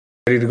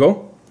Ready to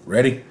go?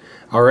 Ready.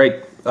 All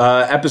right.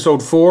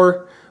 Episode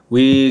 4.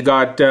 We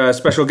got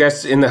special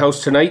guests in the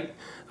house tonight.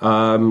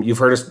 You've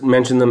heard us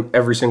mention them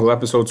every single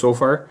episode so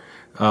far.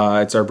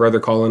 It's our brother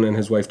Colin and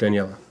his wife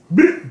Daniela.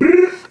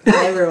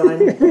 Hi,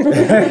 everyone.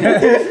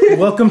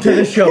 Welcome to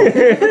the show.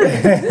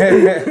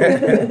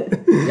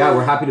 Yeah,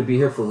 we're happy to be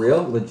here for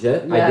real,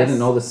 legit. Yes. I didn't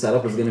know the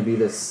setup was going to be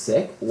this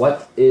sick.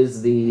 What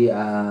is the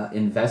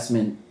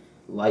investment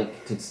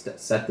like to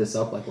set this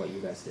up like what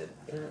you guys did?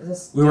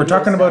 We were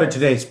talking about it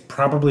today. It's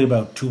probably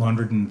about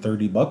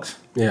 $230.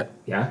 Yeah.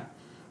 Yeah?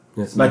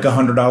 Yes. Like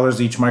 $100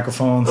 each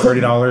microphone,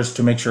 $30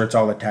 to make sure it's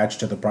all attached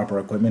to the proper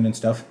equipment and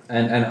stuff.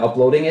 And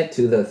uploading it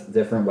to the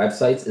different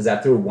websites, is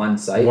that through one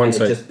site? One and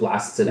site. It just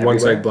blasts it One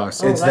everywhere? side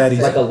blast. It's that's that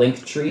easy. Like a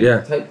link tree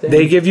Yeah. type thing?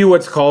 They give you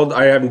what's called,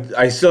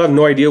 I still have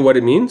no idea what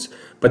it means,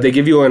 but they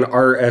give you an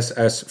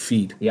RSS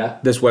feed. Yeah.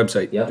 This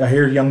website. Yep. I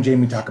hear young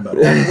Jamie talk about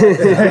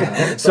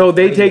it. So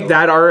they take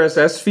that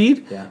RSS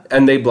feed Yeah.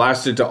 and they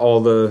blast it to all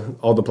the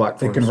They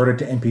platforms.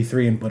 convert it to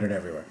MP3 and put it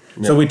everywhere.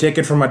 So we take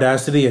it from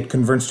Audacity, it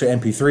converts to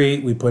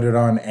MP3, we put it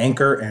on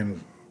Anchor and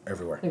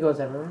everywhere. It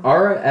goes everywhere.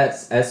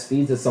 RSS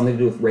feeds has something to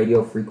do with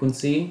radio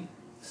frequency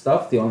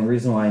stuff. The only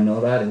reason why I know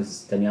that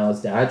is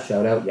Daniela's dad.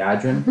 Shout out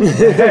Yadrin. But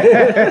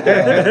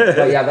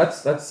yeah,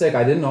 that's sick.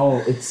 I didn't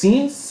know. It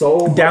seems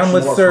so Down much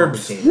with more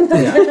Serbs. complicated.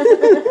 Yeah.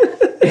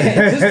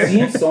 It just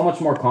seems so much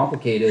more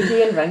complicated.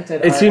 He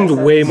invented It seemed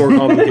RSS. way more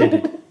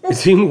complicated. It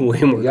seemed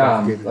way more Yeah,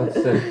 complicated. that's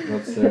sick.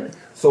 That's sick.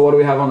 So what do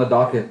we have on the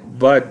docket?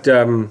 But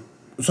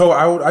So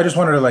I just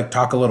wanted to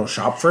talk a little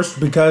shop first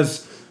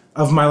because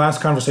of my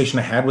last conversation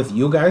I had with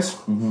you guys.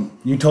 Mm-hmm.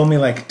 You told me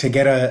to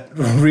get a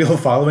real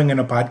following in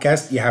a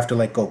podcast, you have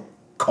to go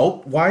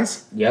cult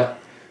wise. Yep.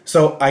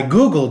 So I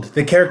Googled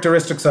the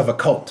characteristics of a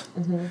cult,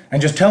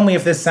 and just tell me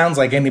if this sounds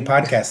like any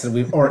podcast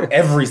that or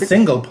every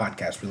single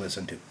podcast we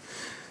listen to.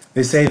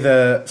 They say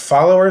the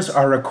followers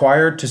are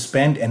required to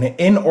spend an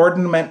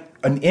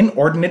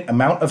inordinate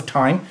amount of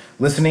time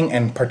listening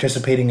and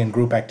participating in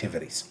group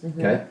activities.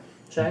 Okay.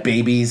 Check.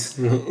 Babies,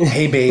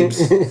 hey babes.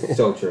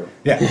 So true.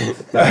 Yeah. You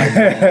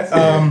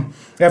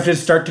have to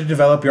start to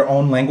develop your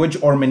own language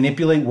or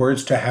manipulate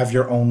words to have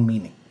your own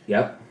meaning.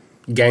 Yep.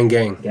 gang.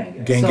 Gang.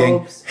 Gang,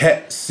 Sobs.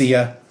 gang. He, see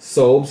ya.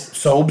 Sobs.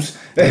 Sobs.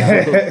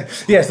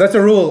 Yes, that's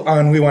a rule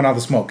on We Want All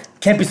the Smoke.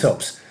 Can't be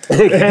sobs.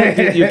 You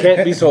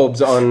can't be sobs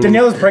on.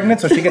 Daniela's pregnant,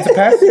 so she gets a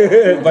pass.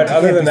 But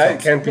other than that,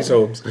 it can't be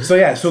sobs. So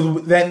yeah, so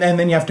then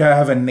you have to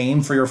have a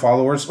name for your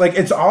followers.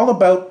 It's all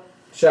about.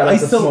 Shout out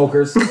to Iso-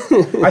 smokers.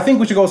 I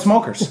think we should go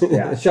smokers.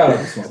 Yeah. Shout out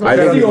to smokers. I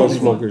think we go Shout out to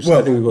smokers. Well,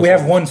 I think we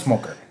have one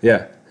smoker.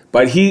 Yeah.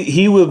 But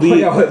he will be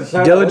Yeah,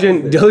 shout out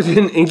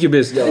diligent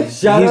incubus.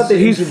 shout out to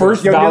He's Incubus.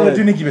 first Yo, ballot.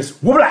 diligent incubus.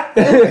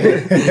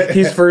 Woobla!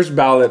 He's first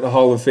ballot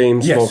Hall of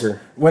Fame Yes.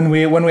 smoker. When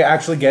we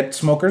actually get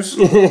smokers,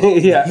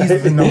 Yeah.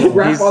 he's the number one.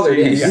 Grandfather,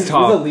 He's- he's, he's he's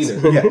top. a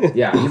leader.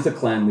 Yeah, he's a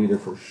clan leader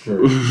for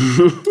sure.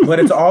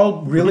 But it's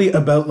all really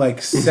about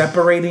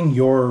separating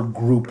your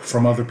group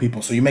from other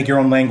people. So you make your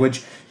own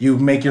language. You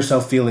make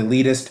yourself feel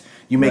elitist.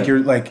 You make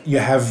Right. you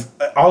have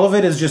all of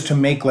it is just to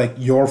make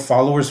your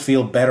followers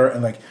feel better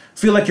and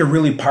feel like you're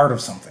really part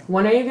of something.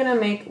 When are you gonna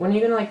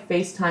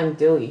FaceTime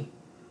Dilly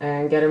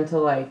and get him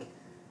to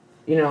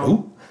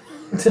Who?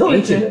 Dilly?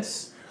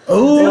 Incubus.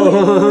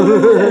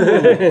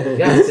 Oh,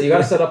 Yeah, so you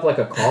gotta set up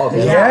a call.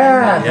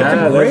 yeah,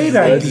 that's a great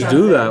let's idea.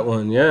 do that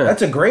one. Yeah.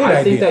 That's a great I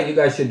idea. think that you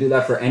guys should do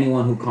that for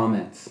anyone who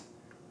comments.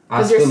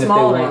 'Cause Ask you're them if they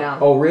small want. right now.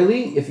 Oh,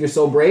 really? If you're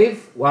so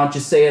brave, why don't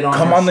you say it on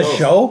Come our on the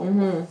show.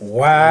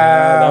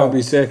 Wow, that would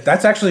be sick.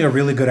 That's actually a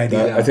really good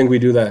idea. I think we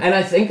do that. And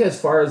I think as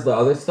far as the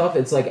other stuff,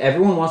 it's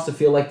everyone wants to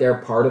feel like they're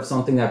part of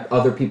something that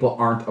other people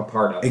aren't a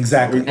part of.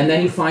 Exactly. And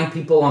then you find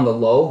people on the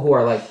low who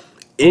are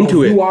Into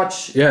oh, it. You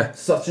watch Yeah.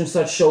 such and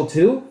such show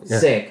too?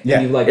 Sick. Yeah.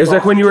 And you It's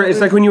like when you were.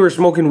 It's like when you were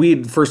smoking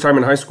weed first time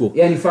in high school.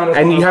 Yeah, and you found out.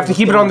 And you have to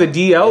keep it on the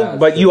DL, Yeah,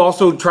 but it's you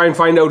also try and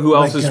find out who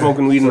else is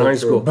smoking weed in so high true.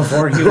 school.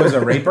 Before he was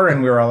a raper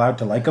and we were allowed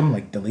to like him,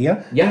 like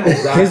Dalia. Yeah,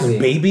 exactly. His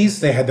babies,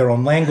 they had their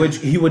own language.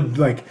 He would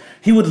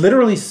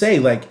literally say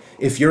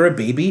if you're a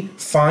baby,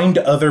 find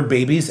other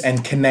babies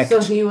and connect. So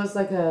he was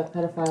like a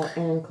pedophile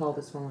and called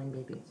his following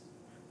babies.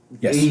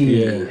 Yes.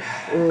 Yeah.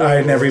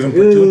 I never even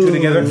put two and two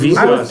together. Vsauce.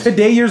 I was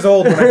today years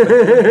old when I put two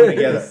and two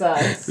together.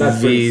 Sucks. That's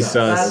pretty Vsauce.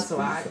 sus. That's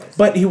why.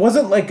 But he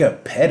wasn't like a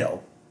pedo.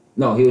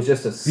 No, he was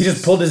just a. He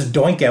just pulled his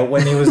doink out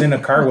when he was in a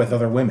car with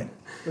other women.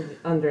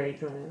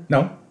 Underage women.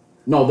 No.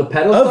 No, the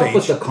pedo Of stuff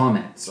was age. the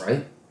comments,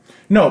 right?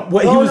 No,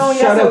 what he Oh, was no, yes,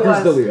 Shout it out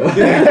Chris was.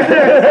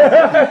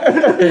 D'Elia.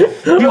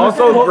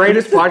 Also,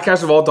 greatest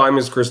podcast of all time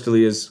is Chris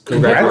D'Elia's.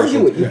 You can't argue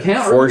Congratulations. it. You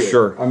can't For argue it.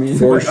 sure. I mean,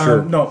 For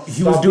sure. no,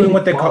 he was Stop doing being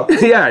what they call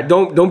pop. Yeah,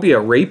 don't be a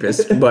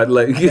rapist, but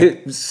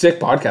sick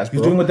podcast, he's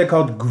bro. doing what they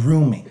called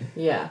grooming.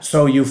 Yeah.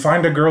 So you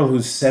find a girl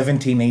who's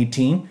 17,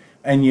 18,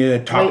 and you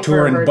talk Wait to for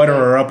her her and butter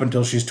birthday. her up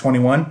until she's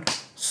 21.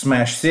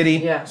 Smash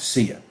City. Yeah.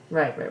 See ya.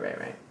 Right.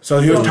 So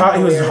he was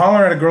he was weird.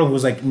 hollering at a girl who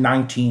was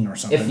 19 or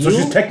something. If So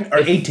you- she's or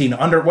 18,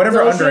 whatever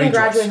So she didn't underage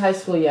graduate was. high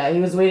school yet. He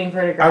was waiting for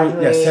her to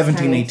graduate.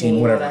 17, turn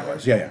 18, whatever it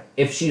was. Yeah.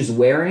 If she's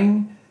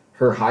wearing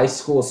her high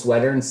school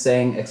sweater and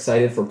saying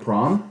excited for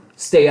prom,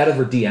 stay out of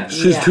her DMs.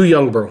 She's Yeah. too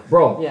young, bro.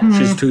 Bro. Yeah.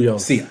 She's too young.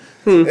 See ya.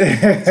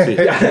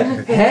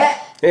 Heh.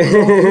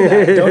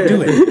 Don't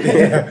do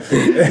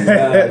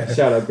it.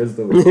 Shout out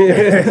Crystal.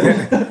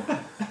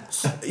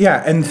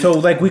 Yeah, and so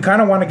like we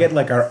kind of want to get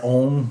like our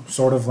own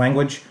sort of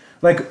language.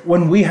 Like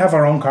when we have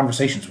our own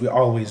conversations, we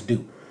always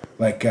do.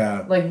 Like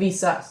Like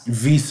Vsus.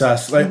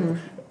 visas, like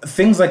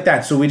things like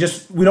that. So we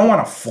don't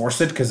want to force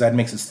it because that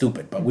makes it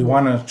stupid. But we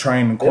want to try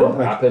and It'll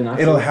happen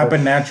naturally. It'll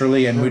happen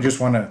naturally, and we just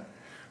want to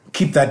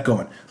keep that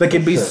going. Like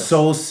it'd be Sure.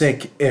 so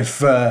sick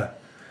if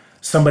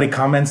somebody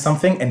comments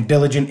something and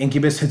Diligent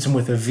Incubus hits him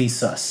with a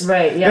Vsus.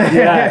 Right, yeah.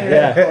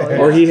 Yeah.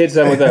 Or he hits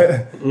them with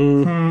a,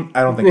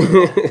 I don't think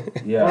so.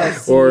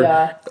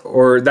 Yeah.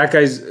 or that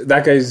guy's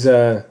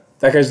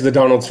the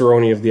Donald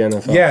Cerrone of the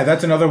NFL. Yeah,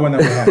 that's another one that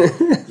we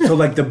have. So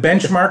like the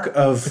benchmark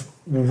of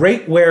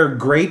rate where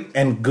great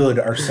and good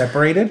are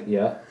separated.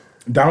 Yeah.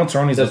 Donald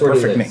Cerrone is the That's where he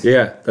perfect lives. name.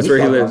 Yeah, that's where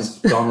he lives.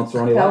 Donald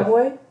Cerrone live.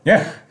 Cowboy,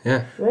 Yeah.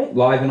 Yeah. right?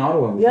 Live in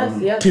Ottawa.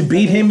 Yes, yes. To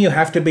beat him, you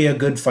have to be a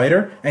good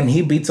fighter, and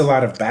he beats a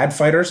lot of bad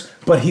fighters,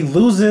 but he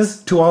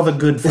loses to all the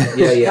good fighters.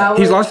 Yeah, yeah. That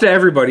He's was- lost to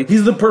everybody.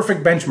 He's the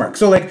perfect benchmark.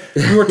 So, like,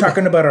 we were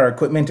talking about our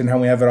equipment and how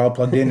we have it all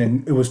plugged in,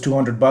 and it was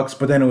 $200,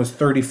 but then it was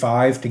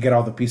 $35 to get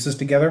all the pieces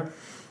together.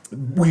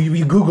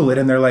 We Google it,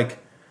 and they're like,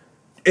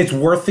 it's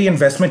worth the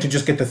investment to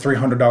just get the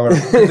 $300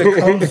 because it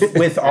comes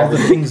with all the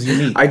things you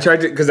need. I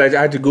tried to, because I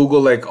had to Google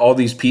like all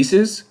these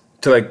pieces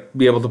to like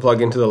be able to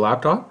plug into the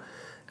laptop,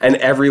 and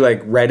every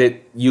like Reddit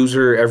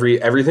user,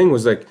 everything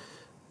was like,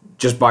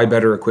 just buy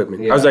better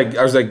equipment. Yeah.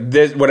 I was like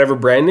this whatever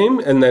brand name,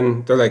 and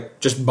then they're like,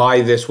 just buy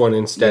this one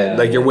instead. Yeah.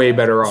 Like you're way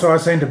better off. So I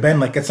was saying to Ben,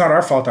 like, it's not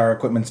our fault our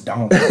equipment's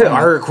Donald.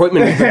 Our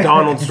equipment is the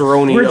Donald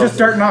Cerrone. We're of- just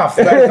starting off.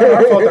 That's not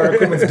our fault our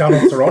equipment's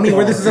Donald Cerrone.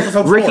 Where this is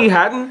episode 4.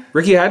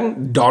 Ricky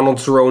Hatton, Donald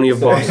Cerrone of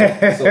So,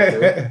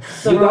 Boston.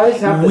 so true. You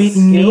guys have the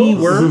Whitney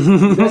skills.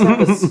 You guys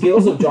have the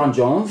skills of John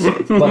Jones,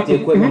 but the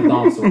equipment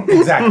Donald Cerrone.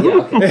 Exactly. Yeah,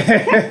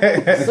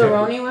 okay.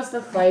 Cerrone was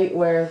the fight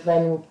where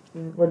Ben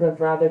would have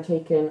rather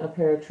taken a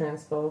pair of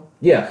transpo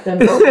Yeah. than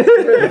both with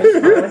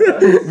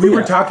us. We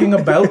were talking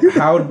about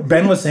how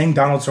Ben was saying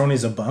Donald Cerrone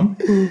is a bum,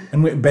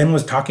 and Ben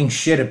was talking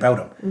shit about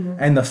him.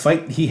 And the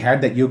fight he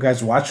had that you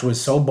guys watched was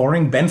so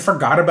boring. Ben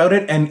forgot about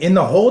it, and in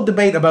the whole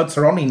debate about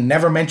Cerrone,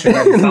 never mentioned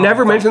that.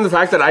 Never mentioned the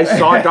fact that I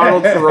saw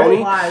Donald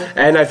Cerrone, Live.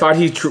 and I thought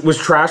he was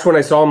trash when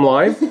I saw him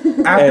live.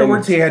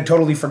 Afterwards, he had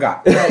totally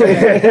forgot.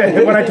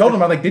 When I told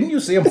him, I'm like, "Didn't you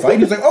see him fight?"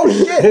 He was like, "Oh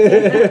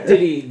shit!"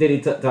 Did he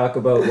talk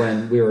about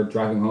when we were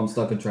driving home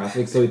stuck in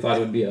traffic? So he thought it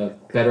would be a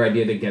better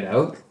idea to get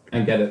out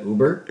and get an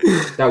Uber.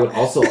 That would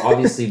also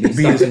obviously be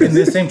Be stuck in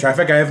the same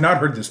traffic. I have not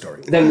heard this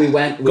story. Then we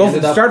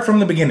ended up. Start from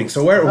the beginning.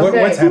 So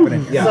Okay. what's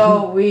happening? Yeah.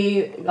 So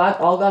we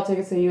got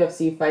tickets to the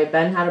UFC fight.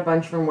 Ben had a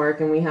bunch from work,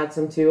 and we had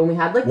some too. And we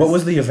had like What this-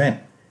 was the event?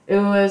 it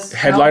was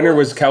Headliner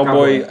was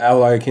Cowboy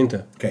Ally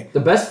Quinta. Okay.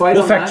 The best fight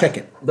We'll on fact that, check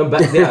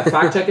it.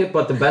 Fact check it.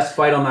 But the best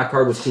fight on that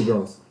card was two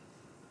girls.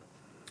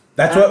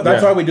 That's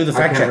Yeah. why we do the I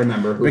fact can't check.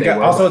 remember who they Because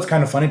were, also, but- it's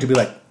kind of funny to be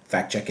like,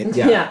 fact check it.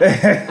 Yeah.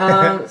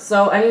 Yeah.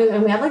 So anyway,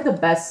 and we had like the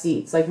best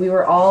seats. Like we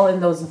were all in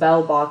those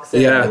bell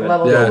boxes. Yeah, like,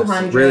 level yeah,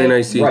 200. really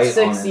nice seats. Right. on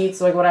Six it. seats,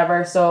 like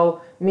whatever.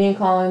 So me and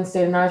Colin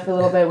stayed in ours for a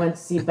little bit. Went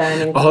to see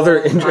Ben. And All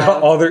their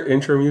Colin. all their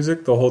intro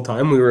music the whole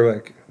time. We were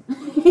like,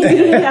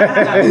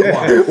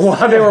 Yeah.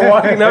 while they were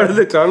walking out of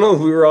the tunnel,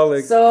 we were all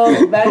like,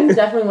 So Ben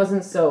definitely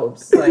wasn't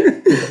sobs. Like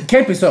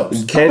Can't be so.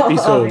 can't be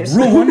so.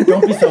 Obviously. Rule 1,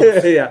 don't be so.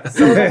 Yeah.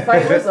 So the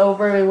fight was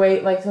over. We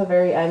wait like till the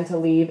very end to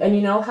leave, and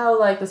you know how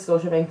like the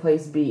Scotiabank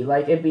place be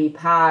like it'd be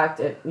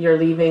packed. You're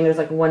leaving. There's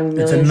like 1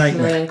 It's a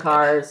nightmare. million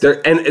cars.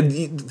 There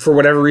and for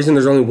whatever reason,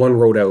 there's only one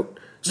road out,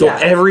 so Yeah.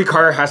 every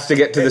car has to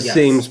get to the Yes.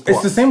 same spot.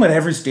 It's the same with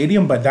every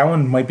stadium, but that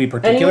one might be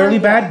particularly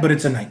Anywhere- bad, but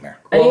it's a nightmare.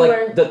 Well,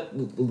 Anywhere- like the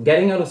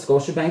getting out of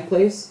Scotiabank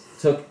Place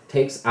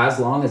takes as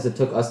long as it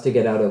took us to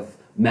get out of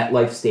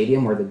MetLife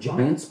Stadium where the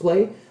Giants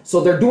play.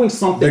 So they're doing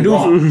something They're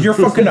doing- wrong. you're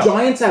fucking the up.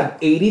 Giants have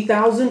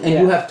 80,000 and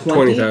Yeah. you have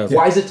 20. 20,000.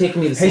 Why is it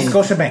taking me the Hey, same?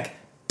 Scotiabank,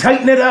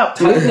 tighten it up.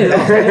 Tighten it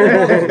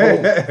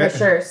up. For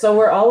sure. So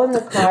we're all in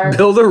the car.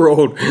 Build a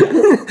road.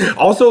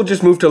 Also,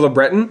 just move to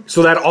LeBreton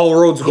so that all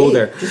roads go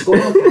there. Just go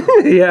down.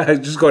 Yeah,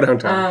 just go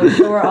downtown.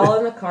 So we're all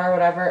in the car,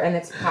 whatever, and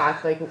it's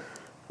packed. Like,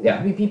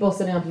 Yeah. people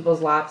sitting on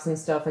people's laps and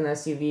stuff in the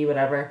SUV,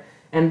 whatever.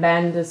 And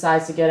Ben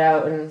decides to get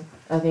out, and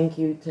I think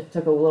you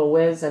took a little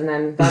whiz, and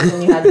then that's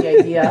when you had the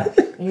idea.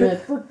 And you're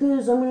like, "Fuck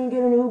this! I'm gonna get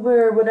an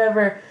Uber or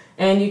whatever."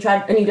 And you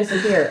tried, and you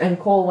disappear. And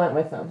Cole went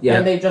with him. Yeah.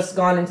 And they've just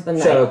gone into the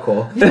night. Shout out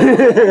Cole.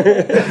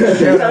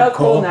 Shout out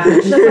Cole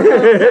Nash.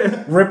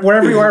 Rip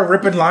wherever you are,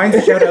 ripping lines.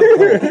 Shout out.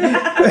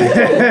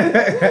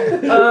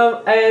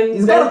 Cole. And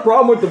He's got a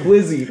problem with the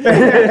blizzy.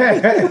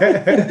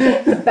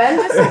 Ben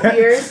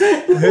disappears.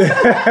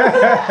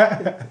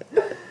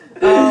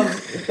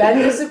 Ben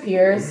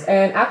disappears,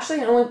 and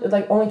actually,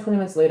 only 20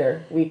 minutes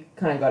later, we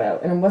kind of got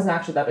out, and it wasn't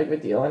actually that big of a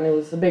deal, and it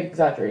was a big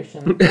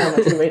exaggeration how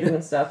much we waited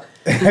and stuff.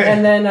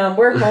 And then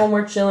we're home,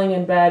 we're chilling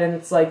in bed, and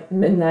it's like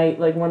midnight,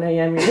 like 1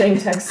 a.m. You're getting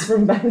texts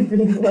from Ben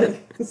being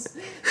like,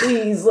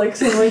 "Please, like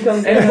somebody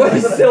come."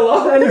 Anybody's still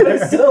up.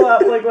 Anybody's still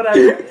up, like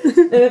whatever.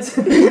 And it's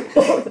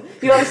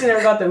he obviously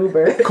never got the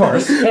Uber. Of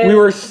course. And We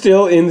were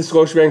still in the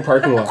Scotiabank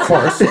parking lot. Of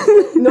course.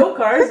 no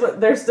cars,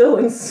 but they're still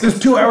in. This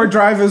 2-hour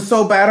drive is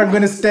so bad, I'm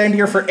going to stand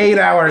here for 8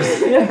 hours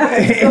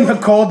in the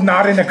cold,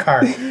 not in a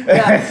car.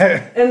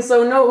 Yeah. And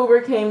so no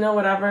Uber came, no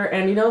whatever.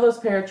 And you know those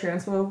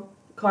paratranspo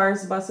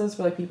cars, buses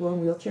for like people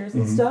in wheelchairs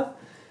and stuff?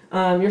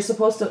 You're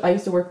supposed to, I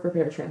used to work for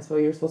paratranspo,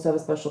 you're supposed to have a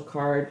special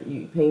card,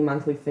 you pay a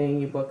monthly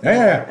thing, you book.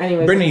 Yeah.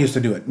 Anyways. Brittany used to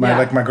do it.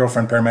 Yeah. My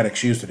girlfriend paramedic,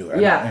 she used to do it.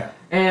 Yeah.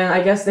 And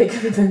I guess they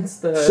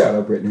convinced the... Shout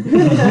out, Brittany.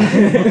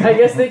 I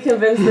guess they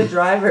convinced the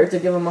driver to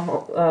give him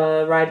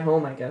a ride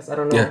home, I guess. I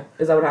don't know. Yeah.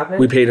 Is that what happened?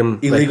 We paid him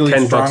Illegally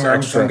like $10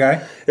 strong-armed extra. some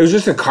guy? It was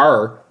just a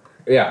car.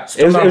 Yeah.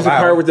 It was not a allowed.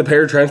 car with the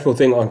paratranspo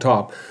thing on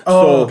top.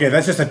 Oh, So- okay.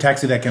 That's just a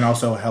taxi that can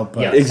also help.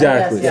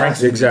 Exactly. Yes, yeah.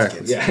 Frank's Exactly.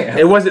 kids. Yeah.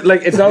 It wasn't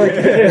like it's not like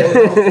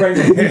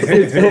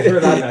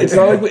it's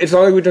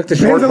not like we took the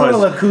short There's a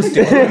little bus.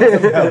 acoustic.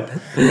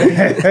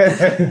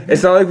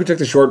 It's not like we took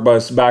the short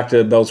bus back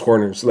to Bell's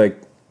Corners. Like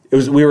it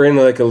was, we were in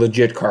like a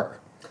legit car.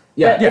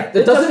 Yeah. Yeah.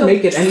 It doesn't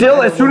make it any Still,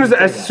 better as soon when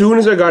as you say soon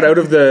as I got out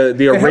of the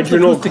It helps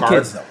original acoustic car,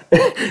 kids, though.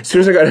 as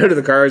soon as I got out of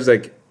the car, I was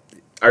like,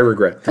 I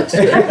regret this.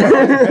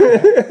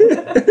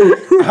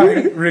 I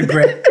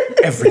regret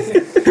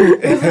everything.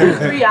 It was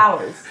 3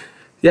 hours.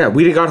 Yeah,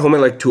 we got home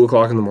at like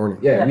 2:00 in the morning.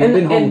 Yeah, Yeah, we've and-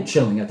 been home and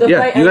chilling at the- the Yeah,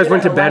 fight you guys ended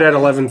went to at bed at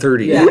 11.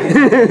 11:30. Yeah.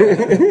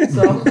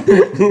 So,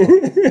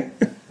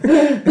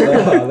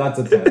 That's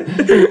a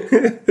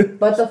 10.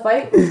 but the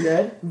fight was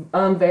good.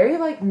 Very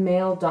like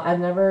male. I've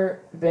never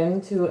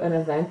been to an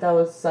event that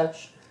was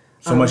such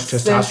So much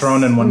cis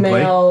testosterone in one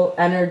plate. male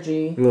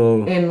energy.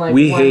 No, in like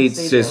we one hate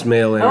stadium. cis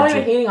male I'm not even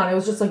energy. hating on it. It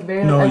was just like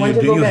very. No, I went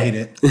you to do. go You get, hate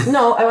it.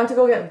 No, I went to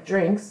go get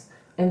drinks,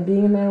 and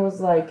being in there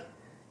was like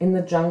in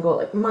the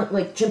jungle,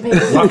 like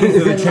chimpanzees. Walking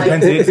through the and,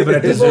 chimpanzee exhibit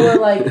at the people zoo. were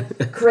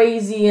like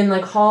crazy and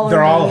like hollering.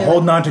 They're all and,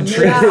 holding on to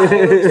trees. Yeah,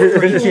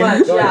 it was too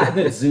much. Yeah.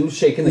 The zoo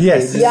shaking the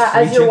Yes. cages. Yeah,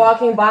 as you're reaching.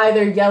 walking by,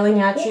 they're yelling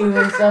at you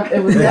and stuff.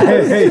 It was too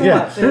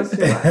Yeah. much. It was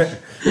too much.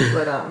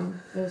 But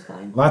it was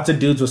fine. Lots of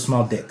dudes with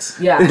small dicks.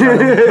 Yeah,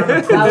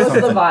 that was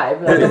the vibe.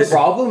 But That the was-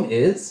 problem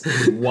is,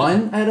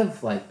 1 out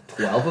of like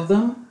 12 of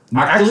them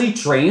actually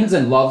trains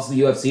and loves the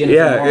UFC. And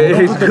Yeah,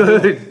 it's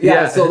good.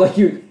 Yeah, so like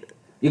you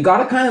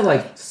gotta kind of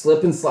like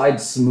slip and slide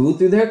smooth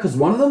through there because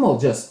one of them will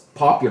just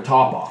pop your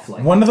top off.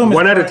 Like One of them is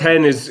 1 out of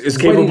 10 is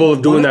capable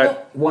of doing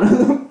that. One of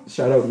them,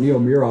 shout out Neil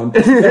Miron.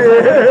 Neil,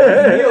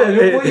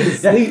 you're putting to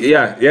sleep.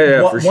 Yeah,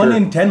 for sure. 1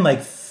 in 10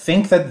 like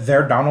think that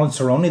they're Donald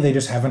Cerrone, they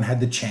just haven't had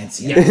the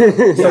chance yet.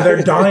 So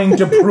they're dying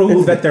to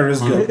prove that they're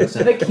as good.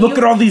 100%. the key, Look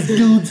at all these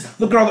dudes.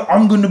 Look at all.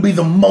 I'm going to be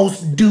the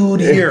most dude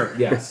here.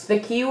 Yes, the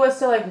key was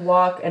to like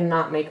walk and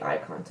not make eye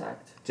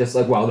contact. just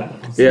like wild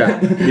animals. Yeah,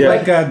 yeah.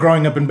 Like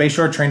growing up in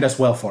Bayshore trained us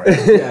well for it.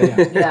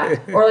 Yeah. Yeah,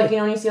 or like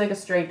when you see like a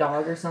stray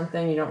dog or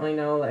something, you don't really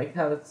know like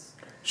how it's.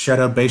 Shut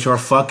up, Bayshore.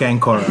 Fuck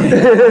Ancora.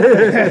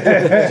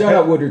 Shout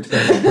out Woodard.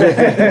 But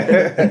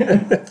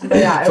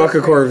yeah, it Fuck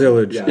was Akora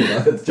Village. Yeah,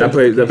 that's That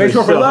place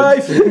Bayshore for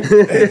sucks.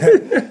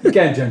 life. you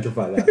can't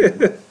gentrify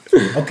that.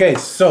 Okay,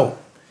 so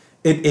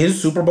it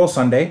is Super Bowl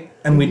Sunday,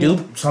 and we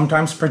do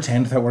sometimes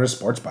pretend that we're a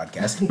sports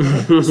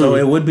podcast. So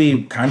it would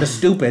be kind of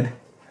stupid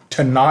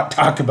to not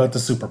talk about the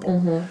Super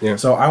Bowl. Yeah.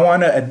 So I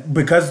want to,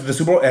 because the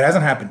Super Bowl, it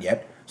hasn't happened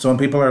yet. So when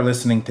people are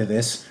listening to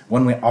this,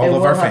 when we all It of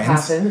will our have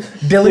fans, happened.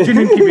 diligent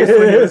and curious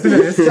when you listen to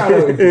this, Shout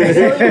out.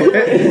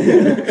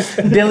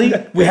 Dilly,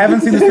 we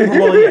haven't seen the Super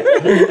Bowl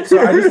yet. So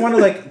I just want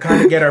to like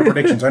kind of get our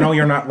predictions. I know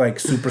you're not like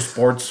super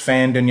sports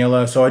fan,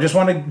 Daniela. So I just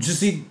want to just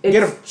see It's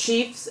get a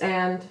Chiefs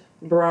and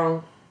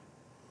Broncos.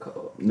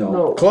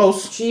 No.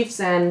 close. Chiefs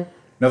and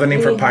Another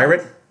name for Me.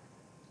 pirate.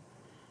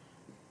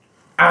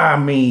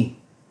 Me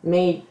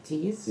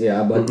Mateys.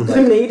 Yeah, but The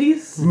like,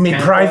 Mateys. me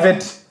Tampa.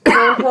 private.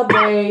 Tampa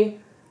Bay.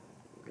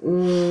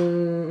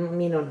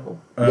 Me no no.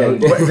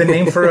 What's the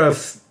name for a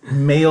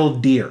male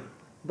deer?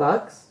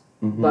 Bucks.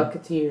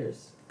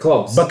 Buccaneers.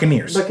 close.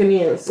 Buccaneers.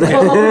 Buccaneers. We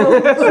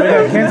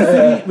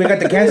got we got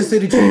the Kansas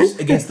City Chiefs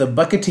against the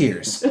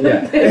Buccaneers.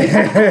 Yeah.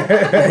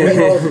 We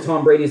know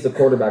Tom Brady's the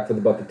quarterback for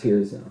the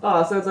Buccaneers now.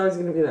 Oh, so it's always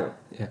gonna be them.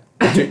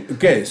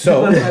 Okay,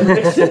 so That's my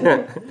prediction.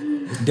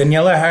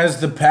 Daniela has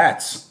the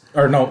Pats.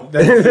 Or no, the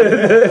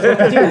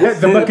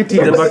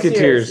Buccaneers. The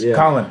Buccaneers. Yeah.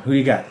 Colin, who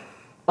you got?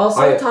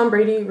 Also, I- Tom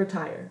Brady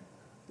retire.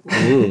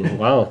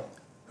 Wow.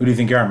 Who do you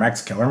think you are,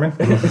 Max Kellerman?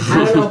 I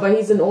don't know, but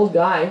he's an old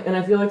guy, and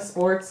I feel like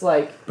sports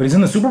like But he's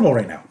in the Super Bowl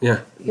right now. Yeah.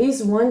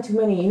 he's won too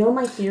many. You know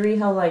my theory?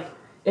 How like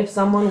if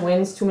someone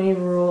wins too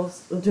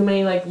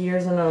many like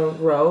years in a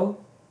row,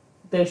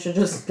 they should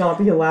just not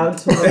be allowed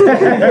to.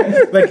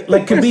 Like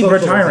Khabib Socialism.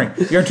 retiring.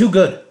 You're too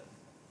good.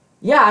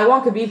 Yeah, I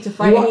want Khabib to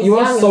fight. and he's You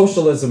want young and-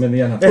 socialism in the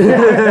NFL.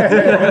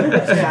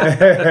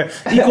 Yeah.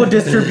 Equal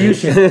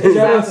distribution. Shout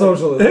out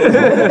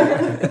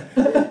socialism.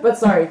 But But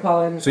sorry,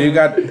 Colin. So you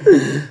got I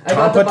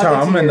got the Tampa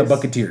Tom and the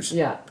Buccateers. Buccateers.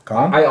 Yeah.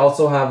 Colin? I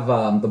also have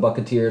the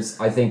Buccateers.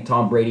 I think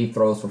Tom Brady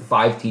throws for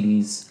 5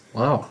 TDs.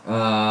 Wow.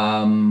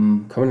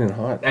 Coming in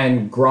hot.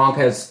 And Gronk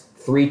has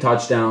 3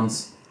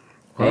 touchdowns.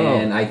 Wow.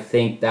 And I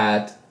think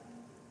that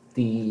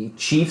the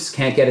Chiefs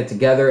can't get it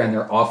together, and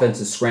their offense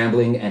is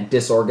scrambling and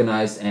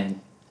disorganized, and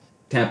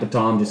Tampa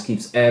Tom just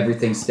keeps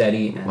everything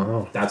steady,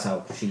 and that's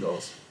how she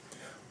goes.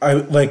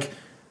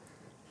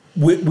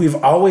 We've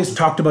always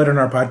talked about in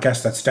our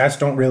podcast that stats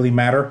don't really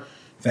matter,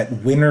 that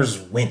winners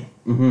win.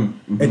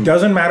 It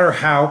doesn't matter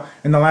how.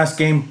 In the last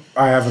game,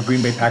 I have a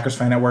Green Bay Packers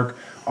fan at work,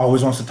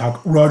 always wants to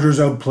talk, Rodgers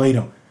outplayed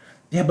him.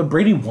 Yeah, but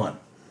Brady won.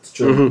 It's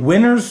true.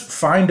 Winners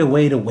find a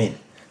way to win.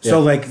 Yeah.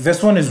 So,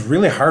 this one is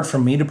really hard for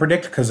me to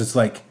predict because it's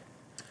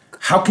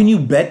how can you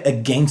bet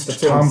against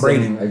That's what Tom I'm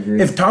Brady? saying. I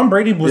agree. If Tom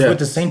Brady was with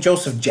the St.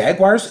 Joseph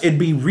Jaguars, it'd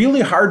be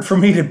really hard for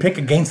me to pick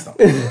against them.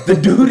 The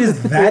dude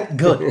is that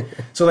good.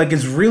 So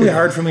it's really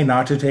hard for me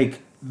not to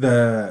take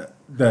the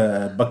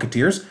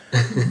Buccateers.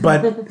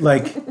 But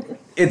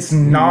it's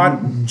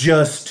not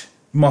just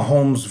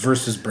Mahomes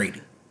versus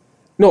Brady.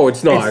 No,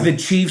 it's not. It's the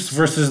Chiefs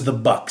versus the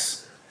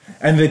Bucks.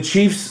 And the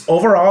Chiefs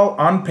overall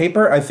on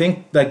paper, I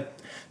think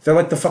they're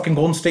like the fucking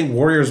Golden State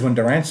Warriors when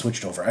Durant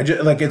switched over. I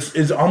just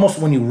it's almost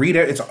when you read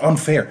it, it's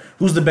unfair.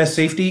 Who's the best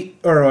safety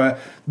or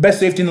best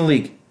safety in the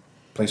league?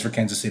 Plays for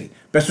Kansas City.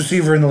 Best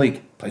receiver in the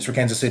league. Plays for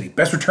Kansas City.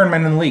 Best return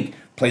man in the league.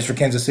 Plays for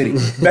Kansas City.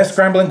 Best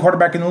scrambling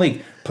quarterback in the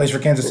league. Plays for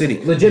Kansas City.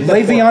 Legit.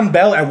 Le'Veon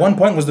Bell at one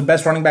point was the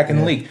best running back in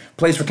the league.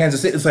 Plays for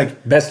Kansas City. It's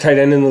best tight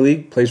end in the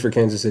league, plays for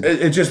Kansas City.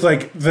 it's just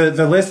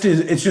the list is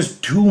it's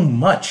just too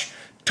much.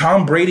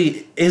 Tom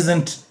Brady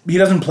he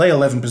doesn't play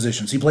 11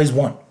 positions. He plays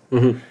 1.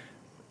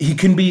 He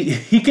can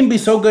be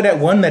so good at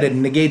one that it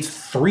negates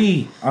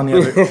 3 on the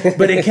other,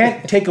 but it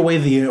can't take away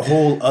the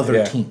whole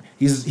other team.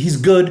 He's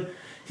good.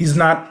 He's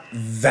not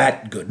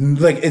that good.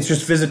 It's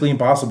just physically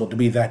impossible to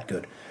be that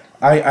good.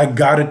 I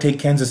gotta take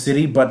Kansas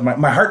City, but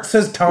my heart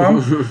says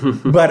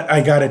Tom, but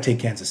I gotta take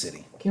Kansas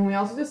City. Can we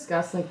also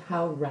discuss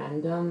how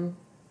random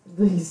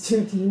these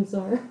two teams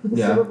are in the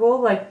Yeah. Super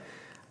Bowl?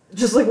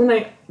 Just when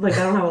I don't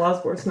have a lot of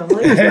sports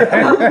knowledge.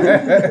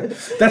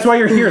 That's why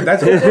you're here.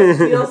 That's It just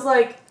feels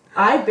like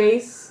I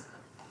base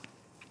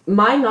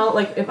my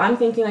knowledge, if I'm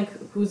thinking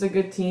who's a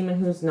good team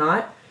and who's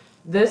not,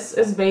 this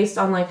is based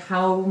on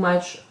how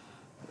much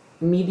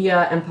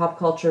media and pop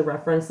culture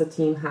reference the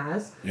team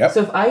has. Yep.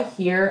 So if I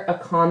hear a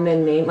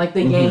common name, like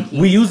the Yankees.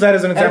 we use that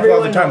as an example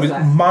all the Everyone time.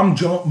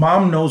 knows that.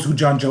 Mom knows who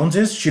John Jones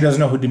is. She doesn't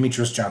know who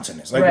Demetrius Johnson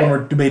is. When Right.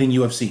 we're debating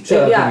UFC.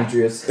 Shout out Yeah.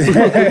 Demetrius.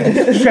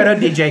 Shout out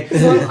DJ.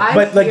 So if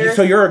I hear-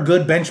 so you're a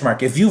good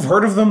benchmark. If you've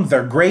heard of them,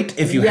 they're great.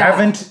 If you Yeah.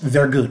 haven't,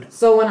 they're good.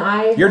 So when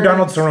I You're heard-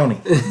 Donald Cerrone.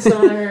 So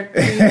when I heard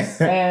Chiefs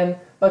and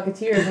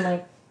Buccateers, I'm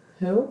like,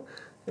 who?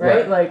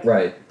 Right?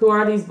 Right. Who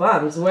are these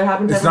bums? What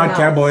happened to It's not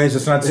everyone else? Cowboys.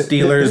 It's not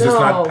Steelers. It's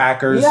not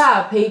Packers.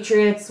 Yeah,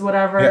 Patriots,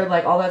 whatever,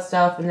 Yeah. all that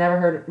stuff. Never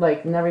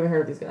even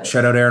heard of these guys.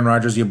 Shout out Aaron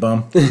Rodgers, you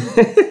bum.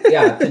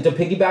 Yeah, to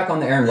piggyback on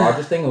the Aaron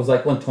Rodgers thing, it was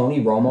when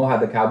Tony Romo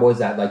had the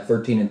Cowboys at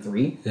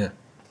 13-3. Yeah.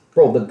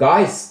 Bro, the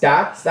guy's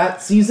stats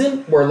that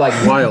season were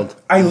Wild.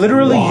 I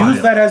literally Wild.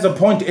 use that as a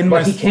point in my.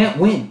 but he can't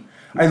win.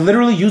 I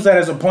literally use that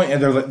as a point,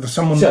 and they're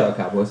someone. Shut up,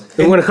 Cowboys.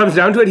 And when it comes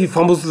down to it, he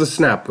fumbles the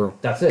snap, bro.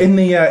 That's it. In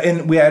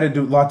the we had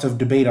lots of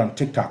debate on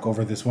TikTok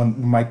over this one.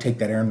 My take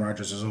that Aaron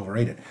Rodgers is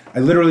overrated. I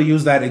literally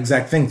used that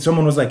exact thing.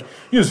 Someone was like,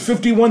 "He has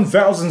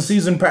 51,000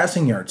 season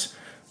passing yards,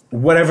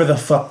 whatever the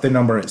fuck the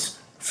number is."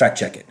 Fact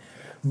check it.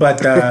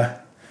 But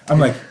I'm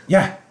like,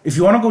 yeah. If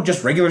you want to go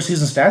just regular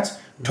season stats,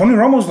 Tony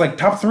Romo's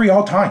top 3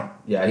 all time.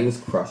 Yeah, he was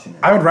crushing it.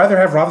 I would rather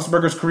have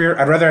Roethlisberger's career.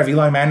 I'd rather have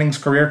Eli Manning's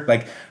career.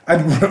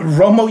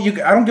 Romo,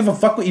 I don't give a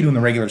fuck what you do in the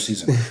regular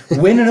season.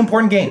 Win an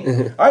important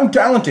game. I'm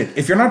talented.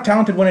 If you're not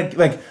talented,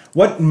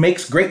 what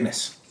makes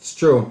greatness? It's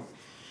true.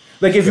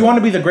 If you want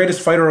to be the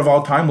greatest fighter of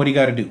all time, what do you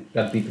got to do?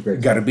 Got to beat the great.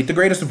 You got to beat the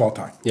greatest of all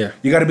time. Yeah.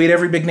 You got to beat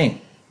every big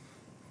name.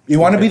 You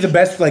want to be the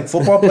best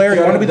football player.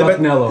 You want to be the best.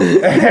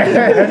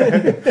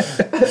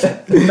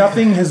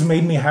 Nothing has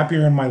made me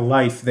happier in my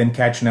life than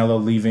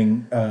Caccianello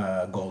leaving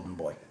Golden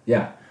Boy.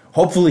 Yeah.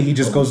 Hopefully he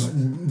just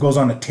goes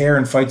on a tear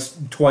and fights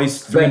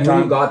twice, 3 Ben,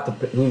 times.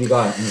 who you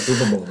got in the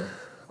Super Bowl? Then?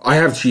 I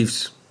have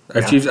Chiefs.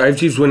 I have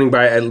Chiefs winning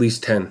by at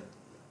least 10.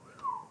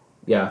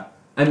 Yeah.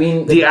 I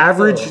mean, The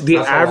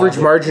average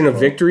margin of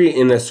victory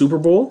in a Super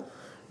Bowl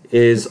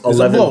is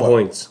 11 blowout.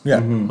 points. Yeah.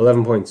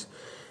 11 points.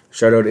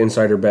 Shout out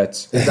Insider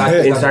Bets. Is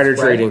that Insider the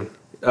spread? trading.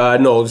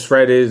 No, the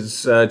spread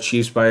is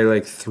Chiefs by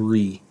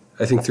 3.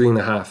 I think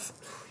 3.5.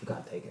 You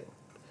gotta take it.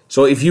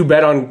 So if you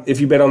bet on the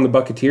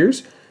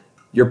Buccateers,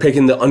 you're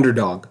picking the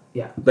underdog.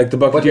 Yeah. The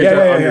Buccateers Yeah, are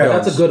yeah, yeah.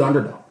 underdogs. That's a good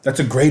underdog. That's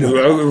a great one.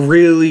 A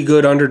really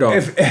good underdog.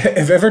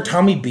 If ever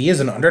Tommy B is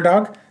an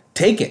underdog,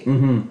 take it.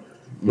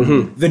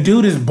 The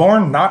dude is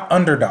born not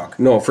underdog.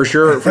 No, for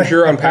sure on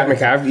Pat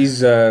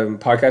McAfee's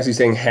podcast, he's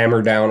saying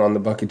hammer down on the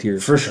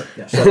Buccateers. For sure.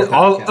 Yeah,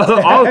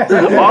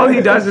 all he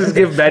does is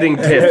give betting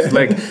tips,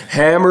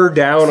 hammer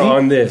down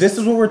on this. This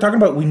is what we're talking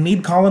about. We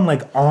need Colin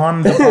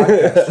on the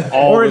podcast.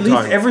 All or the at least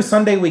time. every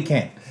Sunday we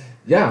can.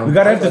 Yeah, We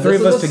gotta have the three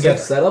this of us is a together.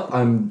 sick setup.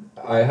 I'm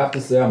I have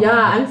to say,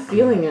 I'm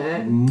feeling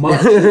it.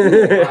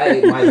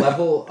 My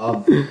level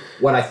of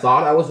what I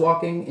thought I was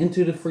walking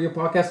into for your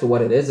podcast to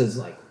what it is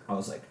like, I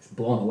was like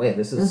blown away.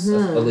 This is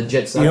a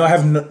legit site. You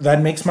know,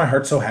 that makes my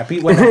heart so happy.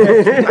 When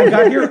I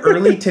got here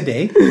early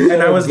today,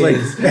 and I was like,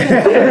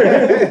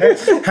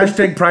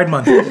 hashtag Pride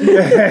Month.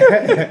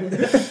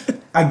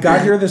 I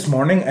got here this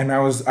morning, and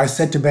I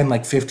said to Ben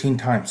like 15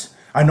 times,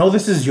 I know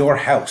this is your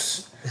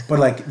house, but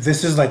like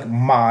this is like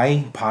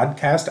my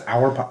podcast,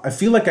 I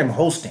feel like I'm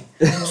hosting.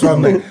 So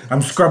I'm like,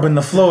 I'm scrubbing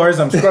the floors,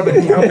 I'm scrubbing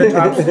the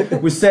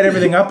countertops. We set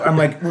everything up. I'm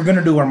like, we're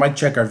gonna do our mic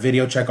check, our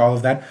video check, all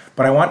of that.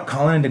 But I want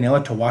Colin and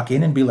Daniela to walk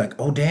in and be like,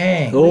 oh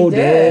dang. Oh,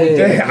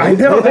 dang. I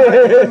know.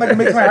 Like, it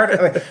makes my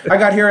heart. Like, I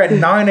got here at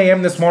 9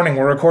 a.m. this morning.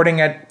 We're recording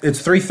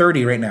it's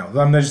 3:30 right now.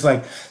 I'm just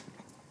like,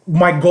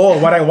 my goal,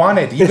 what I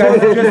wanted. You guys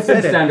just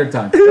said it. Standard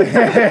time.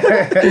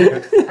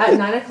 At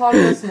 9 o'clock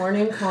this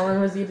morning, Colin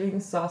was eating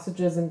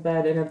sausages in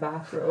bed in a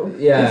bathrobe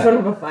Yeah. in front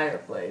of a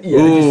fireplace. Yeah,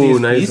 did you see Ooh, his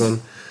nice piece?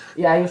 one.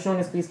 Yeah, he was showing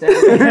his piece down.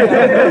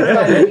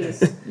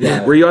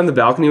 Yeah. Were you on the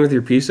balcony with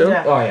your piece out?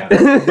 Yeah. Oh yeah.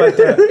 But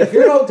If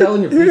your hotel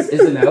and your piece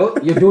isn't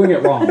out, you're doing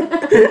it wrong.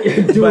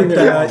 You're doing it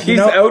wrong. He's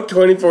out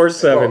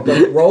 24/7.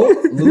 The rope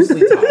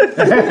loosely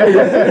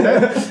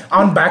tied.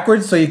 on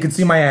backwards so you could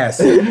see my ass.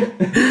 But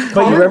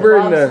you remember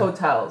in loves the-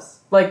 hotels.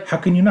 Like How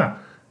can you not?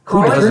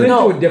 Colin, doesn't?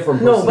 no, Into a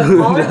different no, but person.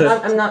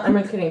 Colin, I'm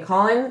not kidding.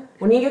 Colin,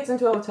 when he gets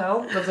into a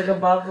hotel that's like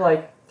above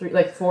like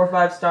 4 or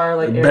 5 star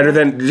like area, Better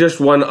than just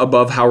one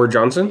above Howard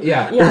Johnson?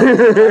 Yeah. yeah,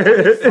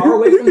 Far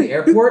away from the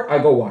airport, I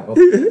go wild.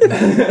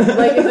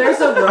 like if there's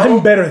a I'm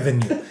robe, better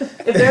than you.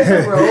 if there's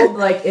a robe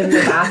like in the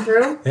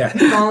bathroom, Yeah.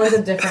 Colin's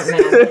a different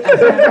man.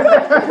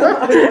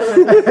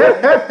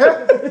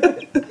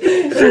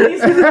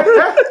 he's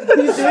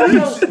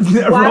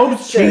doing a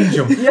Robes change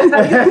them.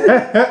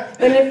 Yeah.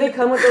 And if they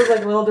come with those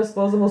like little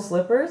disposable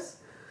slippers,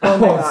 oh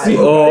my god. see.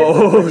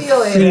 Oh, See you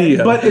later. see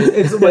ya. But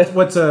it's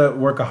what's a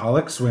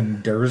workaholics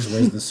when Durs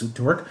wears the suit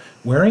to work.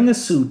 Wearing a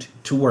suit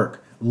to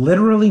work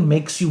literally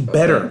makes you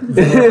better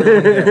than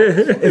everyone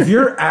there. If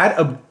you're at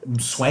a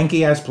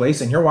swanky ass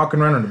place and you're walking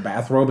around in a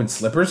bathrobe and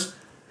slippers,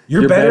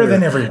 you're better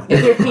than everyone.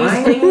 If your piece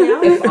hanging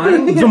out, If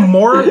I'm The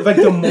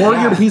more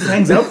your piece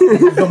hangs out,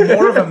 the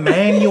more of a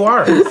man you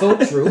are. so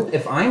true,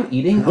 if I'm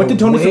eating What a did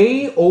Tony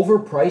way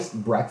overpriced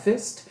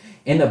breakfast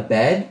in a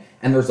bed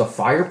and there's a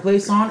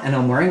fireplace on and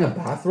I'm wearing a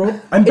bathrobe,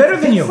 I'm better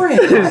it's than you.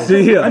 different.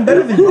 See ya. I'm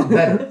better than you. I'm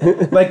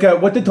better. Like,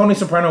 what did Tony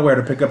Soprano wear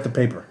to pick up the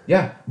paper?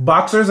 Yeah.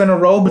 Boxers and a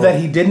robe that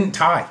he didn't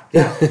tie.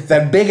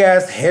 That big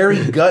ass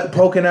hairy gut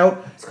poking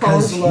out because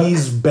Colin's look.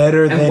 he's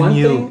better And than one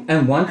you.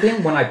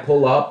 thing, when I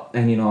pull up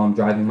and I'm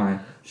driving my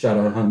shout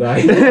out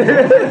Hyundai,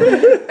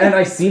 and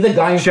I see the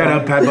guy in Shout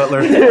front out Pat Butler.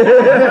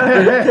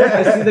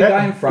 I see the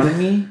guy in front of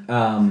me.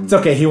 It's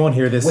okay, he won't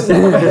hear this. With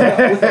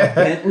a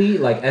Bentley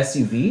like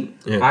SUV,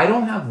 Yeah. I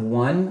don't have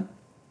 1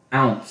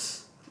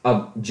 ounce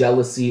of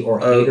jealousy or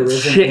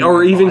haterism in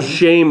or my even body.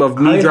 shame of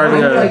me I-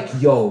 driving I'm a. like,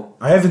 yo,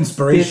 I have this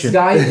inspiration.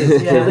 guy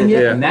is killing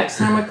it. Yeah. Next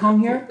time I come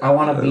here, I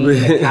want to be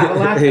in a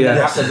Cadillac, and then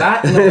Yeah. after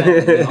that, in a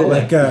Bentley, you know,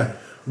 Like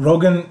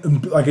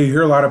Rogan, like I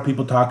hear a lot of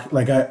people talk.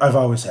 Like I've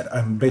always said,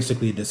 I'm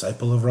basically a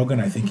disciple of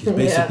Rogan. I think he's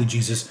basically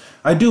Jesus.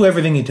 I do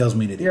everything he tells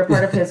me to do. you're a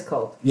part of his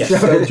cult. Yes.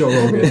 shout out Joe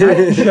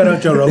Rogan. Shout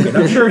out Joe Rogan.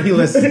 I'm sure he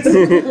listens.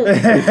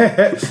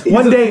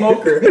 one day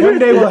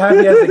we'll have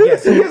you as a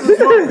guest. He is a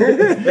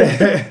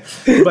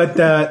smoker.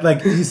 But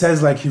like he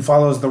says, like he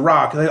follows The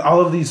Rock. Like,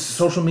 all of these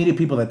social media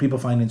people that people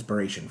find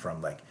inspiration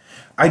from. Like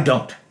I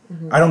don't.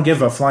 I don't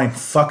give a flying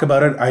fuck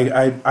about it.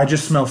 I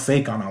just smell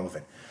fake on all of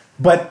it.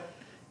 But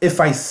if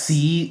I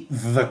see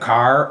the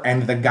car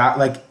and the guy,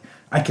 like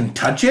I can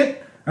touch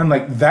it, I'm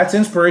like, that's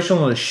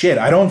inspirational as shit.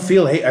 I don't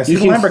feel hate. I see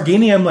the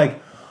Lamborghini, I'm like,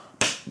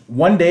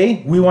 one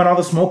day we want all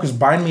the smokers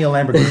buying me a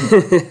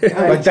Lamborghini.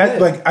 Like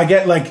that, like I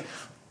get like,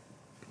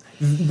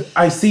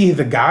 I see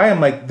the guy,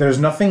 I'm like, there's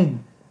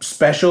nothing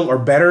special or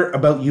better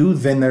about you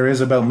than there is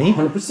about me.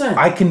 100%.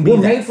 I can be We're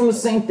that. made from the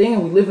same thing,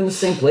 and we live in the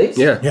same place.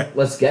 Yeah. Yeah.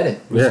 Let's get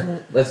it. Yeah.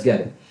 Let's get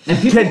it. And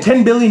people,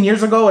 10 billion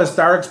years ago, a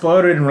star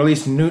exploded and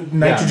released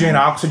nitrogen,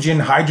 oxygen,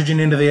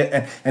 hydrogen into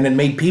and it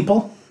made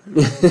people.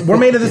 We're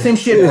made of the same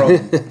shit, bro.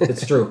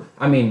 it's true.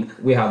 I mean,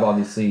 we have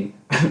obviously,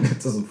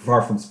 this is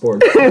far from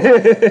sports,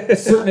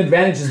 certain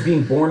advantages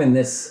being born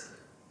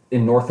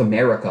in North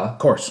America. Of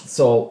course.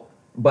 So,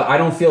 but I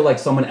don't feel like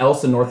someone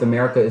else in North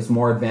America is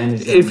more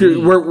advantaged than If you're,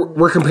 me.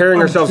 we're comparing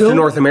ourselves to Until-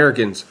 North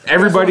Americans. what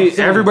I'm saying.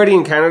 Everybody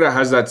in Canada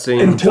has that same.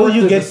 Until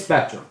you There's get a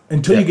spectrum.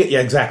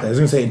 exactly. I was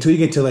gonna say until you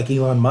get to like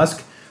Elon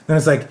Musk, then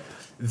it's like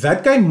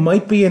that guy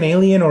might be an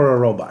alien or a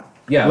robot.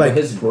 Yeah, like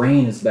but his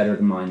brain is better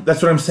than mine.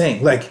 that's what I'm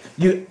saying. Like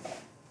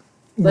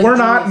Like we're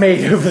not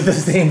Genius. made of the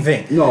same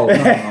thing. No,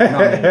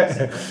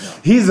 no.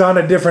 He's on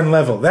a different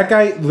level. That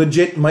guy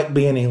legit might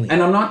be an alien.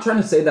 And I'm not trying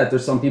to say that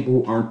there's some people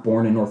who aren't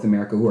born in North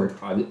America who are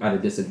at a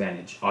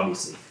disadvantage,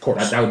 obviously. Of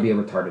course. That would be a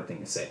retarded thing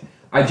to say.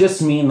 I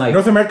just mean like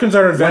North Americans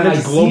are when I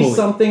advantaged see globally.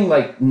 something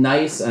like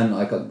nice and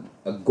like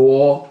a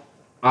goal,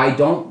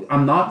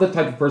 I'm not the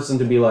type of person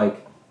to be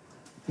like,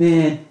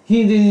 man,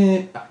 he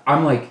didn't.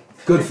 I'm like,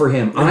 good for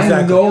him. I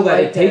Exactly. know that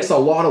Like it takes a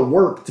lot of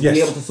work to Yes.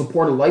 be able to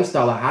support a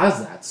lifestyle that has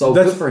that. So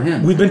good for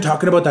him. We've been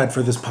talking about that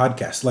for this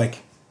podcast. Like,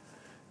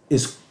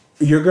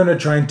 you're gonna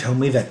try and tell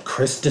me that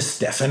Chris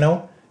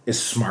DiStefano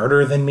is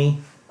smarter than me,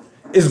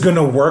 is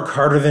gonna work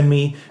harder than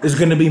me, is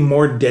gonna be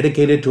more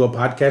dedicated to a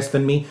podcast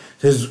than me?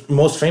 His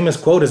most famous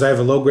quote is, "I have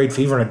a low-grade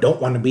fever and I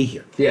don't want to be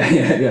here." Yeah.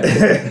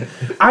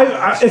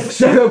 If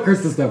Shout out Chris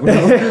Stefano.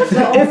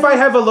 if I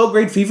have a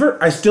low-grade fever,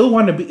 I still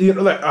want to be.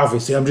 Like,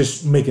 obviously, I'm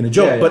just making a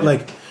joke, Yeah, but yeah.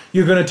 like,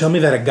 you're gonna tell me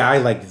that a guy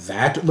like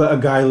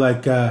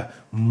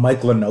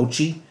Mike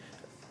Lenoci,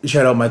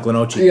 shout out Mike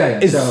Lenoci, Yeah,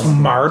 is shout out.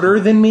 smarter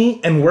than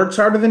me and works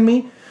harder than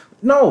me?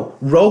 No.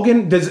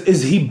 Rogan,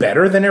 is he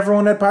better than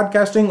everyone at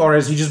podcasting, or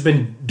has he just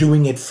been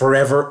doing it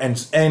forever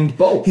and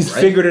Both, he's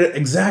right? figured it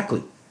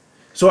exactly?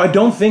 So I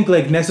don't think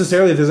like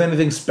necessarily there's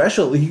anything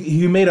special.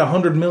 He made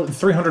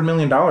 $300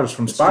 million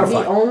from The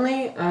Spotify.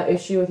 only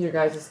issue with your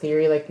guys'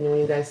 theory, like when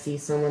you guys see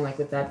someone like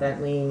with that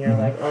Bentley and you're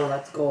like, oh,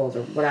 that's gold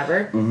or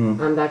whatever,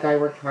 that guy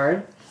worked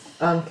hard.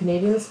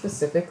 Canadians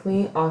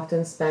specifically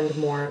often spend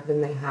more than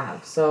they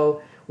have.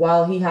 So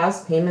while he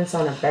has payments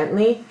on a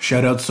Bentley,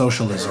 Shout out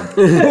socialism.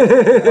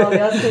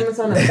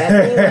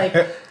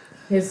 like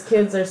his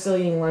kids are still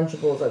eating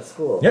Lunchables at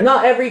school. Yep.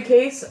 Not every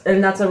case,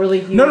 and that's a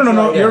really huge. No.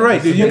 like, You're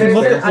right. You can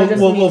look. I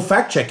just We'll mean-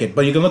 fact check it,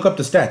 but you can look up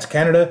the stats.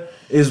 Canada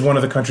is one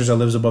of the countries that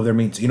lives above their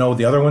means. You know what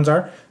the other ones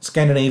are?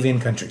 Scandinavian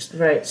countries.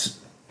 Right.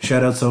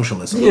 Shout out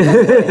socialism.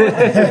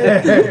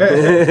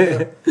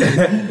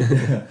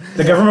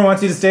 The government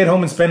wants you to stay at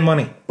home and spend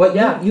money. But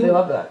Yeah, you they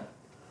love that.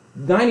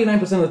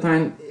 99% of the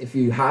time, if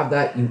you have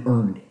that, you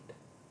earned it.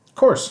 Of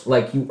course.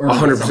 Like you earned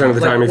 100% of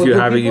the time, if when you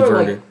have it, people you've are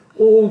earned like, it.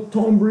 Oh,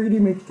 Tom Brady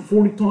makes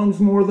 40 times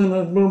more than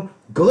a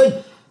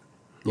good.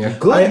 Yeah.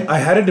 Good. I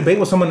had a debate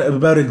with someone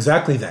about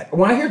exactly that.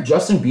 When I hear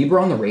Justin Bieber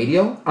on the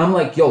radio, I'm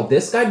like, yo,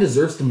 this guy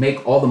deserves to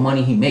make all the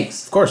money he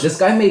makes. Of course. This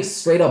guy makes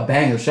straight up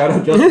bangers. Shout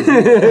out Justin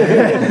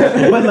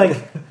Bieber. But like,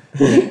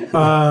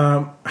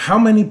 how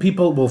many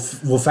people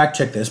will fact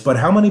check this? But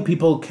how many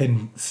people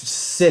can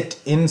sit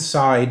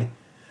inside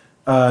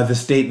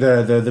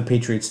the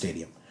Patriots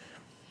stadium?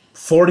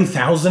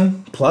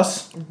 40,000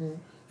 plus.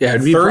 Yeah,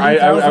 it'd be.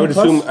 30,000 I would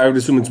plus? assume. I would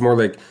assume it's more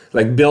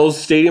like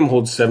Bills Stadium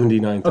holds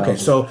 79,000. Okay,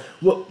 so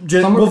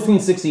Somewhere between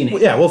 60 and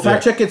 80. we'll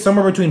fact check it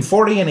somewhere between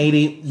 40 and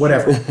 80,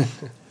 whatever.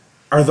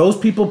 Are those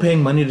people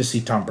paying money to see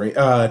Tom Brady,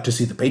 to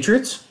see the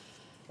Patriots,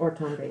 Or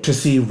Tom Brady. to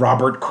see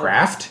Robert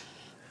Kraft,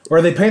 or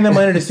are they paying them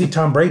money to see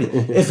Tom Brady?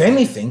 If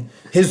anything,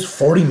 his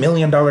 $40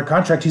 million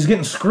contract, he's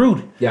getting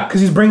screwed. Yeah.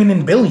 because he's bringing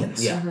in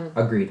billions. Yeah,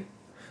 agreed.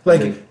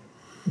 Like, Agreed.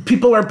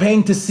 people are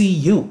paying to see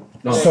you.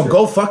 No, So true.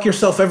 go fuck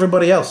yourself,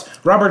 everybody else.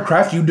 Robert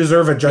Kraft, you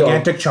deserve a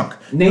gigantic chunk.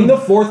 Name the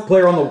fourth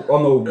player on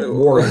the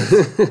Warriors.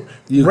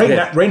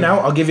 Right now,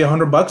 I'll give you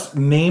 $100.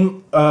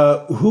 Name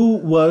who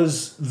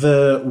was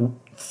the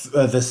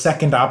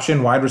second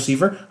option wide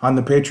receiver on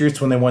the Patriots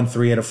when they won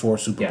 3 out of 4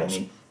 Super Yeah, Bowls.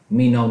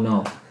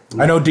 no.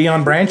 I know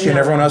Deion Branch, and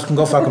everyone else can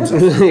go fuck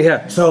themselves.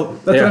 yeah. So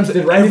that's Yeah. what I'm saying.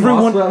 Did Randy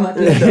Moss play on that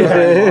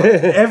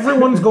team?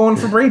 Everyone's going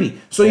for Brady.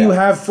 So you Yeah.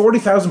 have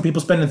 40,000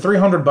 people spending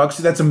 $300.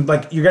 That's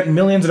like you're getting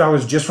millions of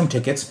dollars just from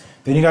tickets.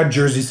 Then you got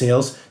jersey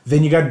sales.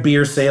 Then you got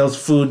beer sales,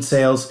 food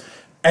sales,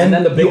 And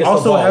then the biggest you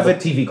also of all, have the it.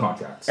 TV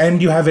contracts.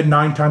 And you have it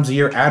 9 times a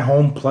year at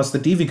home plus the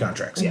TV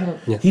contracts. Yeah.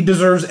 Yeah. He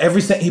deserves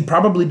every cent. He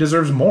probably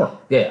deserves more.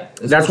 Yeah.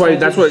 His That's why-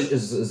 percentage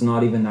is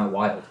not even that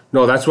wild.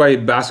 No, that's why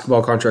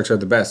basketball contracts are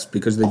the best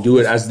because they do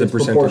it as the It's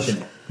percentage.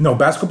 proportionate. No,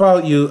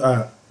 basketball, you.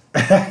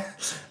 I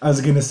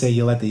was going to say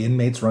you let the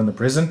inmates run the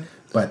prison,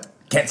 but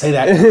can't say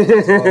that.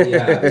 Oh,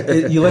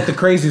 yeah. You let the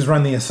crazies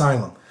run the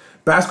asylum.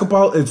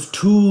 Basketball, it's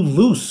too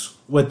loose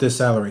with the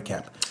salary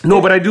cap. No,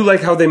 but I do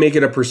like how they make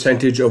it a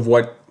percentage of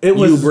what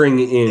you bring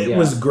in. It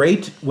was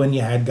great when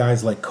you had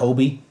guys like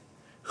Kobe,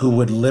 who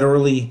would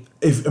literally.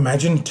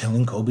 Imagine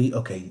telling Kobe,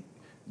 "Okay,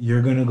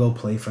 you're gonna go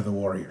play for the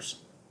Warriors."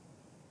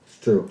 It's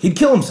true. He'd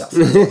kill himself.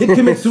 He'd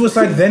commit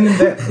suicide then and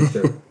there. It's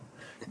true.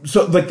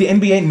 So, like the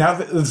NBA now,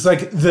 it's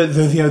like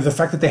the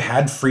fact that they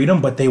had freedom,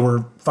 but they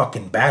were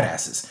fucking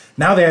badasses.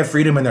 Now they have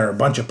freedom and they're a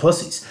bunch of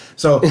pussies.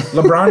 So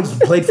LeBron's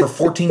played for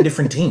 14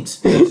 different teams.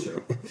 It's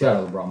true. Shout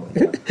out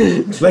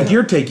LeBron. Like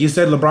your take, you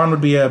said LeBron would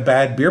be a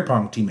bad beer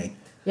pong teammate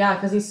Yeah,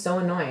 because he's so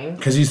annoying.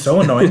 because he's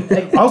so annoying.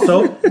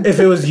 Also,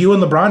 if it was you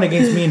and LeBron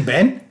against me and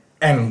Ben,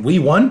 and we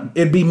won,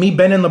 it'd be me,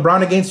 Ben, and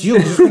LeBron against you.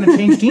 We're just gonna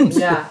change teams.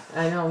 Yeah,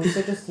 I know. He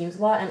switches teams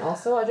a lot. And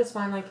also, I just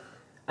find, like,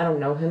 I don't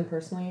know him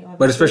personally. Obviously.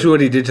 But especially what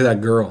he did to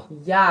that girl.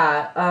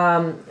 Yeah,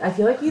 I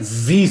feel like he's...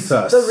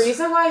 Visas. The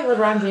reason why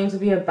LeBron James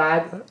would be a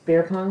bad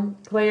beer pong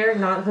player,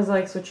 not because of,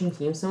 like, switching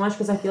teams so much,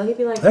 because I feel like he'd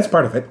be like... That's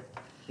part of it.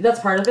 That's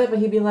part of it, but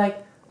he'd be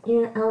like,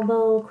 your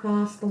elbow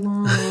across the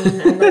line,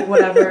 and, like,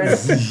 whatever.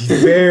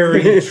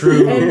 Very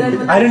true. And then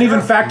when I didn't that even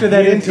girl- factor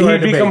that into our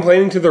He'd be debate.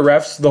 complaining to the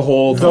refs the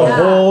whole The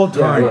time. whole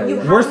time. Yeah,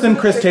 yeah, yeah. Worse than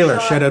Chris Trick Taylor.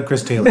 shot. Shout out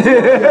Chris Taylor.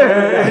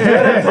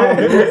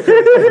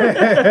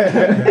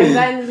 And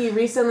then he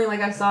recently,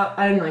 like,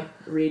 I didn't, like,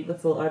 read the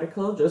full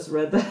article, just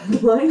read the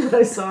headline that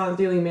I saw on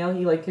Daily Mail.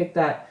 He, like, kicked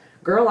that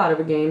girl out of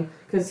a game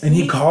because And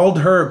he called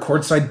her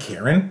courtside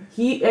Karen.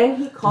 He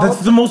called.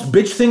 That's the most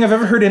bitch thing I've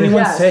ever heard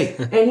anyone Yes. say.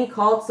 And he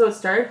called. So it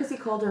started because he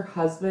called her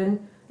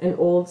husband an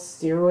old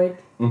steroid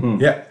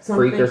Yeah.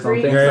 Freak or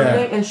something. Yeah.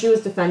 and she was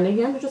defending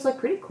him, which is like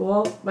pretty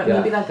cool. But Yeah.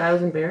 maybe that guy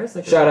was embarrassed.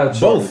 Like Shout out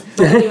Both.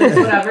 But anyways,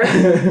 whatever.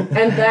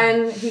 And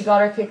then he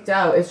got her kicked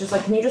out. It's just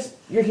like,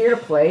 you're here to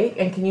play,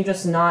 and can you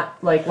just not,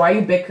 like, why are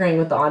you bickering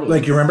with the audience?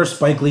 Like, you remember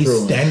Spike Lee True.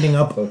 standing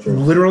up, So true.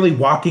 literally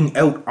walking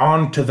out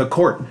onto the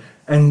court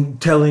and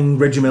telling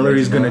Reggie Miller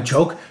he's going to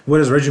choke? What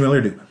does Reggie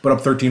Miller do? Put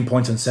up 13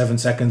 points in 7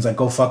 seconds. Like,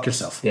 go fuck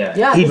yourself. Yeah.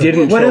 Yeah. He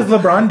didn't What choke.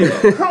 does LeBron do?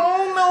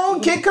 Oh, no,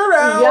 kick her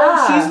out.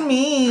 Yeah. She's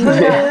mean.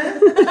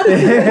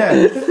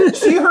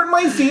 She hurt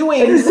my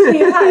feelings.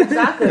 Yeah,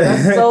 exactly.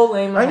 That's so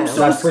lame. of I'm him. so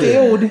That's pretty-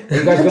 scared. Are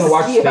you guys gonna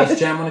watch Yeah. Space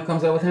Jam when it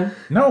comes out with him?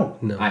 No.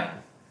 I am.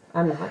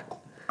 I'm not.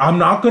 I'm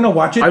not going to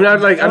watch it. I'm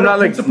not like Out of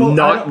principle, I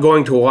not don't-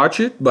 going to watch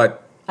it,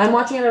 but I'm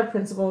watching it out of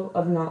principle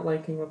of not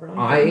liking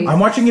LeBron. I'm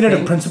watching it at a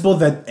think- principle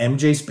that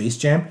MJ Space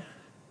Jam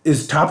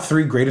is top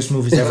 3 greatest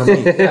movies ever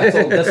made. Yeah,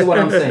 so that's what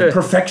I'm saying.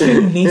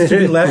 Perfection needs to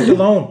be left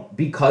alone.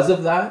 Because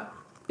of that,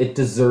 it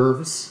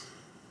deserves.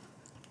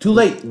 Too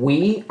late.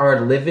 We are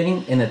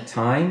living in a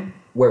time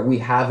where we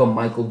have a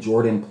Michael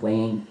Jordan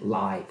playing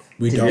live.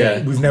 We don't.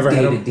 Today, We've never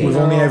had. day to day. We've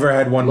only ever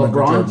had one. Michael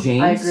LeBron Jordan.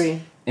 James. I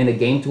agree. In a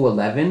game to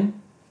 11,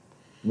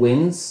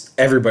 wins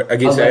everybody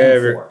against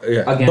 11-4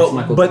 yeah. against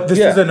Michael But Jordan. this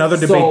is another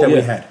debate that we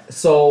yeah. had.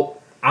 So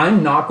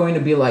I'm not going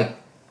to be like,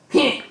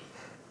 in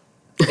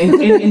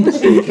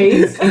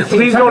case.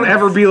 Please don't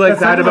ever be like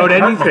that sounded about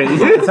like Cartman.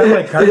 anything. It sounded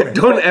like Cartman.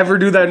 Don't ever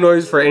do that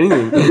noise for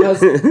anything.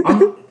 Because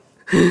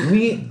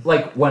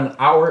when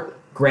our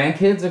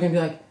grandkids are gonna be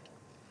like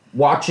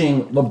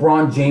watching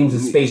LeBron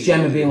James' Space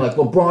Jam and being like,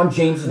 LeBron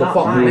James is the Not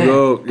fucking mine. man.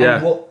 Go, yeah.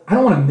 And, well, I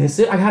don't want to miss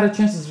it. I had a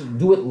chance to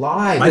do it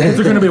live. My kids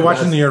are going to be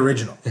watching the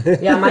original.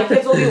 Yeah, my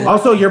kids will be watching.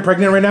 Also, you're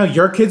pregnant right now.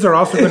 Your kids are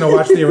also going to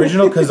watch the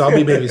original because I'll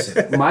be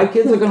babysitting. My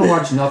kids are gonna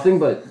watch nothing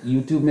but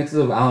YouTube mixes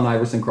of Allen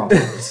Iverson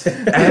crossovers.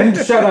 And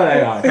Shout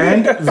out AI.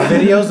 and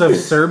videos of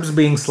Serbs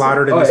being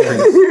slaughtered in the Oh, yeah.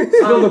 streets.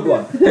 Spill the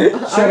blood.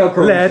 Shout out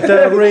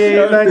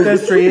Croatia. Let the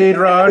street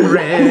run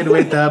red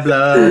with the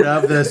blood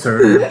of the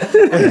Serb.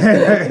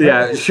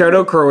 Yeah, shout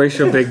out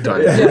Croatia big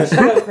time. Yeah,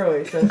 shout out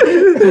Croatia.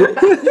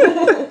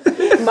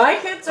 My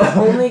kids are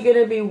only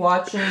gonna be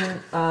watching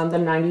the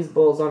 '90s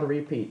Bulls on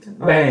repeat. On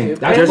Bang. YouTube.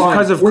 That's Just fine.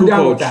 'cause of We're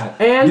down Kukoc. with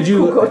that. And Did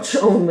you-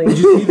 Kukoc only. Did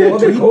you see that Well,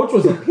 the tweet? coach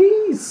was a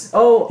piece.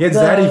 Oh, He had the-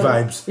 Zaddy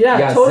vibes. Yeah,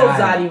 Yeah, total Zaddy.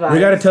 Zaddy vibes. We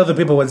got to tell the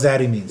people what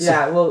Zaddy means.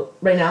 Yeah, well,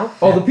 right now.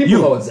 Oh, the people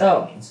You. know what that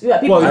Oh, means. yeah.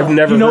 People Well, I've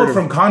never you know heard it of-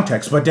 from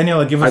context, but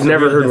Daniela, give us. I've the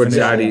never real heard what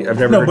definition. Zaddy. I've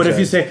never No, heard but if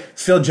you Zaddy. say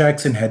Phil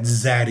Jackson had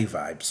Zaddy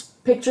vibes,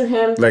 picture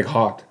him. Like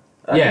hot.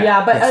 Yeah.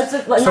 Yeah, but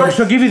it's like so not,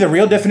 she'll give you the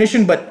real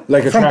definition, but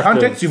Like from attractive.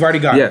 context, you've already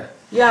got Yeah. it.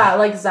 yeah,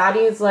 like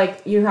Zaddy is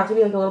like you have to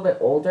be like a little bit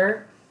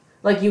older.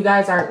 Like you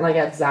guys aren't like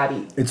at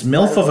Zaddy. It's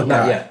MILF of a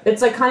Not guy. yet.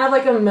 It's like kind of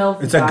like a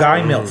MILF. It's a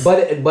guy MILF.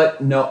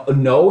 But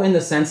no, in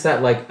the sense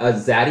that like a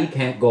Zaddy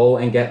can't go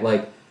and get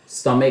like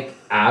stomach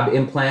ab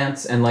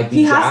implants and like be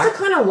He has to jacked.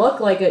 kind of look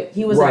like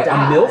he was Right, a a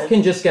dad. MILF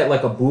can just get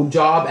like a boob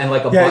job and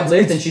like a Yeah, butt lift,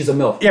 it's- and she's a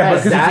MILF. yeah,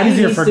 because it's Zaddy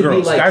easier needs for to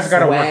girls. Be, like, Guys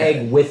gotta work swag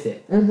it. with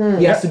it.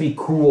 He has to be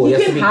cool. He has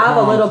to can be have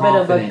calm, a little bit of a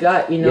confident.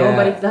 gut, you know, Yeah.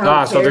 but if the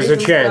Ah, so there's a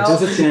chance.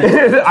 There's a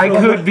chance. I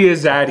could be a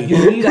Zaddy.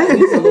 You need at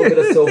least a little bit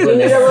of silver. You in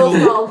need a there. real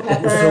salt and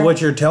pepper. So what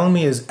you're telling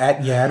me is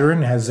at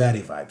Yadrin has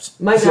Zaddy vibes.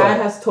 My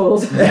dad has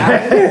total.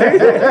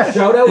 Yeah.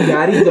 Shout out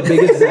Yaddy, the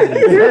biggest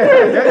Zaddy.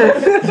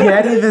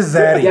 Yaddy the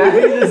Zaddy.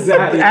 Yaddy the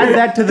Zaddy. Add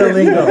that to the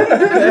lingo. Yeah,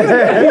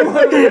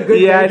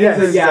 it Yes,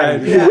 is a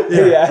Yaddy.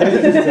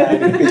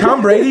 Zaddy.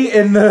 Tom Brady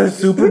in the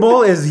Super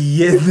Bowl is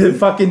the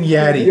fucking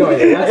Yaddy. Yo,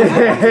 yeah,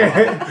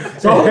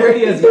 that's Tom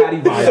Brady has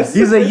Yaddy vibes.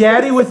 He's a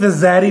Yaddy with the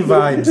Zaddy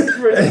vibes.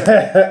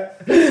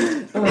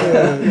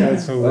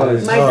 That's so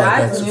weird. My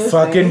dad's new That's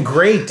fucking thing.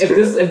 great. If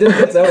this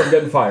gets out, I'm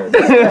getting fired.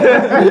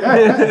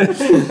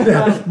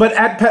 But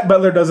at Pat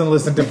Butler doesn't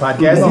listen to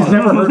podcasts. He's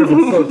never heard of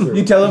it. So true.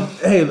 You tell him,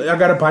 hey, I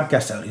got a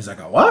podcast out. He's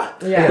like, oh,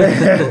 what?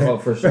 Yeah. Oh,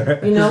 for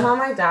sure. You know how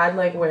my dad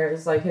like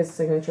wears like his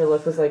signature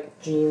look was like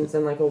jeans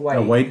and like a white.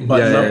 A white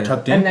button Yeah, up yeah.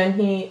 tucked And in.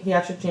 then he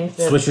actually changed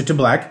it. Switch it to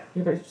black.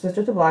 He switched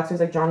it to black, so he's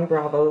like Johnny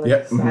Bravo like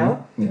Yep.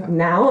 style. Yeah.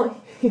 Now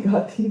he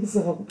got these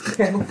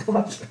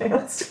camouflage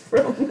pants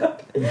from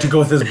To go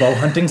with his bow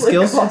hunting like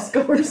skills.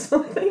 Costco or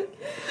something.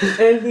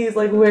 And he's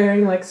like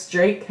wearing like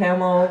straight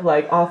camo,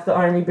 like off the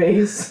army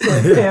base,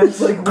 like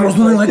pants, like Girls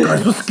with, only like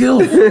guys with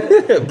skills.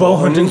 Bow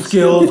hunting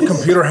skills,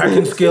 computer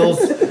hacking skills.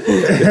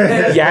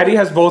 Yaddy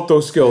has both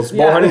those skills: bow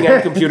Yeah. hunting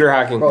and computer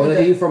hacking. Bro, they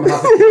get you from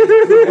half a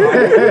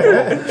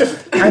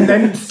And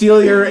then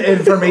steal your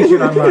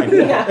information online.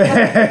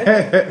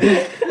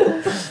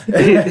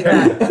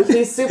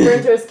 He's super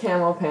into his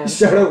camo pants.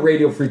 Shout out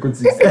radio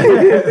frequencies.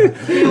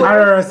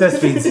 RSS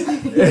feeds.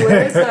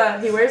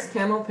 He wears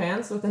camo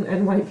pants with an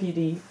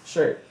NYPD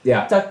shirt,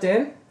 Yeah. tucked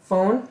in,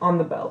 phone on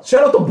the belt.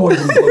 Shout out the boys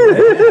in the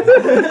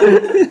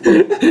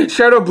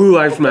Shout out Blue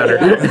Lives Matter.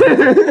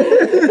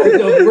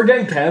 We're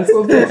getting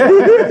canceled.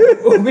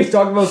 We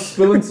talked about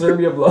spilling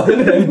Serbia blood.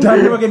 You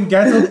talking about getting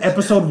canceled?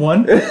 Episode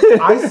 1.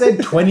 I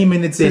said 20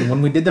 minutes in.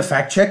 When we did the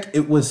fact check,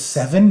 it was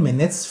 7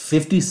 minutes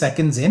 50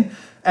 seconds in,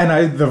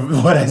 and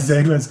what I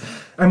said was,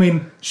 I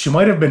mean, she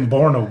might have been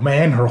born a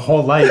man her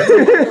whole life.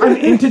 I'm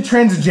into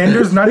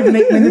transgenders. Not even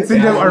 8 minutes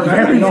into our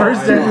very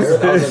first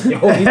episode.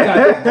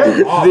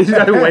 This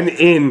guy went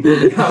in.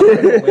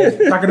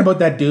 Talking about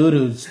that dude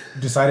who's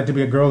decided to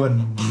be a girl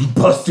and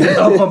busted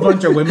up a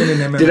bunch of women in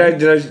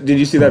MMA. Did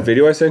you see that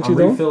video I sent you I'm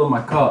though? refilling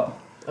my cup.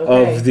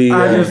 Okay. Of the.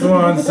 I just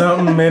want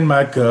something in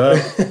my cup.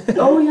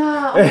 Oh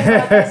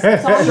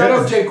yeah. Shout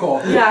out J.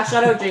 Cole. Yeah,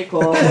 shout out J.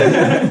 Cole.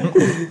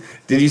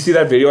 Did you see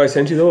that video I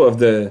sent you though of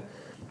the?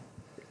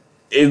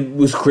 It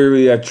was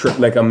clearly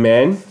like a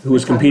man who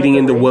was competing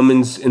in the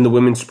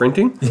women's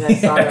sprinting, Yeah, I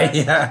saw that.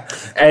 Yeah.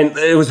 and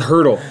it was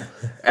hurdle,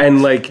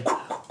 and like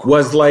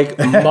was like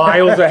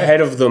miles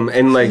ahead of them,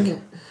 and like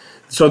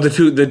so the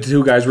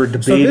two guys were So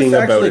debating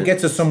this about actually it.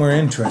 gets us somewhere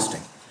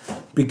interesting.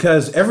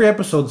 Because every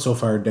episode so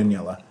far,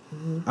 Daniela,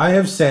 I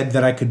have said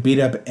that I could beat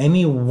up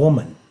any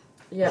woman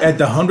Yeah. at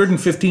the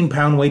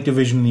 115-pound weight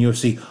division in the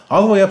UFC,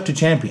 all the way up to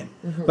champion.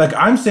 Like,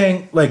 I'm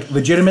saying, like,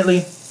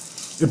 legitimately,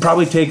 it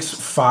probably takes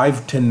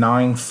 5 to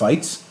 9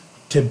 fights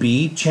to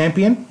be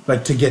champion,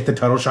 like, to get the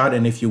title shot,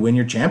 and if you win,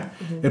 you're champ.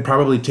 It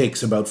probably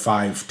takes about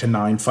 5 to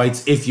 9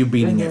 fights if you're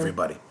beating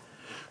everybody.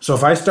 So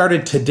if I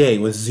started today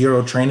with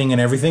zero training and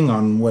everything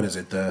on, what's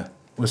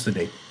the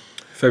date?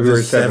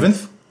 February The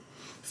 7th.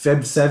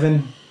 Feb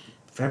 7,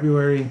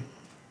 February,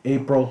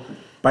 April.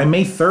 By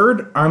May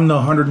 3rd, I'm the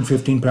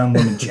 115-pound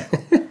woman champ.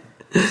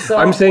 So,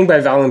 I'm saying by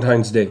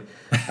Valentine's Day.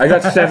 I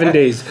got 7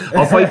 days.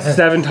 I'll fight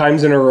 7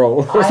 times in a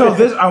row. So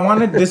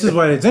this is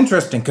why it's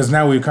interesting, because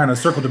now we've kind of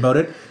circled about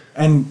it,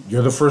 and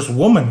you're the first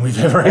woman we've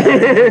ever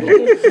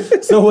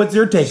had. So what's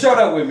your take? Shout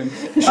out women.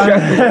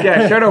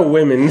 Yeah, shout out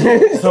women.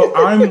 So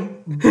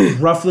I'm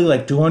roughly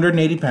like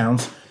 280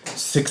 pounds,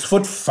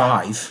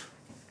 6'5",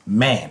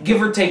 man. Give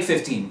or take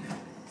 15.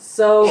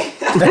 So,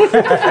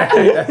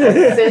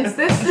 since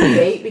this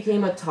debate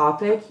became a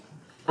topic,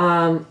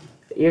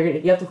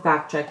 you have to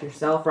fact check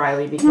yourself,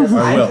 Riley, because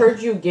I will. I've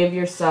heard you give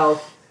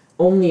yourself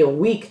only a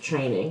week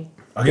training.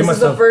 I'll give This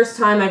is the myself. first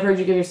time I've heard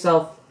you give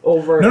yourself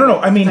over No.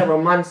 I mean,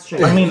 several months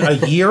training. I mean, a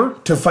year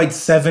to fight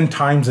 7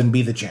 times and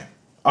be the champ.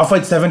 I'll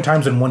fight 7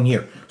 times in 1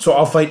 year. So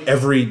I'll fight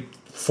every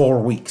 4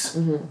 weeks.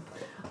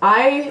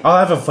 I I'll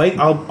have a fight.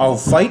 I'll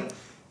fight.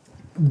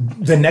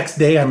 The next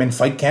day I'm in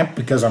fight camp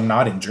because I'm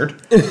not injured.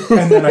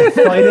 And then I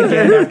fight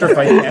again after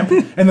fight camp.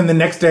 And then the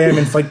next day I'm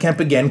in fight camp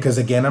again because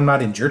again I'm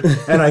not injured.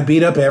 And I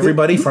beat up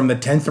everybody from the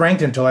 10th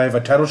ranked until I have a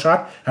title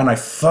shot and I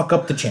fuck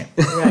up the champ.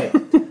 right.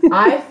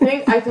 I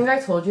think I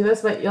told you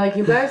this, but like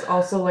you guys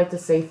also like to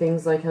say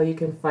things like how you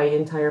can fight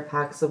entire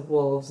packs of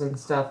wolves and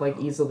stuff like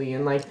easily,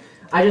 and like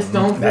I just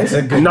don't That's a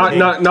think good not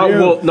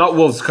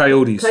wolves,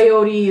 coyotes.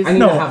 coyotes. I need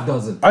No. a half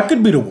dozen. I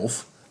could beat a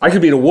wolf. I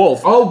could beat a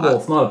wolf. Oh,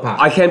 wolf, not a pack.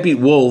 I can't beat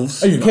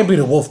wolves. Oh, you can't beat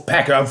a wolf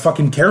pack. I'm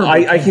fucking caribou.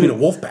 I can can- beat a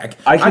wolf pack.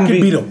 I I can can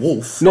beat- beat a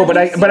wolf. No, but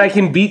I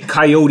can beat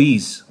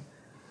coyotes.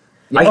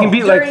 I can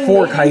beat like During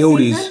 4 mating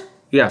coyotes. season?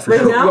 Yeah, for Right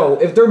sure. now? Yo,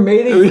 if they're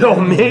mating, Yo,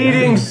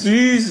 mating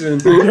season.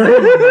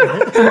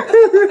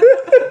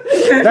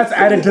 That's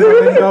added to the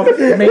lingo.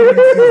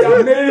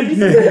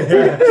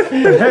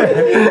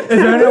 If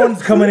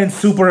anyone's coming in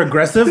super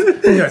aggressive,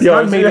 it's Yo,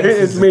 not mating it's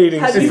season. mating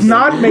Have season. you It's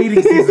not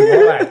mating season.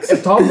 Relax.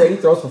 if Tom Brady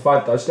throws for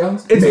 5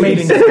 touchdowns, It's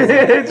mating season.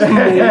 It's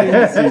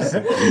mating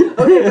season.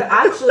 Okay, but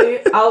actually,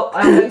 I'll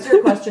answer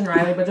your question,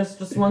 Riley. But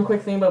just one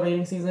quick thing about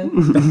mating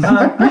season.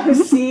 I've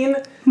seen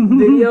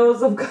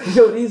videos of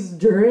coyotes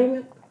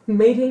during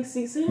mating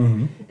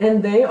season,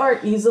 and they are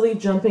easily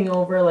jumping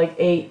over like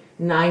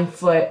 8-9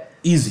 foot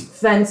Easy.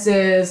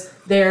 fences.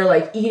 They're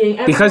like eating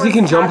Because he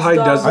can everyone's jump cats, high,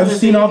 dogs, doesn't- and I've their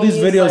seen all these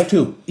babies, videos like,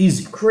 too.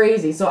 Easy.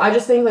 Crazy. So I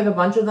just think like a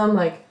bunch of them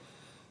like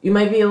you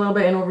might be a little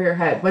bit in over your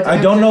head. But to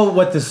I don't answer- know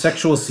what the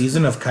sexual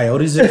season of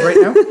coyotes is right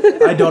now.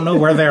 I don't know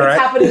where they're It's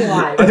at. happening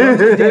live.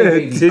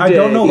 I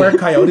don't know where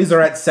coyotes are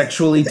at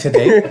sexually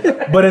today.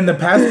 But in the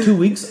past 2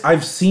 weeks,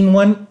 I've seen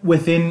one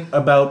within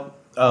about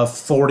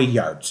 40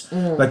 yards.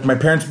 Like my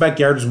parents'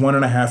 backyard is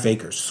 1.5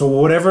 acres.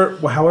 So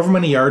however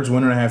many yards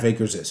 1.5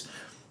 acres is,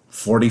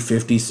 40,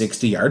 50,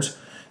 60 yards.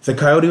 The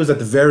coyote was at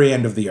the very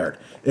end of the yard.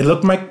 It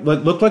looked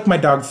like my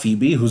dog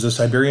Phoebe, who's a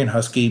Siberian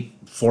Husky,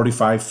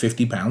 45,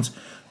 50 pounds.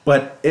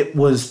 But it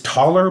was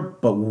taller,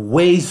 but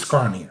way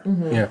scrawnier.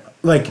 Yeah.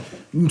 Like,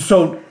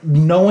 so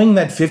knowing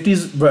that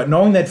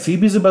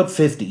Phoebe's about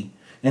 50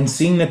 and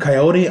seeing the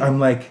coyote, I'm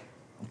like,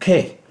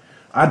 okay,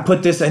 I'd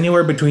put this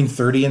anywhere between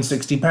 30 and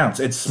 60 pounds.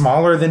 It's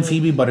smaller than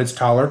Phoebe, but it's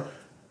taller.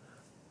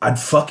 I'd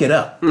fuck it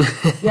up.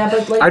 Yeah,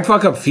 but like I'd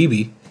fuck up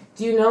Phoebe.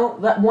 do you know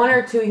that 1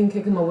 or 2 you can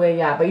kick them away,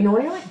 yeah. But you know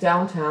when you're like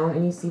downtown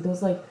and you see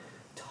those like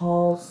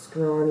tall,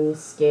 scrawny,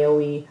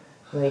 scaly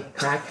like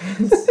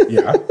crackheads.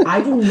 Yeah.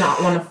 I do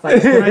not want to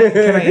fight.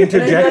 Can I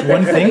interject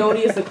one thing? Coyote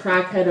is the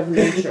crackhead of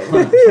nature.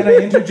 Can I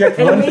interject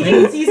And one mating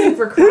thing? season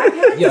for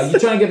crackheads? Yeah, you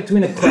trying to get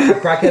between a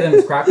crackhead and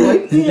his crack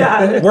pipe?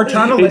 Yeah. We're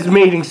trying to It's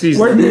mating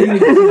season.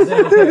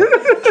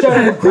 Shut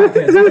up,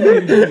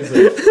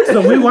 crackheads.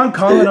 So we want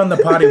Colin on the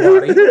potty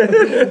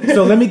potty.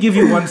 So let me give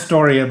you one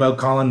story about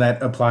Colin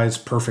that applies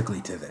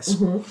perfectly to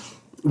this.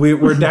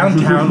 We're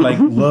downtown like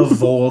Le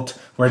Volt.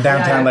 We're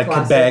downtown like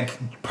classic.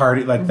 Quebec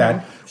party like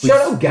that. Shut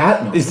up,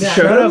 Gatman.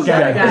 Shut up,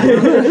 Yeah.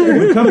 guy.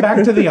 We come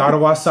back to the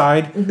Ottawa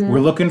side. We're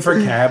looking for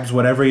cabs,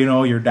 whatever,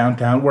 you're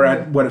downtown. We're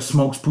at what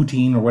Smokes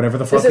Poutine or whatever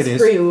the fuck This it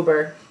is is.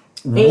 pre-Uber.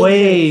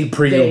 Way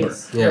pre-Uber.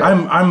 days. Yeah.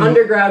 I'm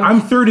Underground.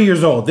 I'm 30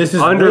 years old. This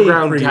is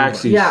Underground way pre-Uber.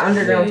 taxis. Yeah,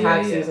 underground Yeah, yeah,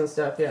 taxis yeah. and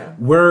stuff, yeah.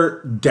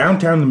 We're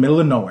downtown in the middle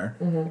of nowhere,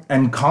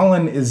 and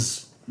Colin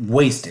is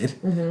wasted,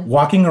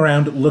 walking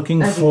around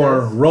looking As he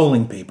for does.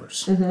 rolling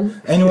papers.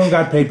 Anyone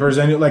got papers?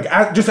 And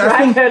just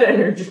asking, Crackhead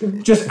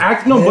energy. just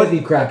act. No, but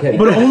Heavy crackhead.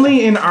 but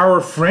only in our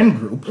friend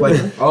group. Like,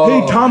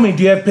 Oh. hey Tommy,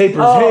 do you have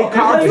papers? Oh, Hey I thought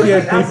Cox, he do was, you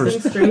like, have asking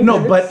papers? strangers.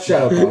 No, but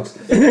Shut up, Cox.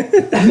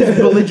 he's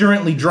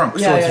belligerently drunk,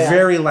 so Yeah, it's yeah, yeah.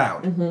 very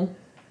loud.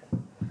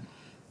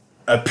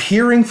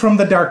 Appearing from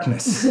the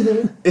darkness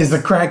is a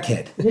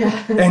crackhead.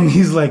 Yeah. And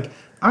he's like,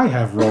 I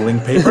have rolling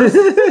papers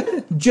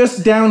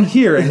just down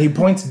here. And he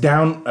points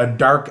down a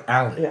dark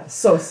alley. Yeah,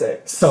 so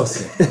sick. So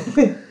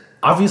sick.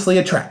 Obviously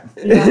a trap.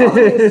 Yeah,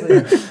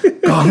 obviously.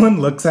 Colin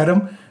looks at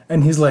him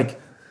and he's like,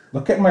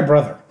 look at my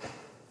brother.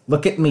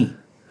 Look at me.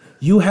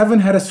 You haven't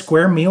had a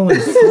square meal in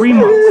 3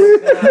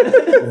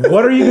 months.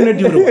 What are you going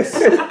to do to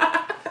us?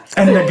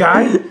 And the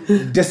guy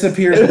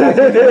disappears back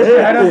into the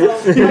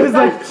shadow. He was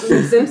like,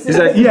 Simpsons. He's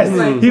like,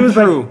 yes. He was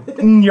True. like,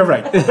 you're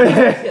right.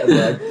 Yeah,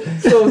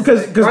 like, So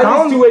Because sick.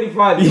 Colin,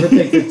 285, you would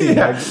take 15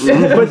 bags.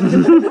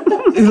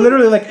 but he's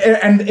literally like,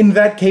 and in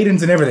that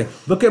cadence and everything,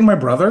 look at my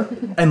brother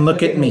and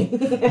look at me.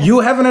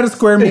 You haven't had a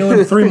square meal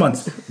in 3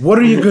 months. What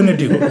are you going to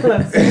do?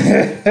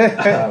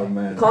 Oh,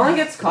 man. Colin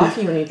gets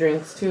cocky when he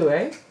drinks too,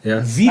 eh?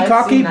 Yeah. V I've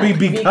cocky seen that.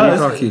 because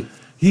Cocky.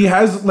 he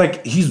has,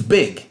 like, he's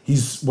big.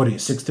 He's, what are you,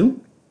 6'2"?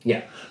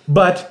 Yeah.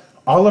 But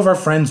all of our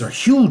friends are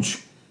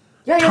huge.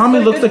 Yeah, he's Tommy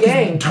got a looks good like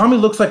gang. Tommy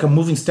looks like a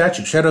moving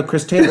statue. Shout out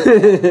Chris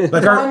Taylor.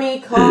 Like Tommy,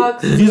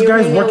 Cox. These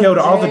guys Emilio, work out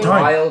all the Jay.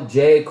 time. Kyle,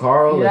 Jay,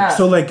 Carl. like, Yeah.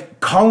 So like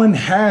Colin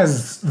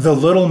has the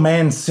little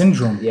man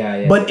syndrome, Yeah,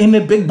 yeah. but in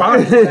a big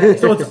body.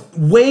 So it's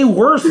way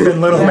worse than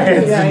little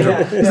man yeah,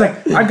 syndrome. yeah. It's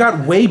like I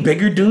got way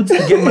bigger dudes to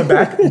get my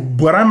back,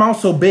 but I'm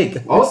also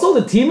big. Also,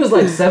 the team is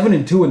like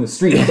 7-2 in the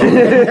street.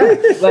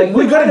 So, like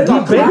we got a got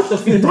deep clapped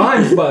bench. a few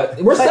times, but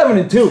we're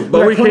 7-2. But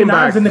But we came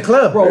back. in the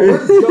club. bro,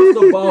 we're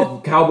just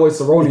above Cowboy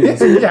Cerrone.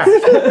 Yeah.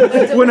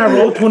 When I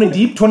roll 20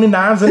 deep, 20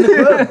 knives in the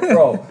club.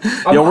 Bro,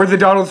 Yo, we're the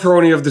Donald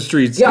Cerrone of the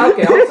streets. yeah,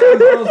 okay. I'm saying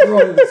Donald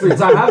Cerrone in the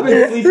streets. I have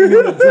been sleeping in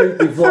the drink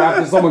before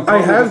after someone. I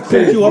have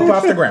picked you up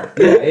off the ground.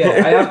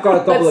 Yeah, I have got a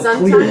couple But of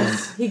clean ones.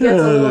 sometimes he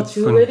gets a little that's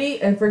too funny.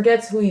 litty and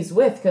forgets who he's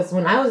with. Because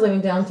when I was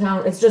living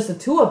downtown, it's just the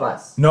two of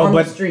us No, on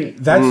but the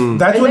street. that's And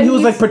when then he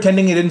was like he's-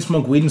 pretending he didn't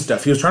smoke weed and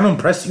stuff. He was trying to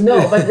impress you.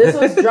 No, but this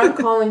was drunk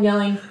Colin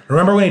yelling.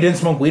 Remember when he didn't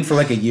smoke weed for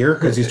like a year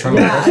because he's trying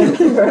to Yeah,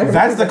 impress I you? remember.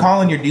 That's the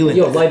Colin you're dealing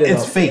Yo, with. light it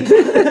It's up. fake.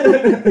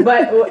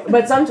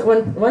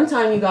 But one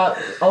time you got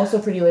also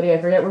pretty litty.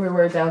 I forget where we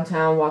were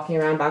downtown walking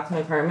around back to my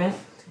apartment,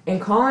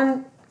 and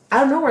Colin,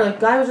 out of nowhere, like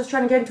guy was just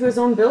trying to get into his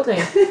own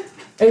building,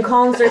 and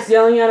Colin starts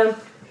yelling at him,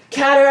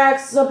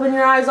 "Cataracts up in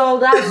your eyes, all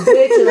that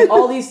bitch," and like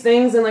all these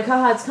things, and like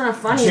haha, it's kind of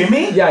funny.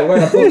 Jimmy? Yeah, we're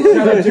gonna put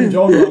shout out Jim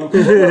Jones on him.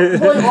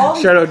 Pulling all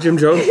these Shout out Jim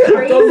Jones. Don't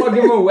crazy, fuck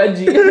him a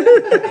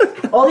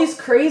wedgie. all these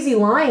crazy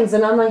lines,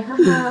 and I'm like,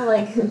 haha,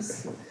 like.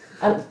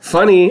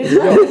 Funny.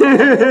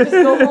 Just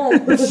go home.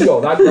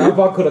 Yo, that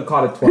grandpa could have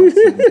caught it twice. We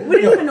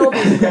didn't even know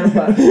if he was a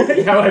grandpa.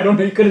 Yeah, I don't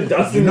know. He could have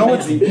dusted You know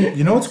it.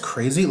 what's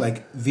crazy?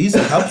 Like these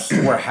cups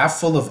were half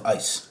full of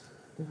ice.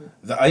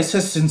 The ice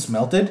has since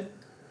melted.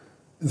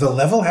 The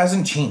level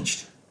hasn't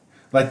changed.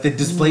 Like the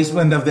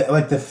displacement of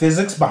the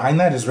physics behind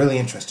that is really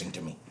interesting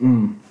to me.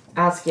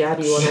 Ask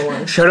Yaddy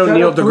 101. Shout out Shout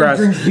Neil out Three deGrasse.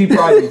 Drinks Deep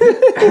Rising.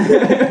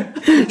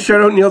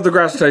 Shout out Neil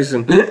deGrasse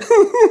Tyson.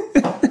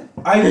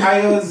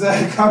 I was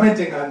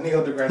commenting on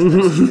Neil deGrasse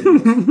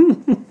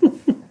Tyson.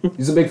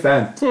 He's a big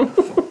fan.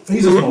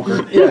 He's a smoker.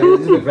 Yeah,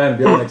 he's a big fan.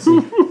 Be on next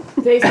week.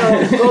 Okay,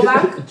 so go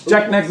back.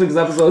 Check next week's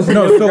episode.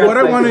 No, so what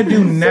I want to do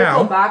Circle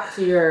now. back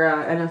to your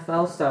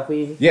NFL stuff.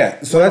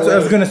 Yeah, so that's what I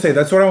was going to say.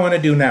 That's what I want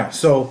to do now.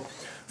 So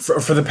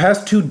for the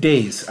past 2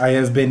 days, I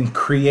have been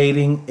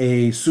creating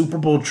a Super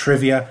Bowl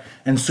trivia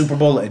and Super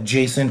Bowl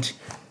adjacent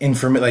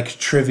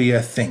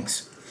trivia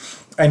things.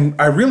 And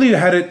I really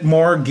had it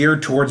more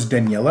geared towards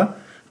Daniela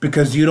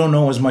because you don't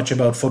know as much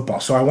about football.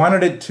 So I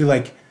wanted it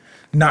to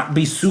not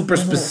be super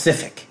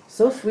specific.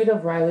 So sweet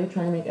of Riley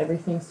trying to make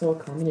everything so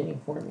accommodating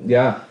for me.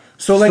 Yeah.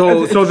 So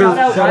So Shout they're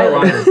out Shout out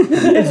Riley.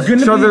 Ryan. it's going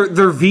to so be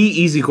they're V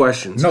easy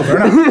questions. No, they're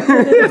not.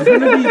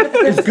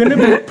 It's gonna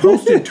be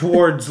posted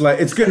towards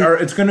it's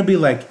gonna be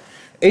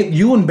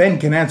You and Ben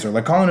can answer.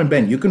 Like Colin and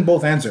Ben, you can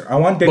both answer. I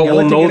want But Daniela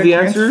we'll to know get the a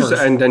chance answers,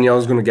 first. and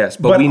Danielle's going to guess.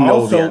 But we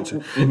know the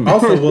answer.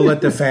 Also, we'll let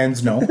the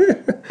fans know.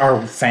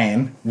 Our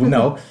fan will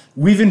know.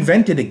 We've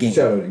invented a game.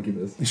 Shout out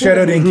Incubus. Shout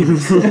out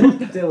Incubus.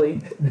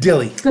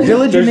 Dilly.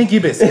 Diligent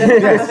Incubus.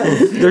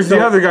 Yes. There's the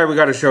other guy we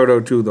got a shout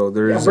out to, though. Yeah,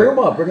 There's bring him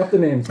up. Bring up the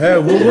names.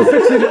 We'll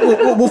fix it.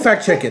 We'll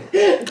fact check it.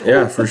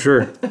 yeah, for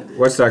sure.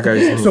 What's that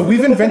guy's name? So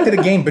we've invented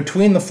a game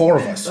between the four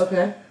of us.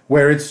 Okay.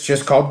 Where it's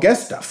just called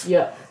guess stuff.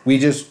 Yeah. We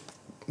just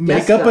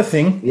make Guess up a stuff.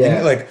 thing. Yeah.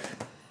 And like,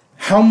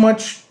 how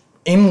much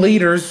in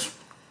liters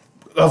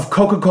of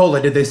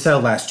Coca-Cola did they sell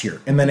last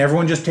year? And then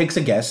everyone just takes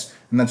a guess,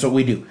 and that's what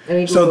we do. And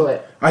we so Google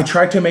it. I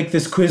tried to make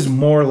this quiz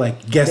more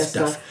like guess Guess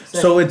stuff.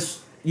 stuff. So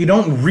you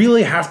don't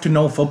really have to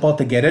know football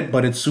to get it,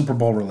 but it's Super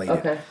Bowl related.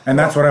 Okay. And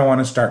that's what I want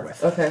to start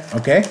with. Okay.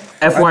 Okay?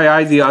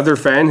 FYI, the other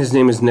fan, his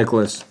name is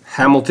Nicholas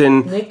Hamilton,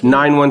 Nicky.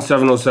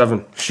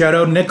 91707. Shout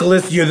out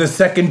Nicholas, you're the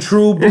second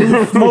true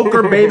blue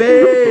smoker,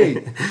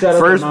 baby. Shout out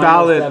First to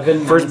ballot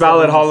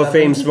 907, Hall of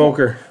Fame 977.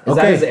 smoker. Is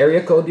that his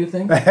area code, do you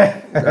think?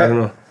 I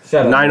don't know.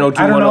 Shout out.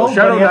 90210.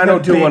 Shout out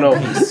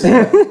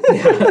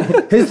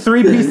 90210. His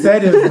 3-piece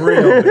set is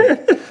real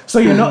big.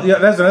 So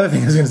that's another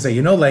thing I was gonna say.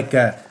 Like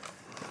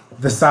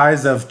the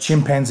size of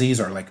chimpanzees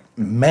or like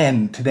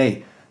men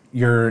today,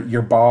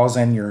 your balls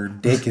and your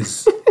dick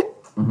is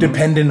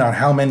dependent on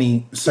how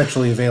many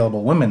sexually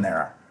available women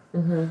there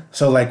are.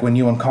 So like when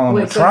you and Colin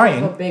were Wait, so like a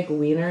trying, big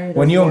wiener.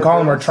 when you and more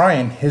Colin were girls?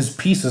 trying, his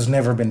piece has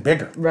never been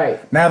bigger. Right.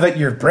 Now that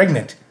you're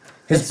pregnant,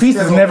 his It's piece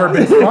has shriveled never up.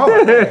 been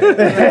smaller. Right.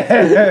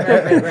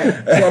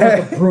 Shout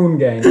out the Prune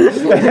Gang.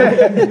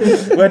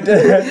 But I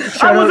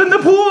was in the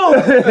pool.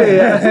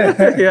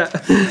 Yeah.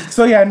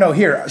 So yeah, no.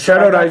 Here, Shout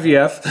out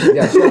IVF.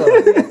 Yeah, shout out.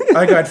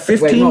 I got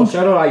 15. Wait, no,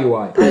 shout out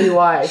IUI.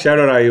 IUI. Shout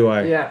out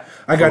IUI. Yeah.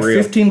 I got For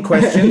real. 15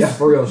 questions. Yeah,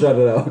 for real, shout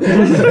it out.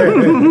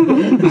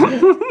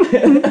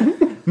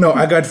 No,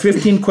 I got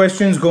 15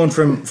 questions going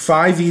from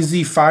 5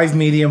 easy, 5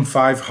 medium,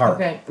 5 hard.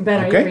 Okay.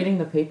 Ben, are Okay. you reading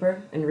the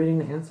paper and reading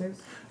the answers?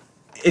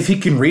 If he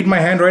can read my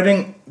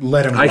handwriting,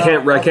 let him. I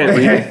can't read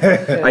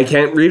it. I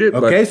can't read it,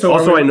 but Okay, so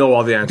also are we- I know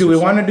all the answers. Do we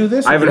want to do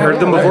this? I haven't Yeah, heard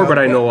them yeah, before, yeah. but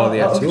I know all the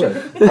answers. Do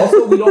it.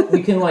 Also,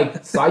 we can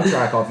like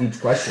sidetrack off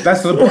each question.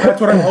 That's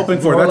what I'm hoping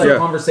for. More That's like what,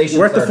 conversation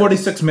we're at the starters.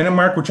 46-minute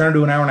mark. We're trying to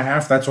do an hour and a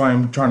half. That's why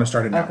I'm trying to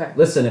start it now. Okay.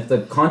 Listen, if the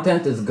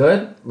content is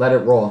good, let it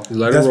roll.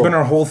 Let it That's roll. been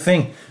our whole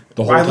thing.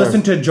 The whole I time.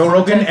 listened to Joe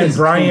Rogan Content and is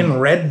Brian king.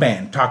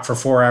 Redband talk for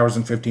 4 hours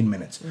and 15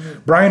 minutes.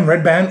 Brian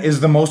Redband is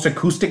the most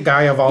acoustic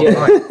guy of all Yeah.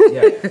 time.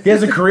 Yeah. He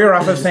has a career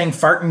off of saying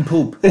fart and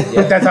poop.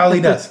 That's all he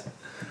does.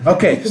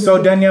 Okay,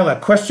 so Daniela,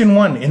 question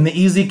 1 in the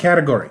easy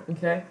category.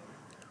 Okay.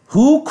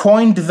 Who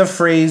coined the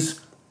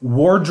phrase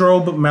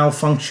wardrobe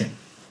malfunction?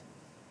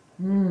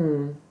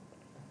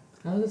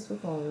 How is this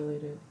football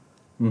related?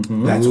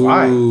 That's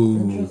why.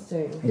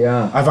 Interesting.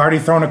 Yeah. I've already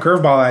thrown a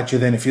curveball at you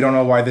then if you don't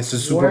know why this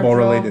is Super Bowl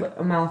Wardrobe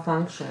related.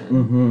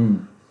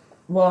 malfunction.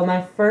 Well,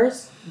 my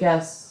first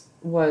guess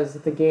was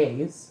the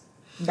gays,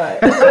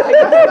 but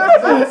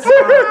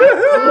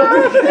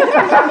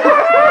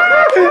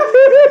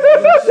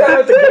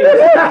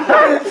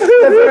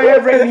That's what I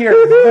have right here.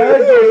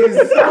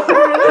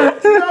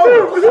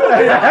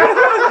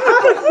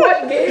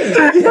 what gays?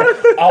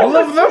 All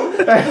of them?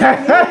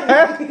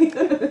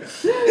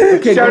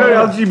 Okay, Shout go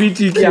out on.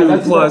 LGBTQ Yeah,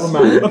 that's plus.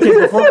 problematic.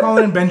 Okay, before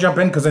Colin and Ben jump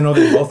in, because I know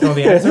they both know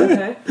the answer,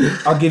 Okay.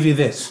 I'll give you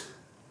this.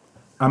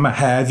 I'ma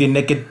have you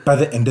naked by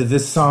the end of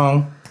this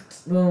song.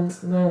 Boom.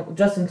 No.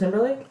 Justin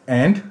Timberlake.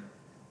 And?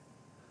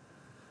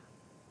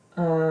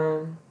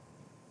 Do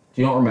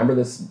you don't remember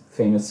this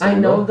famous I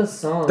scandal? know the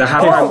song. The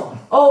halftime-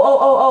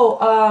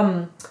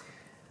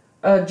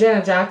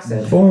 Janet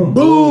Jackson. Boom.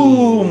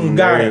 Boom!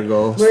 Got There it. you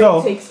go. Where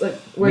So- he takes like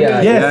where Yeah,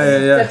 he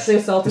yes. Yeah. sexually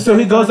assaulted. So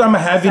he goes, I'ma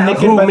have you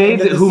naked Who by the made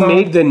end of this who song.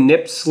 made the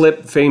nip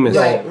slip famous?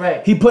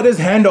 Right. He put his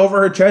hand over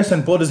her chest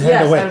and pulled his hand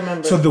Yes, away. I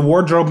remember. So the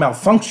wardrobe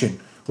malfunction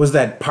was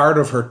that part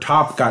of her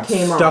top got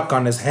Came stuck off.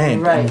 on his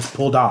hand Right. and was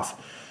pulled off.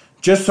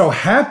 Just so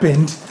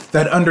happened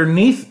that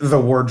underneath the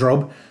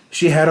wardrobe,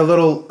 she had a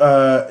little,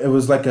 it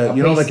was like a like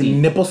a pasty.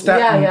 nipple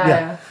strap.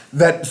 Yeah.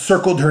 That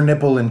circled her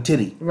nipple and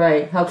titty.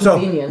 Right. How So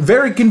convenient.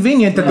 very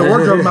convenient that the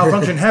wardrobe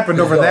malfunction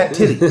happened over that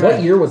titty.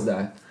 What year was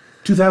that?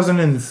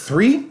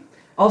 2003?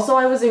 Also,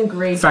 I was in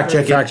grade. Fact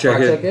check it. Fact check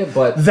Fact check it. it,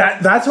 but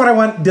That's what I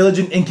want.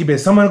 Diligent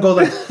Incubus. Someone go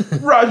like,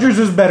 Rogers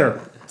is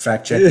better.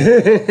 Fact check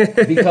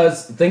it.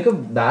 because think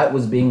of that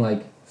was being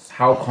like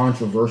how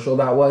controversial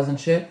that was and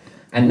shit.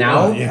 And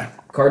now Oh, yeah.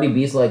 Cardi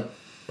B's like,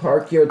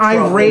 park your truck. I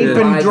rape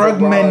and my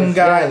drug men garage.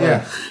 guy. like,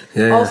 Yeah.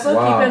 Yeah. Also,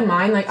 Wow. keep in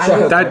mind, like Shout I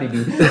out was, That- Cardi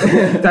B.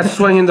 That's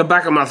swinging the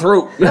back of my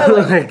throat.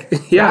 Like,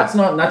 yeah. That's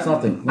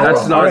nothing. No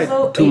That's problem. not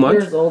also too 8 much.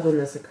 years old when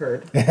this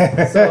occurred.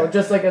 So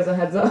just like as a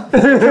heads up.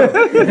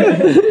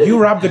 You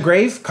robbed the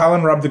grave,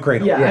 Colin robbed the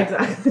cradle. Yeah, Yeah.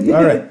 exactly.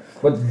 All right.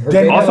 But her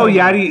Then- favorite- Also,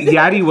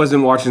 Yadi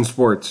wasn't watching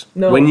sports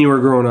No. when you were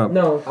growing up.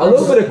 No. a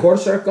little bit of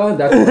Korsarka,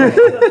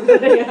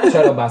 that's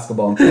shout out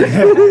basketball.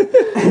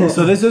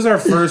 So this is our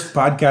first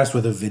podcast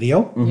with a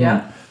video.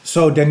 Yeah.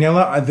 So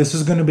Daniela, this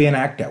is going to be an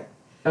act out.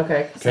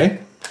 Okay. Okay.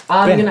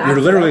 I'm Ben, gonna you're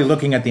act literally it out.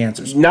 looking at the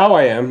answers. Now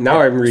I am.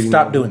 Now I'm reading.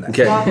 Stop them. doing that.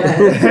 Okay. Stop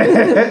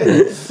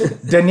it.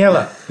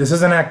 Daniela, this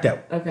is an act out.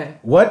 Okay.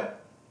 What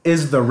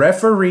is the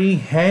referee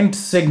hand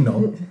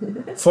signal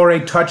for a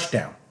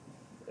touchdown?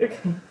 Okay.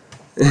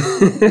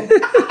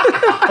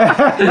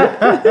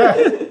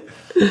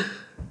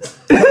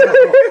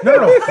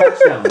 No.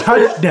 Touchdown.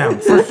 Touchdown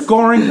for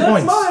scoring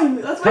points.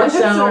 That's my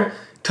Touchdown. answer.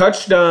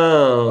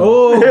 Touchdown.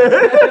 Oh,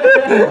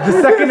 the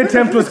second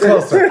attempt was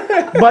closer.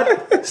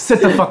 But sit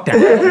the fuck down.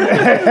 What is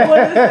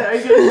it? Are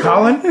you gonna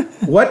Colin,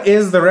 what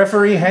is the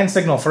referee hand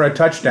signal for a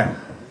touchdown?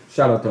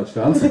 Shout out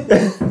touchdowns.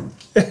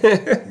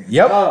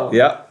 Yep. Oh.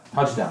 Yeah.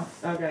 Touchdown.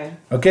 Okay.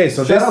 Okay,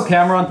 so Shout this. out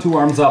Cameron, 2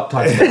 arms up,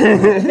 touchdown.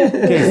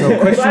 Okay, so But I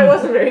question.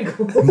 wasn't very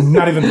cool.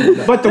 Not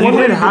even. But the You one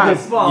did did half.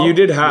 Baseball. You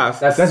did half.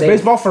 That's safe.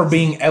 baseball for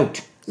being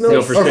out.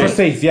 No, for Or for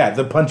safe. safe, yeah,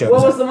 the punch out.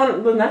 What was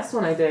the next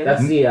one I did?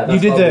 That's the, You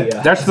did probably,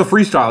 the- That's the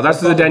freestyle. That's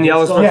the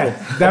Daniela special. Yeah,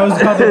 that was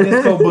called the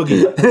Disco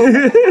Boogie.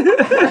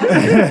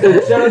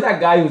 Shout out that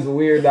guy who's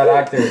weird, that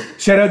actor.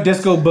 Shout out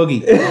Disco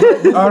Boogie.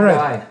 All right.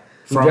 Guy.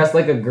 He From- dressed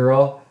like a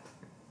girl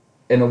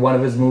in one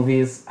of his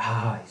movies.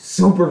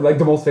 Super, like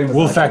the most famous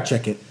We'll actor. fact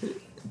check it.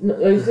 No,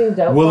 are you saying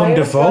Doubtfire Willem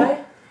Dafoe? guy?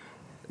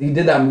 He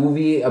did that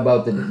movie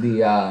about the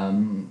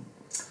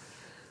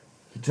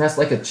he dressed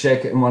like a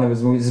chick in one of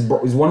his movies.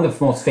 He's one of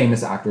the most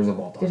famous actors of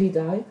all time. Did he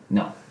die?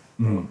 No.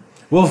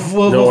 We'll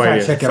No fact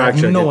idea. check it. I Fact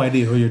have check no it.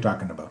 idea who you're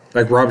talking about.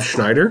 Like Rob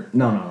Schneider.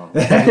 No.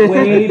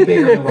 Way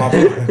bigger than Rob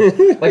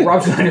Schneider. Like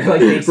Rob Schneider,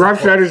 like makes Rob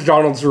Schneider's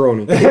Donald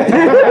Cerrone.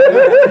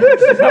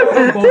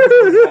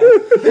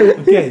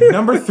 Okay,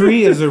 number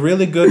 3 is a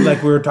really good,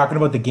 like we were talking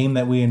about the game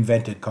that we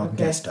invented called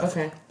Guess Stuff.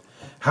 Okay.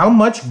 How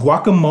much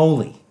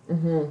guacamole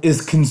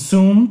is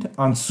consumed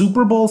on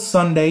Super Bowl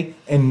Sunday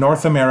in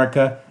North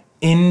America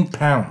in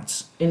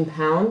pounds? In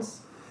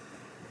pounds?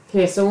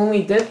 Okay, so when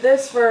we did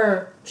this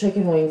for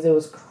chicken wings, it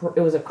was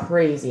a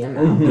crazy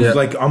amount. It's Yeah.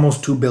 like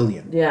almost 2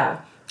 billion. Yeah.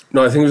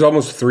 No, I think it was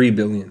almost 3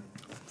 billion.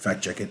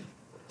 Fact check it.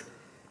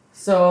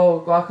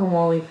 So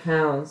guacamole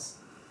pounds.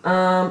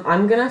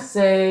 I'm gonna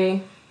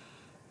say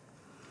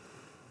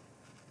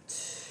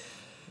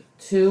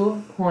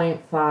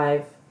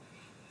 2.5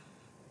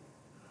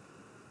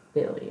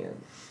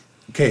 billion.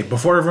 Okay,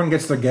 before everyone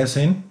gets their guess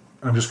in,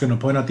 I'm just going to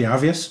point out the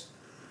obvious.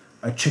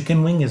 A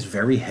chicken wing is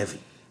very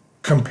heavy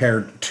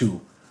compared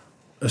to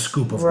a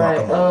scoop of Right.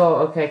 guacamole. Oh,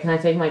 okay. Can I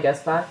take my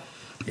guess back?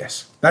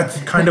 Yes. That's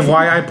kind of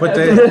why I put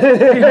the...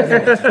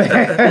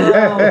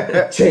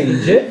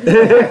 change it.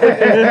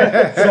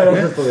 Shout out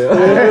Crystal Leo.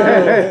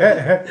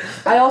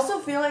 I also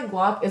feel like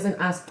guac isn't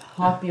as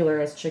popular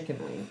as chicken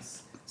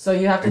wings. So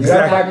you have to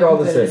Exactly. Factor all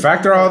this in.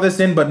 Factor all this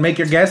in, but make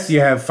your guess. You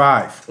have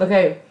 5,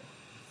 Okay,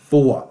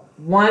 4,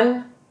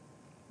 1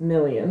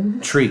 million.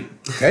 3.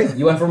 Okay?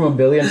 You went from a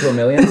billion to a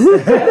million?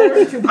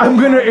 I'm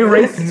going to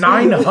erase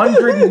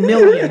 900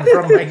 million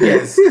from my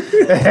guess.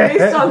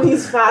 Based on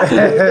these facts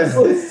that we just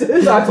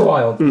listed. That's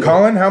wild.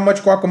 Colin, how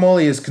much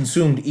guacamole is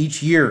consumed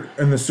each year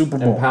in the Super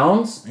Bowl? In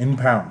pounds? In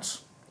pounds.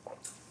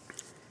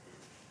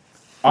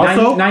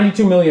 Also,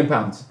 92 million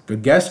pounds.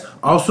 good guess.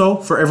 Also,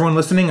 for everyone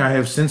listening, I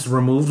have since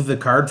removed the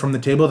card from the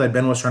table that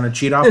Ben was trying to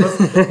cheat off of,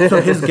 so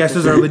his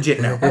guesses are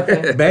legit now.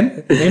 Okay.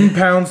 Ben, in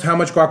pounds, how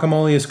much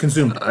guacamole is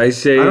consumed? I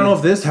say. I don't know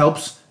if this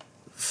helps.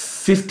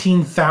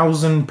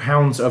 15,000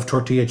 pounds of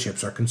tortilla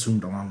chips are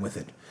consumed along with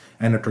it.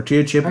 And a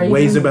tortilla chip Are you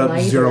weighs even about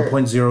lighter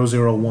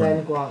 0.001.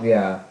 Then guac.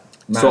 Yeah.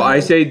 So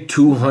I say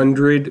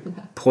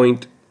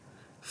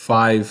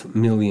 200.5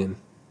 million.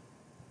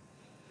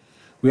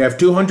 We have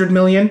 200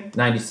 million,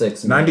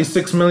 96 million.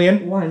 96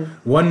 million,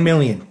 1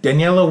 million.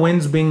 Daniela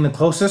wins being the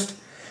closest.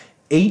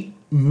 8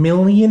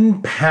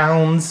 million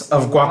pounds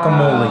of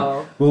guacamole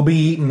Wow. will be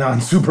eaten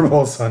on Super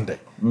Bowl Sunday.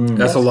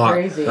 That's a lot.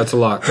 crazy. That's a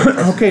lot.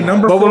 Okay,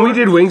 number But 4. when we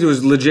did wings, it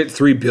was legit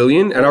 3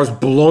 billion, and I was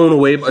blown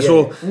away.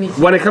 So Me too.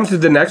 when it comes to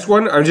the next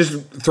one, I'm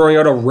just throwing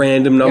out a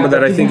random number Yeah, that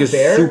but I to think be is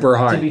fair- super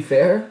To be high.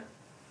 fair,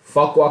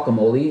 fuck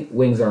guacamole,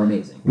 wings are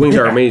amazing. Wings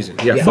are amazing.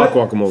 Yeah, fuck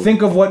But guacamole.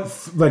 Think of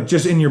what, like,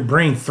 just in your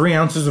brain, 3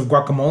 ounces of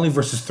guacamole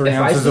versus 3 If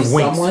I ounces see of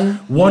wings. someone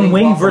One eating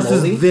wing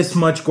versus guacamole- this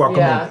much guacamole.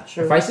 Yeah,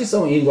 true. If I see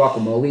someone eating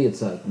guacamole,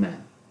 it's like,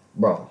 man,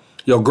 bro,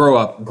 Yo, grow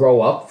up.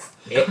 grow up.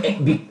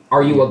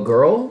 Are you a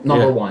girl?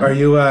 Number Yeah. one. Are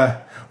you,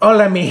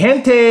 hola mi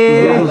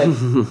gente? Yeah, like,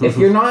 if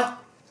you're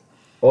not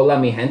hola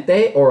mi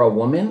gente or a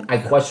woman, I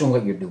question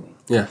what you're doing.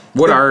 Yeah.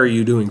 What are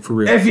you doing for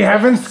real? If you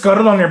haven't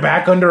scuttled on your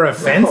back under a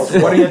fence,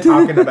 what are you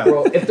talking about?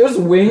 Bro, if there's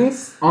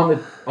wings on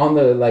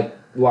the like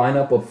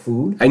lineup of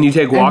food And you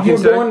take and walk you're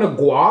instead? going to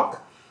guac,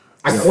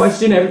 I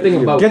question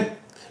everything about it. Get,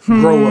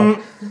 Grow up.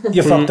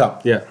 you fucked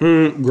up. Yeah.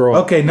 Grow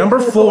up. Okay, number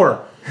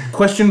 4.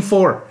 Question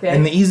 4. Okay.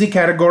 In the easy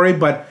category,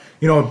 but,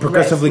 you know, it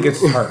progressively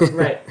gets harder.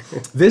 Right.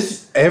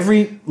 This,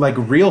 every, like,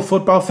 real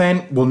football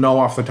fan will know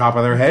off the top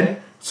of their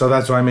head, so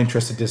that's why I'm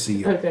interested to see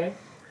you. Okay.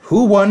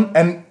 Who won?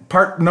 And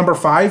part number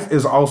 5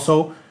 is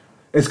also,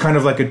 it's kind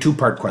of like a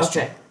 2-part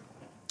question. Okay.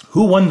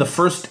 Who won the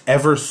first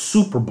ever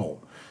Super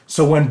Bowl?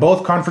 So when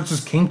both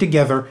conferences came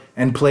together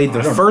and played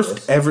the don't know first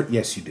this. ever,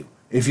 yes, you do.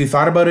 If you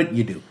thought about it,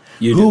 you do.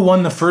 You Who do.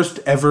 won the first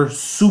ever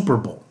Super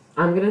Bowl?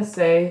 I'm gonna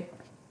say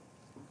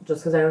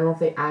just because I don't know if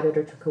they added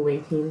or took away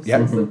teams Yep.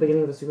 since the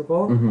beginning of the Super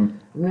Bowl. I'm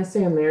gonna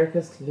say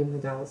America's team, the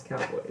Dallas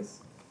Cowboys.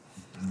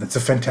 That's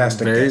a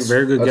fantastic Very, guess.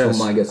 very good That's guess.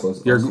 what my guess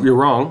was. You're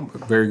wrong,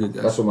 but very good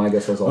That's guess. what my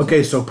guess was also.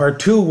 Okay, so part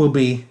 2 will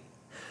be,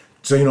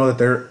 so you know that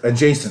they're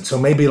adjacent. So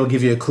maybe it'll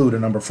give you a clue to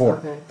number 4.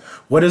 Okay.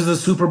 What is the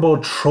Super Bowl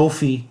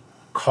trophy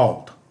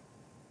called?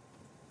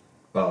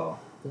 Oh.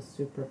 The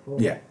Super Bowl.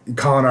 Yeah,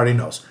 Colin already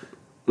knows.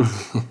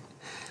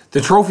 The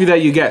trophy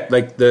that you get,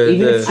 like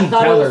Even if the she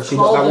thought it tell her, was that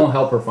called won't a-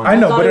 help her find I it.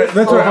 know, thought but it was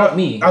that's called- what Help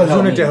me. I was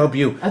Help doing it me. to help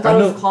you. I thought it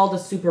know, was called the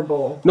Super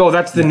Bowl. no,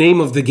 that's the name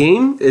of the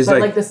game. Is But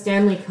like, like the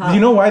Stanley Cup. you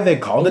know why they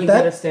called and it you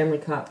get a that? Stanley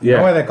Cup. You know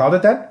Yeah. why they called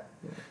it that?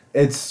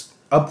 It's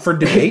up for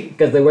debate.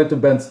 Because they went to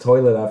Ben's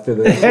toilet after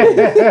this.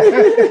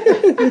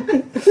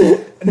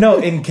 No,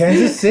 in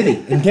Kansas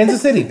City. In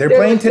Kansas City. They're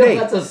playing today.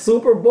 That's a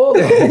Super Bowl.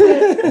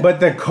 But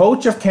the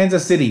coach of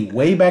Kansas City,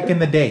 way back in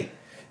the day,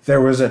 there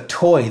was a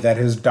toy that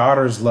his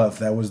daughters loved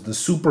that was the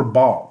Super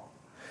Ball.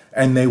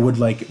 And they would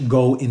like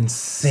go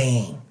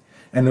insane.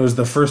 And it was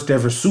the first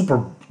ever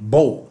Super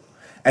Bowl.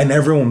 And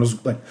everyone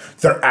was like,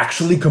 they're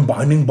actually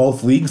combining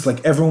both leagues.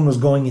 Like everyone was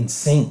going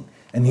insane.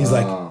 And he's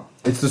like,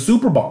 it's the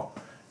Super Bowl.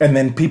 And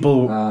then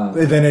people,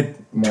 then it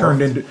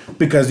turned into,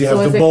 because you have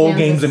So is the it bowl Kansas?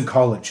 games in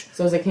college.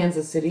 So is it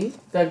Kansas City?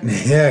 The,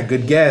 Yeah,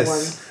 good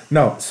guess.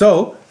 No,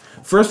 so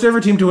first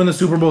ever team to win the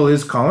Super Bowl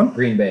is Colin.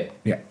 Green Bay.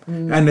 Yeah.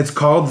 And it's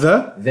called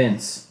the,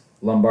 Vince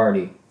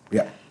Lombardi.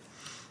 yeah.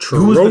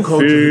 Who was the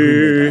coach of the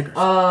Green Bay Packers?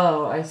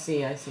 oh, I see.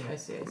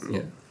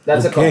 Yeah.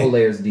 That's Okay. a couple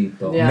layers deep,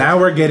 though. Yeah. Now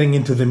we're getting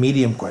into the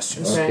medium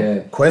questions. Okay.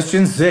 Okay.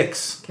 Question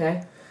 6.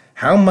 Okay.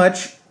 How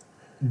much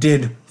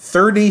did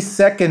 30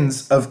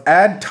 seconds of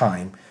ad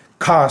time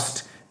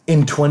cost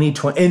in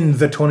 2020 in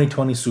the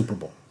 2020 Super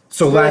Bowl?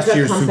 So last like a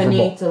year's Super company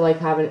Bowl. to like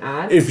have an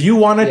ad. If you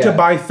wanted to Yeah.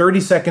 buy 30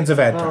 seconds of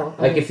ad time, oh,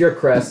 Like if you're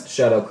Crest,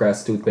 shout out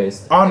Crest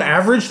toothpaste. on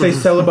average they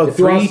sell about If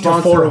you want 3 to to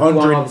sponsor, you want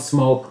 400 to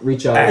smoke,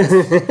 reach out. ads.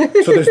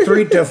 So there's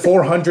 3 to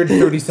 400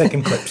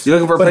 30-second clips. you're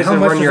looking for a But place how to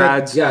much run is your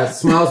that- ads. Yeah,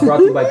 Smiles brought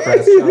to you by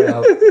Crest. Shout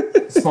out.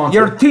 Sponsor.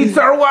 Your teeth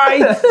are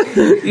white.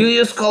 You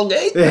use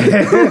Colgate.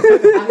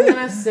 I'm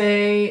gonna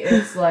say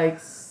it's like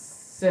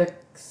 6.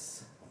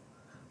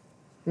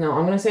 No,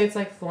 I'm gonna say it's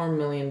like $4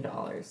 million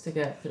to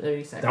get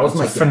 30 seconds. That was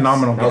my It's a guess.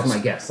 phenomenal That was guess.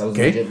 my guess. That was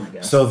Okay, legit my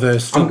guess. so the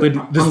stupid,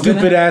 I'm gonna-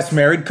 stupid ass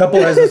married couple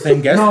has the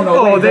same guess. No,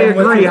 Oh, wait, they wait,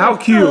 agree. wait. How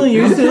cute.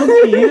 You're so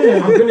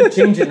cute. I'm gonna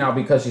change it now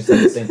because she said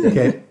the same thing.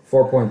 Okay.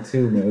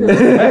 4.2 million.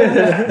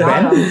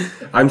 Ben?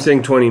 I'm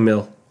saying 20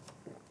 mil.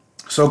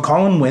 So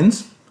Colin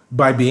wins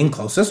by being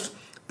closest.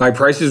 By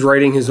Price is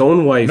writing his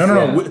own wife. No.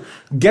 Yeah.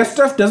 Guess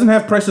stuff doesn't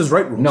have prices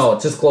right rules. No,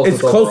 it's just closest.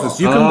 It's closest.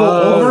 You can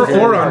go over okay.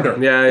 or under.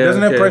 Yeah, It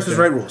doesn't have okay, prices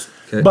okay. right rules.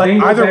 Okay. But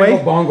Bingo, either bango,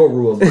 way, bongo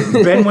rules.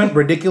 Baby. Ben went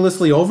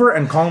ridiculously over,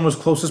 and Colin was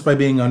closest by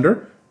being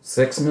under.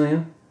 6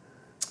 million.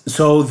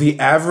 So the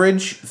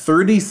average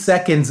 30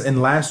 seconds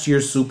in last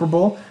year's Super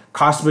Bowl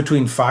cost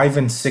between $5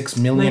 and $6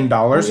 million.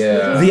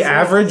 Yeah. The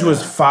average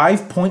was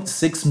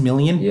 $5.6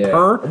 million Yeah.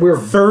 per We're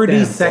 30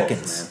 damn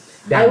seconds.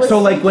 close, man. I was So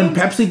like when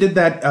thinking- Pepsi did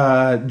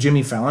that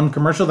Jimmy Fallon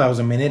commercial, that was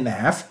a minute and a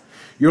half.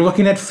 You're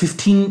looking at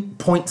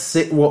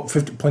 15.6, well,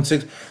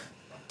 50.6,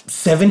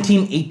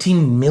 17,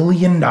 18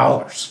 million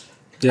dollars.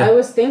 Yeah. I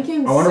was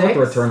thinking I wonder what 6, the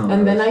return on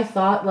and that then is. I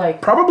thought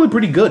like Probably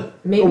pretty good.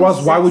 maybe Or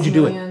else why 6 would you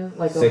do it? million,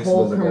 Like a 6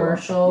 whole was a good one.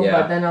 commercial, Yeah.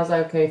 but then I was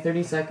like, okay,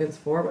 30 seconds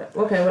for, but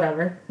okay,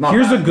 whatever. Not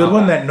Here's bad, a good not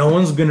one bad. that no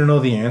one's gonna know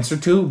the answer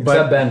to, Except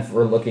but Ben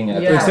for looking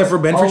at Yeah. it. except for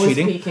Ben for Always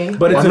cheating. peeking.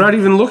 But it's I'm not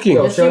even looking.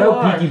 Yo, Yes, shout you out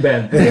are. Peaky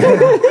Ben.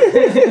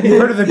 you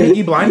heard of the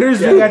Peaky Blinders?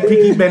 We got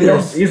Peaky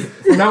Blinders.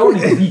 From now on,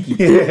 he's Peaky.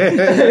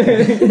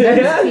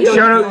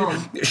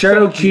 Shout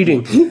out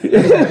cheating.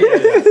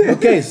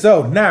 Okay,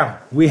 so now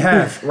we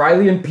have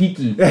Riley and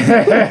Peaky.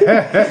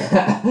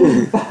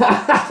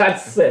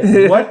 That's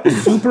sick. what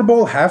Super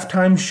Bowl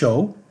halftime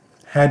show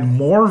had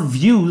more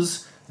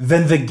views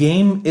than the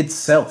game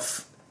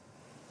itself?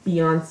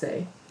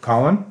 Beyonce.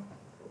 Colin?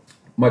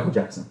 Michael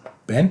Jackson.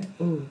 Ben?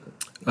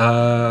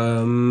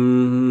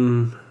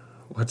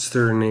 What's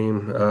their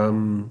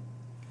name?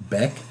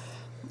 Beck?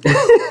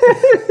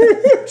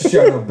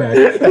 Shout out Ben.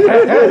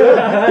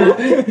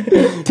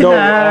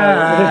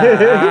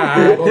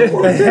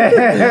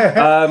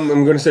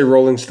 I'm gonna say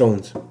Rolling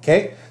Stones.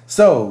 Okay,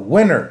 so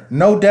winner,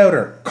 no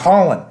doubter,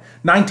 Colin.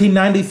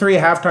 1993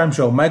 halftime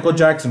show. Michael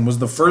Jackson was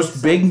the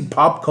first big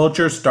pop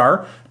culture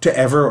star to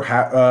ever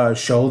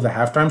show the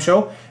halftime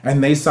show,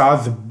 and they saw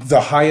the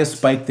highest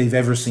spike they've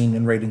ever seen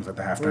in ratings at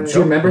the halftime Do you show.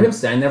 remember him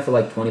standing there for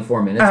like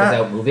 24 minutes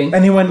without moving?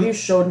 And he went You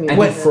showed me. And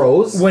that. he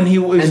froze? when he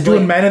was And doing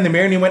like- Man in the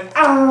Mirror, and he went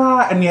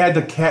and he had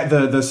the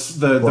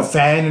the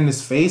fan in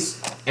his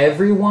face.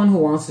 Everyone who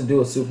wants to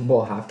do a Super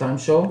Bowl halftime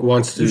show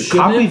Wants to. Copy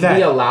shouldn't that.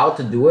 be allowed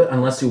to do it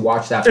unless you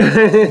watch that.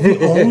 The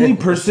only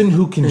person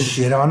who can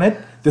shit on it.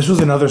 This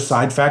was another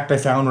side fact I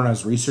found when I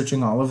was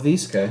researching all of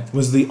these. Okay.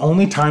 Was the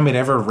only time it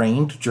ever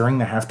rained during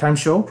the halftime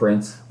show.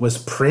 Prince. Was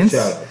Prince,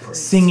 Shout out Prince.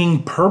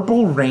 singing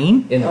Purple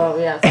Rain. In Oh,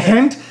 yeah.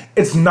 And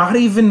it's not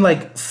even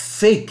like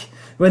fake.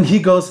 When he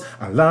goes,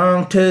 I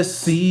long to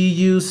see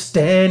you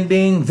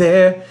standing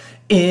there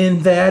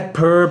in that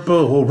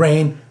purple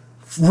rain.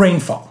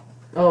 Rainfall.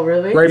 Oh,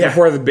 really? Right Yeah.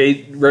 before the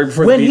bait. Right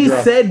before When the beat he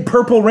drop. said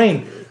 "Purple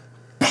Rain,"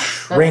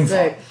 That's rainfall.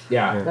 sick.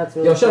 Yeah. That's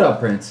really Yo, shut cool. up,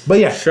 Prince. But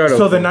yeah, Shut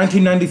so up. the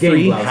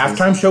 1993 Game blouses.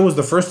 halftime show was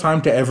the first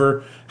time to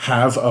ever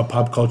have a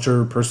pop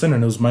culture person,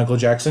 and it was Michael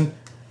Jackson.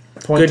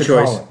 Point Good to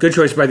choice. Colin. Good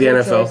choice by the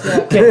Good NFL.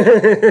 choice,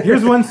 yeah.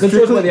 Here's one Good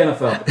choice by the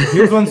strictly. NFL.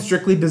 Here's one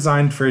strictly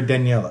designed for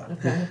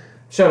Daniela.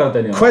 Shout out,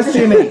 Daniel.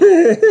 Question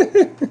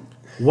 8.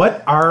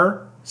 What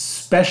are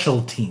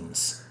special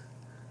teams?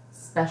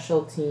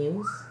 Special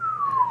teams.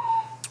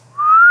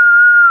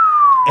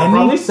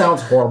 Probably Any,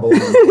 sounds horrible.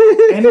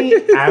 any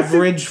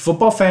average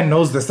football fan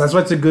knows this. That's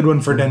why it's a good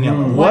one for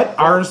Daniela. What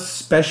are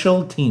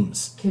special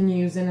teams? Can you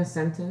use in a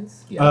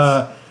sentence?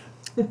 Yes.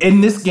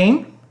 In this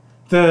game,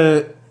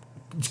 the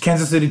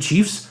Kansas City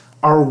Chiefs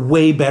are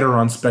way better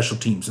on special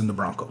teams than the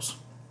Broncos.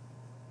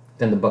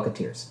 Than the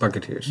Buccaneers.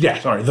 Buccaneers. Yeah,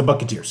 sorry, the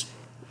Buccaneers.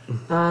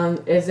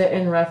 Is it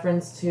in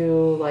reference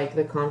to like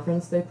the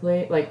conference they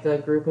play, like the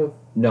group of?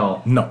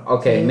 No. No.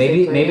 Okay, Teams maybe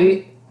they play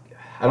maybe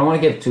I don't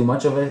want to give too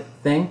much of a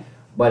thing,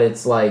 but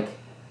it's like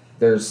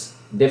there's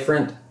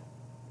different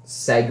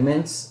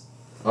segments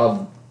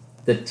of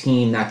the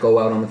team that go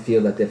out on the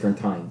field at different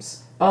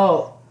times.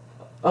 Oh,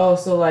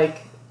 so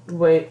like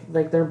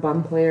like their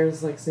bum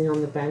players like sitting on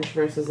the bench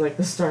versus like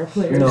the star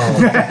players. No.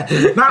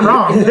 Not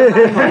wrong.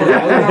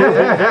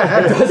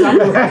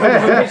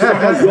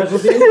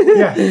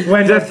 Yeah,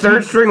 when The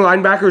third string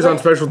linebackers on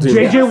special teams.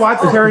 JJ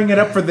Watt's tearing it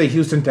up for the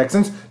Houston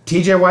Texans,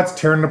 TJ Watt's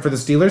tearing it up for the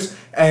Steelers,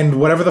 and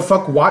whatever the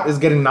fuck Watt is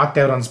getting knocked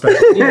out on special.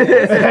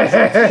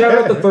 Shout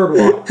out the third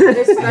one.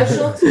 Is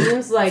special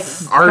teams like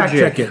Fact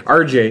check RJ. it.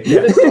 RJ.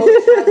 the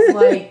coach has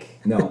like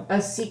No.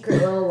 a secret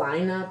little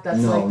lineup that's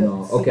No, like the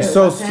no. secret Okay.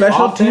 So weapon?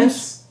 special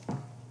Offense,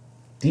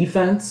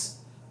 defense,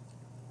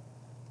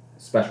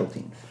 special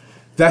teams.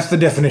 That's the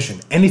definition.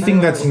 Anything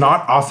that's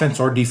not offense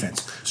or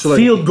defense. So, like,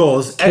 Field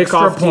goals, extra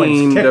kickoff points,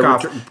 team, the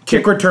kickoff,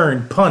 kick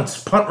return,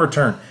 punts, punt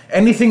return.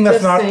 Anything that's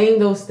Just not. saying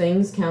those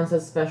things counts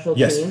as special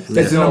Yes, teams.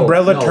 it's an No,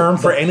 umbrella no, term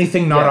for the-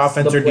 anything not Yes,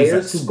 offense the or players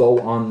defense. who go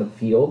on the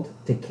field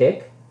to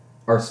kick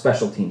are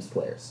special teams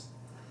players.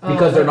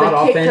 Because they're like not the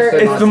offense, kicker they're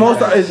is It's not the most.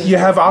 defense. You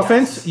have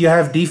offense, you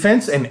have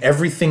defense, and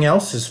everything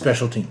else is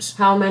special teams.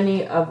 How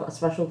many of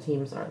special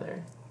teams are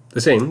there? The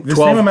same. The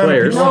 12 same amount of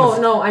players.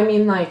 people. No, I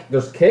mean like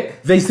There's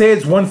kick, They say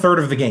it's 1/3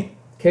 of the game.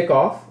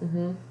 kickoff,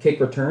 kick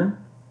return,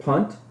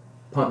 punt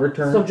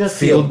return, so just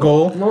Field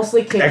goal.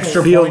 mostly kicking.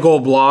 Extra Field point. goal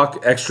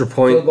block, extra field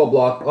point. goal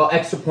block. Well,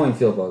 extra point,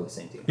 field goal are the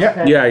same team. Yeah.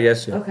 Okay. Yeah, I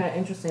guess. Yeah. Okay,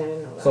 interesting. I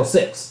didn't know that. So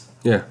 6.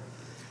 Yeah.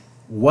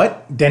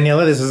 What,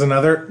 Daniela? This is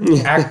another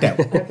act out,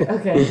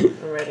 Okay,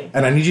 I'm ready.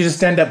 and I need you to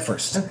stand up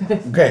first.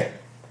 Okay.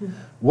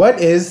 What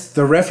is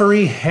the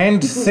referee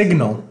hand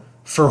signal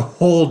for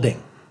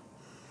holding?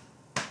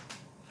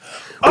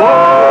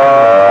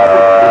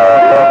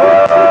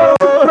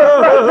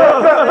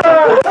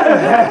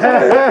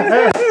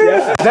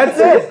 That's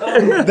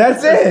it.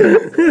 That's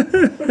it.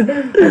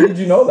 How did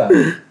you know that?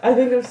 I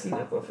think I've seen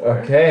it before.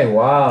 Okay,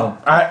 wow.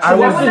 I Then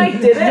when I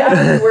was did it,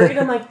 I was worried.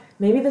 I'm like,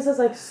 maybe this is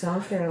like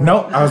soccer.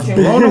 no, I was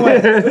blown away.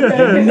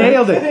 You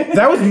nailed it.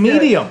 That was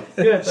medium.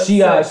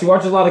 She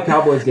watches a lot of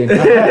Cowboys games.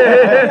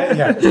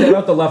 Yeah. Shout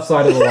out the left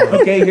side of the line.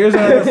 Okay, here's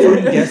another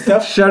fun guest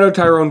stuff. Shout out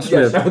Tyrone Yeah,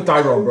 Smith. shout out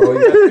Tyrone, bro.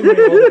 You got too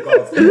many older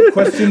calls.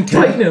 Question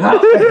 10. Tighten it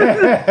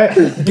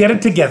up. Get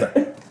it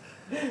together.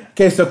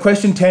 Okay, so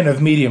question 10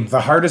 of medium,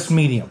 the hardest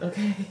medium.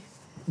 Okay.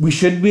 We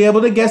should be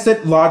able to guess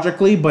it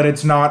logically, but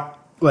it's not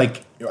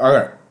like, all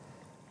right.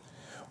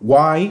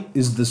 Why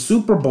is the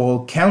Super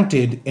Bowl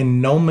counted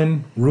in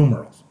Roman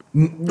numerals?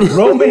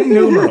 Roman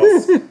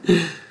numerals.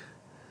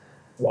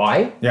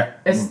 Why? Yeah.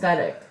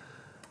 Aesthetic.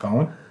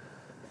 Colin?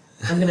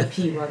 I'm gonna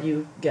pee while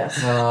you guess.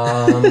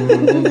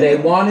 They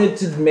wanted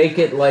to make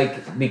it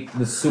like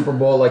the Super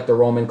Bowl, like the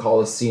Roman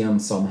Coliseum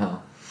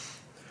somehow.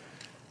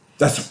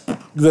 That's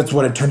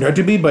what it turned out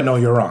to be, but no,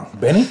 you're wrong.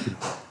 Benny?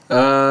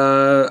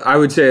 I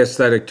would say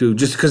aesthetic too,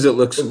 just because it It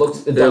does look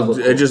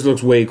it cool. just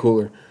looks way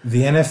cooler.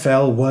 The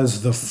NFL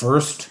was the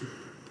first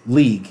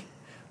league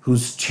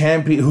whose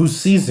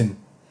season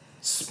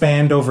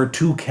spanned over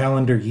 2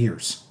 calendar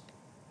years.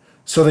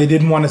 So they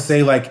didn't want to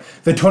say like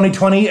the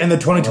 2020 and the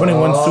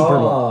 2021 Super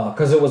Bowl.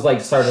 Because it was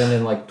like starting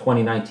in like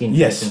 2019,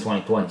 Yes. in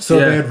 2020. So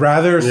Yeah. they'd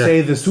rather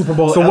say the Super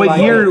Bowl. So what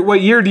LIA. year?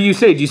 What year do you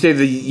say? Do you say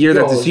the year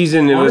that the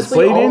season it was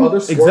honestly, played all in? Other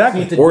sports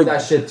Exactly. need to Or- do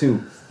that shit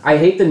too. I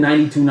hate the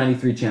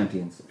 92-93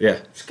 champions. Yeah.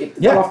 Just get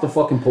Yeah. off the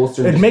fucking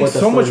poster. And It just makes put the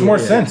so much 38 more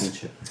sense.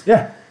 championship.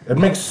 Yeah, it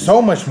makes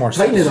so much more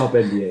sense. Tighten it up,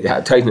 NBA. Yeah,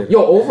 tighten it.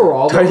 Yo,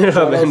 overall, though, Tighten it up,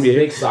 shout out, NBA.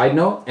 big side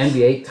note,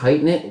 NBA,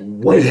 tighten it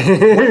way up.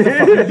 What the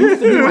fuck? It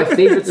used to be my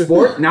favorite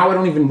sport. Now I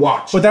don't even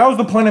watch. But that was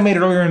the point I made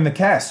earlier in the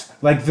cast.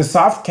 Like the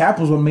soft cap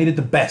was what made it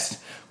the best.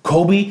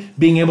 Kobe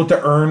being able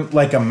to earn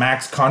like a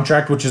max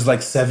contract, which is like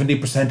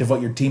 70% of what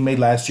your team made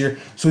last year.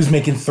 So he's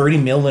making 30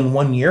 mil in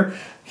 1 year.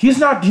 He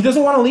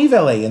doesn't want to leave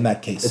LA in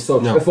that case. So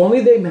No. if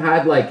only they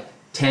had like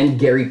 10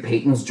 Gary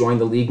Paytons join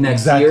the league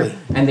next Exactly. year,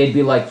 and they'd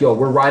be like, "Yo,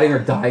 we're riding or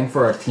dying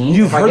for our team.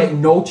 You've if I heard- get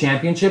no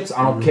championships,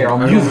 I don't care."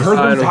 You've heard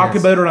I them don't talk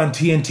care. about it on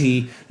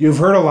TNT. You've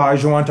heard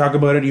Olajuwon talk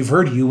about it. You've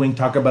heard Ewing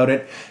talk about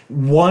it.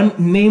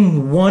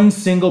 Name one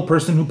single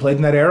person who played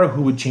in that era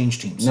who would change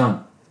teams.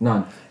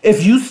 None.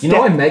 If you You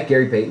know, I step, met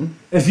Gary Payton,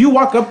 if you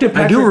walk up to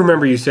Patrick, I do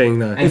remember you saying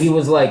that. and he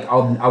was like,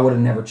 "I would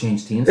have never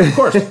changed teams." of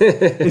course,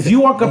 if you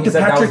walk up He to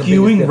said that was Patrick the biggest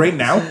Ewing difference. right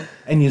now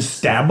and you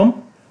stab him,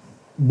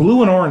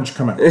 blue and orange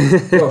come out.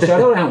 Yo,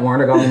 shout out Ant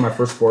Warner, got me my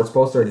first sports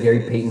poster at Gary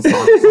Payton's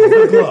song.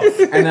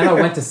 And then I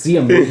went to see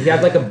him. He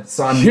had like a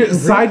son. Here,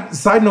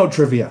 side note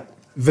trivia: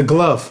 the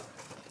glove.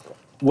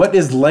 What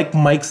is Like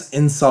Mike's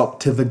insult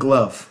to the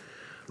glove?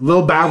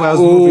 Lil Bow Wow's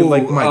movie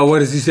Like Mike. What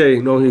does he say?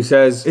 No, he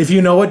says. If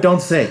you know it,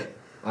 don't say.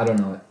 I don't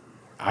know it.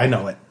 I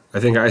know it. I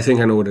think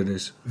I know what it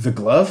is. The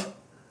glove.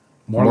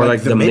 More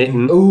like the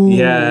mitten. Ooh.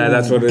 Yeah,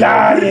 that's what it is.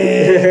 Got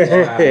it.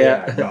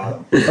 Yeah. Got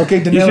him. Okay,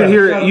 You Danilo. should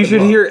hear. Shout out You to should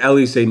Bob. hear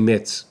Ellie say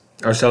mitts.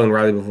 I was telling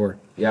Riley before.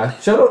 Yeah.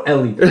 Shout out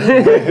Ellie.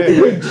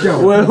 Big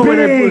joke.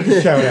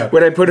 Big shout out.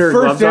 When I put her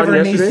First gloves on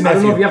ever niece yesterday. I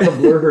don't know if you have to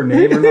blur her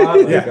name or not.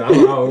 Like, Yeah. I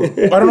don't know.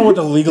 I don't know what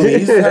the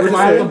legalese If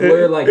I have to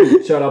blur, like,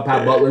 shout out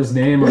Pat Butler's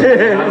name. Or, I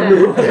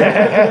don't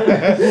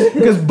know.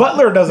 because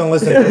Butler doesn't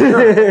listen for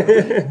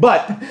sure.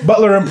 But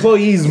Butler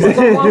employees.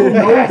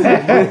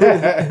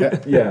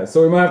 Yeah,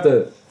 so we might have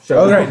to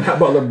shout Okay. out Pat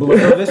Butler So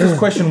blur. this is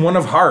question one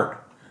of hard.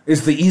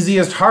 It's the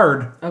easiest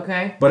hard,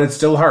 Okay. but it's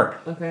still hard.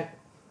 Okay.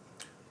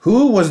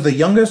 Who was the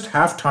youngest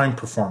halftime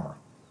performer?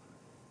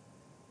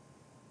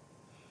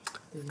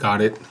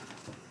 Got it.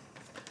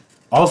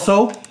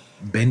 Also,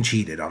 Ben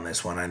cheated on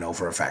this one. I know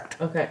for a fact.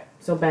 Okay.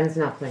 So Ben's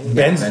not playing.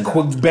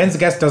 Ben's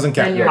guess doesn't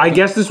count. Ben, you're- I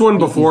guessed this one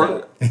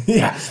before.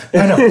 Yeah,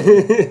 I know.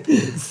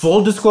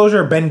 Full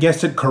disclosure, Ben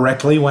guessed it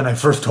correctly when I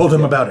first told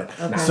him about it.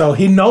 Okay. So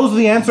he knows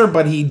the answer,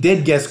 but he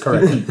did guess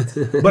correctly.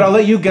 But I'll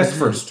let you guess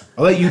first.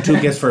 I'll let you two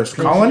guess first.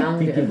 Colin?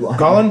 Youngest.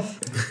 Colin?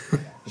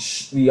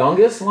 The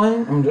youngest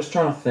one? I'm just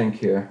trying to think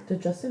here.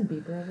 Did Justin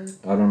Bieber ever?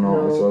 I don't know.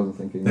 No. That's what I was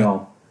thinking.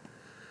 No.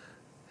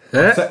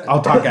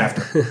 I'll talk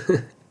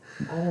after.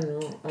 I don't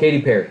know.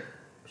 Katy Perry.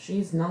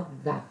 She's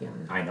not that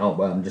young. I know,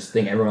 but I'm just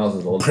thinking everyone else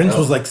is old. Prince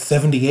was like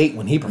 78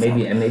 when he performed.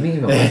 maybe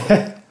even.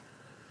 Michael.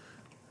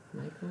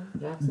 Michael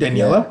Jackson.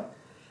 Daniela?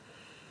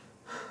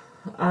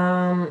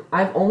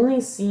 I've only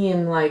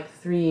seen like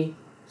 3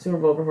 Super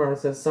Bowl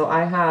performances. So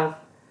I have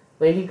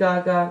Lady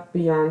Gaga,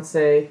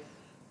 Beyonce,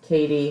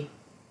 Katy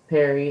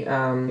Perry, You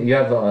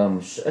have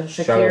shout out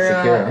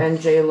Shakira, and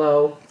J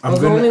Lo. I'm Those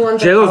are the gonna- only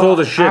ones. J-Lo's old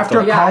as shit. After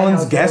though. Yeah, I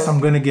Colin's know, guess, so- I'm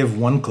going to give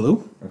one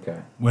clue. Okay.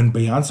 When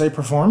Beyonce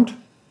performed,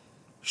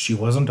 she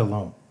wasn't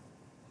alone.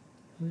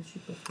 Who did she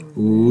perform?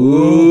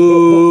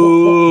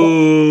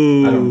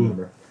 Ooh. I don't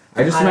remember.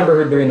 I just I remember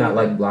don't her doing that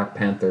remember. like Black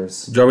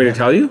Panthers. Do you want me to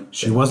tell you?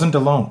 She wasn't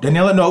alone.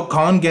 Daniela, no,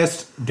 Colin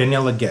guessed.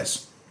 Daniela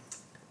guessed.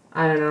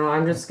 I don't know.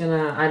 I'm just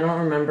gonna. I don't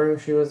remember who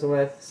she was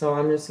with, so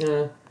I'm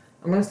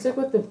gonna stick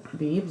with the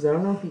Biebs. I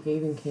don't know if he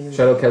even came.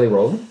 Shout out Kelly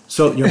Rowland.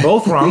 So you're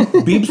both wrong.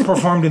 Biebs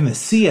performed in the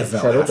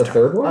CFL. Shout out the halftime.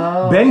 third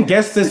one. Ben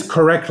guessed this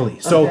correctly.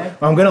 So Okay.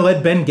 I'm going to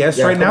let Ben guess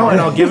Yeah, right come now, on.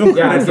 and I'll give him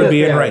Yeah, credit for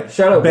being yeah. right.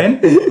 Shout out. Ben,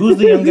 who's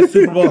the youngest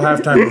Super Bowl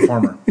halftime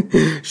performer?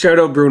 Shout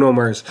out Bruno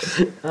Mars.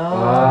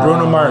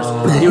 Bruno Mars.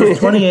 He was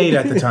 28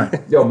 at the time.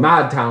 Yo,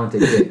 mad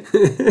talented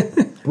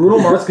kid. Bruno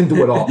Mars can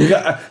do it all.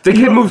 The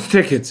kid moves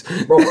tickets.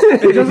 Bro,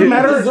 it doesn't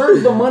matter. He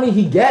deserves the money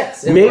he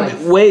gets. in Maybe.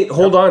 life. Wait.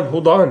 Hold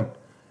on.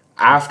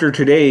 After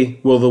today,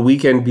 will The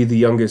Weeknd be the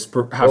youngest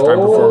halftime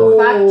performer?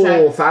 Fact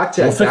check. Fact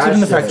check. We'll fix it in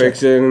the fact check.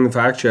 Fix it in the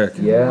fact check.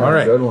 Yeah, All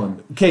right. good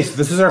one. Okay, so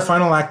this is our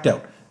final act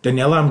out.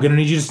 Daniela, I'm going to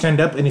need you to stand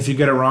up, and if you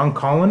get it wrong,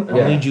 Colin, I'll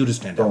Yeah. need you to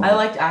stand up. I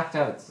liked act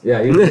outs.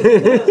 Yeah,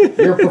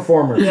 you're a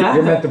performer. Yeah.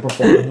 You're meant to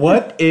perform.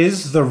 What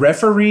is the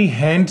referee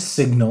hand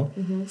signal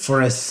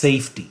for a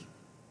safety?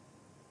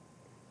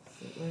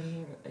 I don't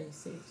know what a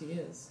safety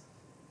is.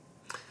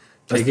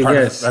 Take a part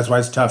of- guess. That's why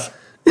it's tough.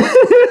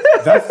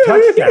 That's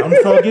touchdown,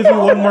 so I'll give you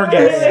one more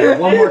guess.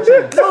 One more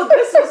chance. No,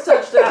 this was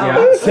touchdown.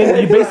 Yeah. So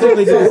you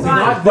basically did the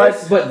Not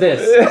this, but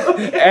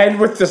this. And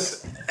with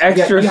this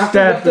extra you have to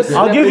step. lift this-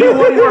 I'll give you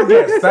one more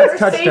guess. That's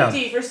touchdown.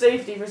 For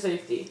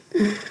safety.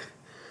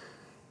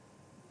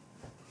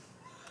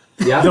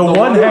 Yeah, The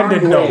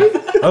one-handed no.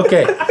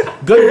 Okay,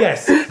 good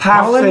guess.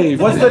 Half Colin,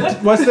 save.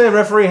 what's the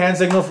referee hand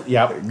signal?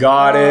 Yep.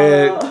 Got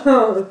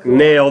it.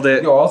 Nailed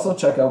it. Yo, also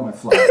check out my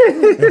flag.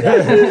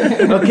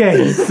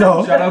 Okay,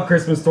 so Shout out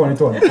Christmas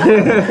 2020.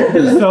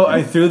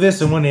 I threw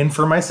this and went in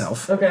for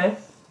myself. Okay.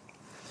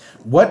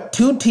 What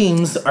 2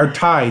 teams are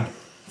tied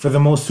for the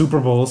most Super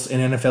Bowls in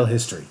NFL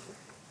history?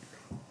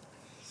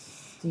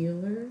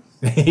 Steelers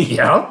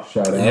Yeah.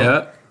 Shout out.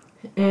 Yeah.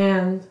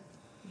 and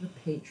the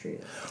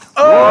Patriots.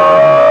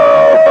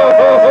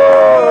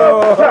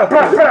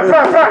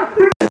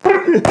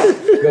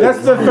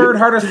 That's the third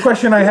hardest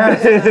question I had.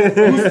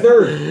 Who's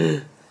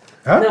third?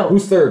 No.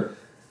 Who's third?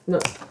 No.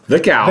 The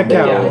Cowboys. The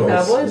Cowboys. The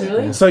Cowboys,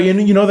 really? So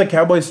you know the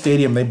Cowboys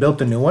Stadium, they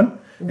built a new one,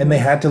 and they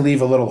had to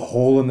leave a little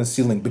hole in the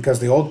ceiling because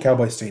the old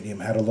Cowboy Stadium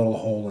had a little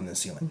hole in the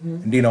ceiling.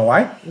 And do you know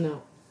why?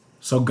 No.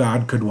 so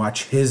God could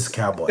watch his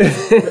Cowboys.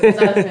 Is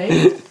that a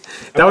thing?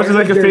 That was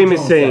like a Jerry famous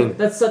Jones saying.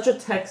 That's such a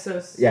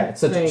Texas. Yeah,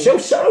 it's such thing.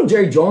 shout out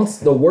Jerry Jones,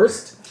 the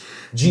worst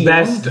GM,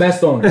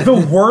 best owner. The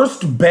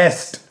worst,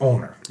 best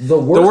owner. The The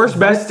worst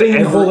best thing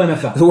in the whole ever.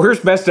 NFL. The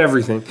worst best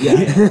everything.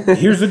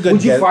 Here's a good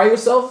Would you guess. fire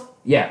yourself?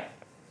 Yeah.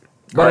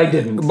 But I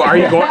didn't. Are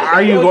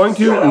you going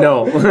to?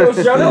 No.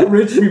 Shout out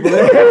rich people.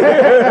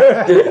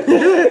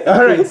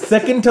 All right,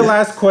 second to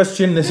last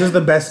question. This is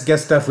the best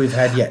guess stuff we've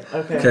had yet.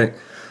 Okay.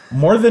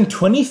 More than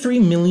 23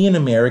 million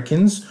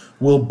Americans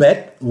will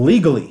bet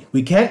legally.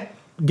 We can't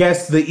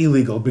guess the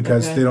illegal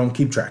because Okay. they don't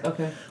keep track.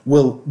 Okay.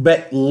 Will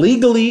bet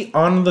legally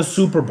on the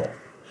Super Bowl.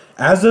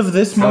 As of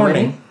this How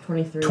morning,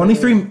 many?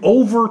 23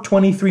 over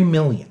 23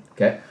 million.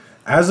 Okay.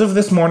 As of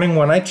this morning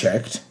when I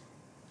checked,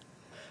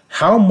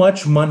 how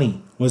much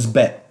money was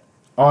bet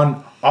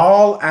on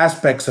all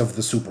aspects of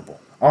the Super Bowl?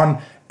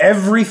 On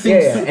everything.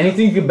 Yeah.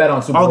 Anything you can bet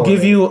on Super Bowl. I'll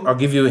give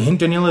you a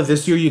hint, Daniela.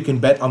 This year you can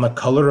bet on the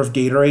color of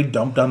Gatorade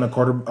dumped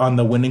on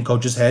the winning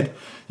coach's head.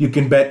 You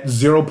can bet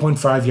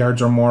 0.5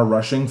 yards or more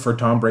rushing for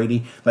Tom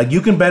Brady. Like, you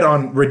can bet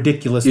on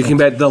ridiculous You things. can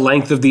bet the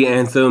length of the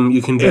anthem.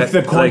 You can bet If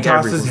the coin like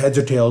tosses everything. heads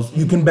or tails,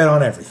 you can bet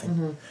on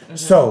everything.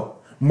 So,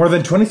 more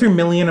than 23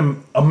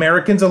 million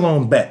Americans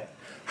alone bet.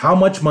 How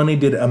much money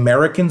did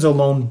Americans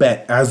alone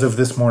bet as of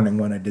this morning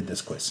when I did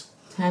this quiz?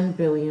 $10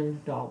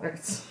 billion.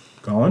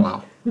 Colin?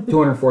 Wow.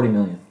 240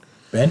 million.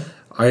 Ben?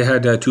 I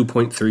had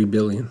 2.3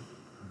 billion.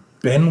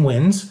 Ben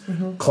wins.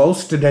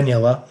 Close to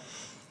Daniela.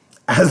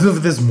 As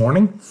of this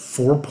morning,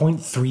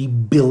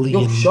 $4.3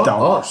 billion. Yo, shut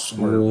up.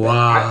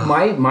 Wow.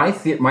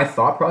 My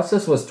thought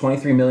process was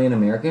 23 million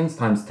Americans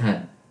times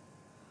 10.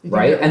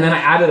 Right? And then I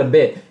added a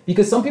bit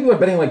because some people are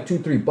betting like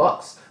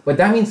 $2-3, but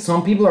that means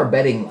some people are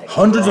betting like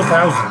Hundreds of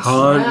thousands.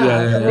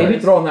 Yeah. they be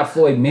throwing that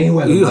Floyd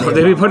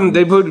Mayweather. money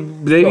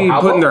They be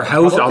around. putting their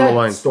house on the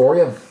line. Story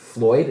of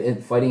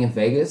Floyd fighting in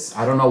Vegas.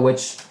 I don't know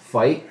which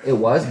fight it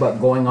was, but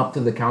going up to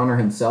the counter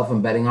himself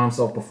and betting on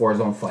himself before his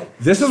own fight.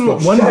 This is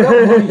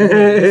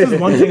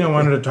one thing I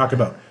wanted to talk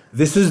about.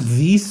 This is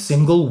the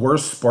single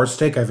worst sports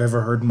take I've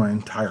ever heard in my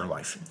entire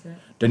life. Okay.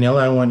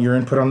 Daniela, I want your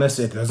input on this.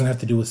 It doesn't have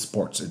to do with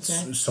sports. It's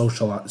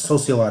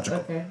sociological.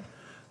 Okay.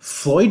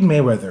 Floyd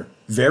Mayweather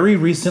very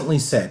recently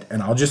said,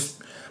 and I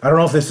don't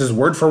know if this is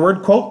word for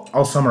word quote,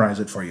 I'll summarize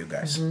it for you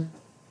guys.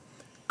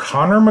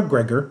 Conor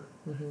McGregor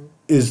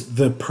is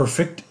the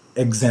perfect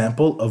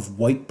example of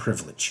white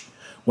privilege.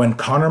 When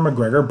Conor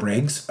McGregor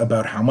brags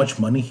about how much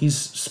money he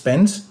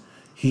spends,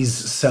 he's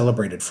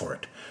celebrated for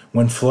it.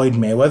 When Floyd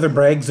Mayweather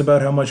brags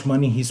about how much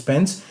money he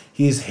spends,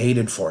 he's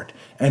hated for it.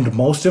 And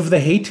most of the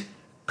hate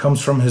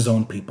comes from his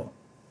own people.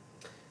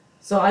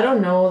 So I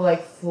don't know,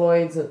 like,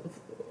 Floyd's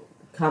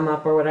come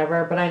up or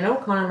whatever, but I know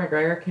Conor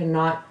McGregor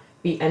cannot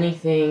be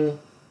anything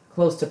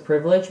close to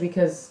privilege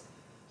because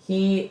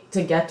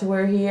to get to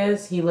where he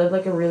is, he lived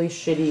like a really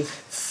shitty.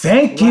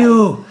 Thank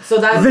you. So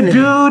that's The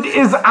dude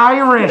is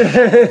Irish.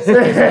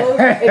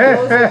 it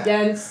goes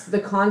against the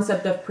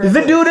concept of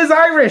privilege. The dude is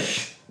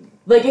Irish.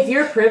 Like, if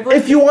you're privileged,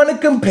 If you want to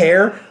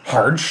compare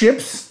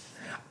hardships,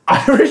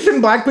 Irish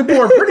and black people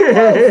are pretty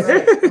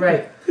close.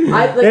 right?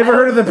 Ever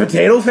heard of the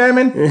potato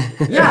famine?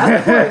 Yeah,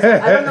 of course.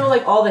 I don't know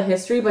like all the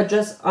history, but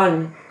just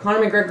on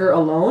Conor McGregor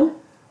alone,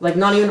 like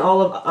not even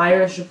all of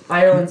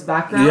Ireland's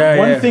background.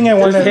 One thing I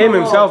want Just to him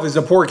himself is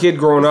a poor kid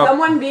growing up,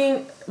 Someone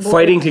being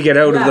fighting to get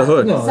out of the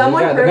hood. No,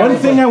 Someone they got- heard- One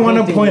thing I want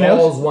to painting point out.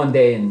 walls one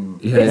day and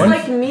It's One-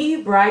 like me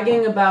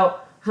bragging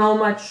about how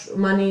much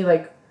money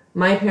like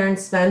my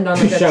parents spend on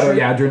like a shout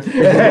out trip. Yadrin.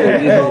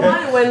 You know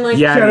what? When like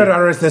Yeah. Shout out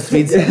RSS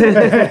feeds.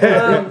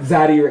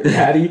 Zaddy.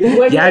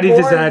 when Yaddy you're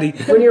to born,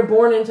 zaddy. when you're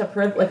born into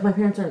privilege, like my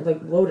parents aren't like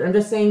loaded. I'm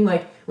just saying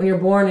like when you're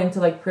born into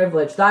like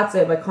privilege, that's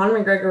it. But Conor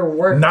McGregor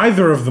worked.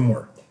 Neither of them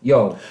were.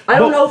 Yo, I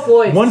don't But know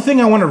Floyd. One thing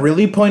I want to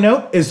really point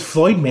out is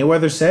Floyd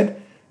Mayweather said,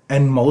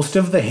 and most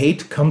of the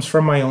hate comes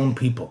from my own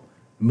people,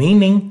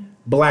 meaning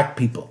black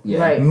people. Yeah.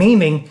 Right.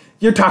 Meaning,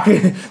 you're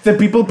talking the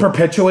people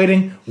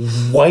perpetuating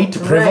white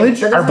privilege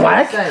That are doesn't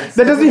black? make sense.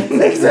 That doesn't even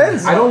make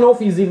sense. I don't know if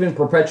he's even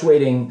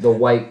perpetuating the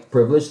white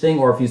privilege thing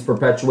or if he's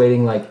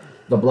perpetuating like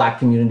the black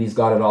community's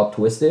got it all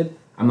twisted.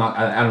 I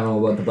don't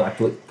know about the black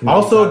community.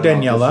 Also,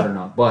 Daniela. Or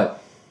not,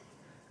 but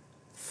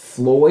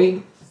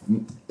Floyd,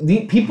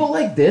 the people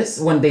like this,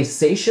 when they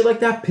say shit like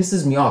that,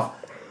 pisses me off.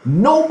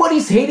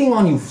 Nobody's hating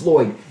on you,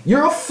 Floyd.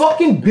 You're a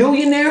fucking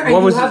billionaire and What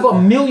you was have it- a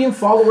million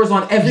followers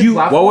on every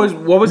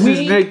platform. what was his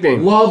We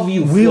nickname? Love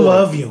you, We Floyd.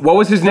 love you. What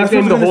was his That's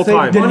nickname what the I was whole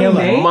gonna time? say, Daniela.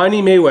 Money,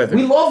 Money Mayweather.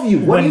 We love you.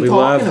 What are you we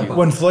love talking you. about?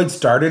 When Floyd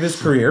started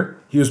his career,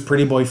 he was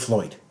Pretty Boy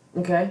Floyd.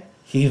 Okay.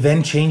 He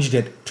then changed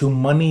it to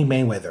Money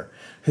Mayweather.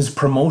 His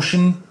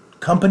promotion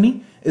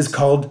company is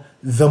called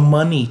the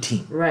Money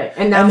Team. Right.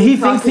 And now And he he's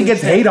thinks he talking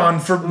gets shit. hate on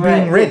for being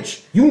Right.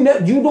 rich. You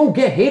don't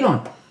get hate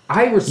on.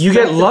 I respect You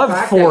get the love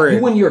fact for that it.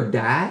 You and your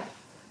dad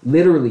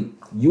literally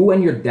you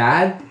and your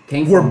dad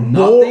came We're from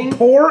nothing,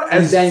 poor and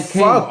as then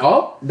came fuck.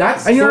 up.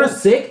 That's And so you're-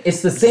 sick.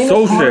 It's the same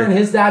So as Connor sick. and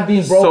his dad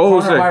being broke. So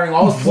Connor sick. hiring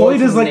all his Floyd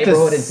boys is from the like the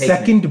neighborhood and taking it.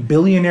 second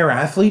billionaire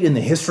athlete in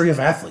the history of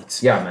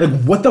athletes. Yeah, man.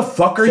 Like, what the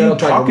fuck are Shout you out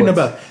Tiger talking Woods.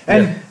 about?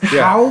 And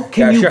Yeah. how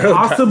can Yeah, you shout out-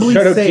 possibly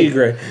shout out say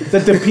Tigre.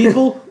 that the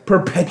people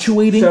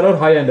perpetuating Shout out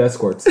high-end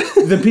escorts.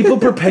 the people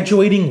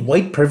perpetuating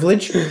white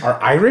privilege are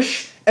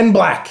Irish and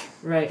black?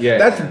 Right. Yeah.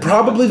 That's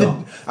probably the.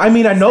 I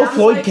mean, I know Sounds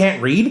Floyd like-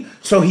 can't read,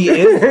 so he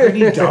is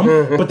pretty dumb.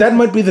 But that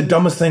might be the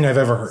dumbest thing I've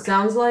ever heard.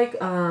 Sounds like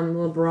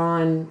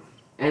LeBron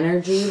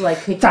energy, like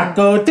kicking,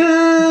 Taco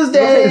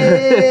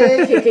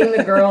Tuesday. kicking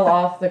the girl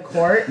off the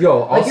court. Yo,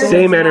 Like, also- you're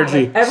Same just not,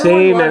 energy. like, everyone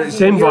Same loves en- you,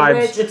 same you're vibes.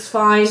 Rich, it's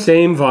fine.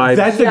 Same vibe.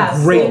 That's Yeah,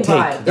 a great same take.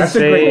 vibe. That's a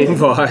great Same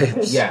take.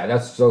 vibes. Yeah,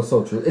 that's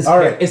so true. Is, All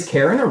right. Is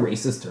Karen a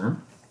racist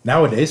term?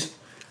 Nowadays,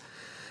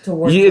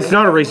 Towards Yeah, it's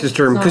not a racist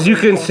term It's because not you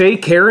can racist. say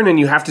Karen and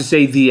you have to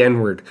say the N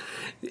word.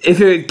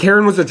 If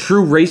Karen was a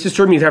true racist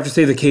term, you'd have to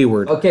say the K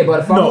word. Okay, but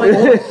if I'm no,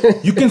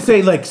 like, you can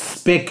say like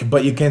spick,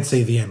 but you can't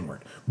say the N word.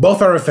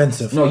 Both are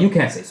offensive. no, you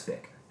can't say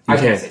spick. I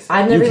can't. can't say spick.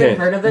 I've never You even can't.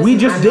 heard of this. We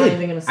and just I'm did. Not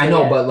even gonna say I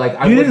know, it. but like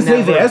I You would didn't say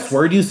never, the S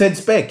word. You said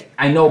spick.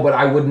 I know, but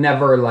I would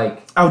never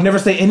like. I would never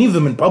say any of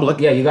them in public.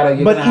 Yeah, you gotta.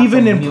 But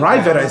even in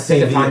private, I say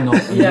the the time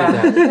note.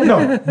 Yeah.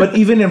 No, but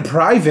even in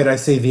private, I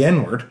say the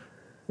N word.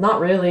 Not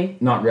really.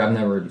 Not real. I've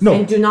never. No.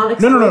 And do not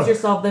expose no.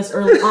 yourself this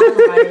early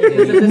on, Riley.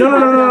 because of this No.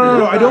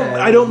 I podcast. don't.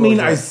 Yeah, I don't mean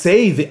I bullshit.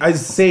 say the. I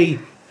say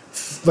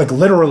like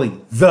literally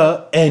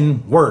the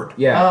N word.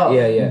 Yeah, Oh.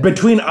 yeah.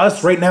 Between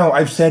us right now,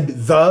 I've said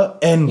the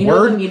N You know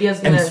word the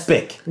media's and gonna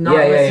spick. not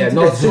Yeah. listen to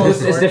No, this it's whole different.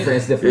 story.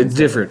 It's different. It's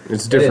different. It's It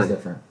is different.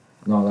 different.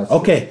 No, that's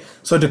Okay,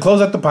 so to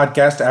close out the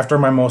podcast after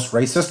my most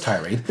racist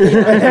tirade,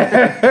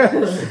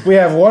 we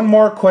have one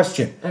more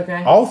question.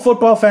 Okay. All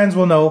football fans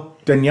will know.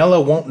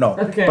 Daniela won't know.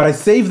 Okay. But I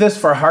saved this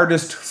for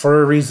hardest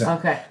for a reason.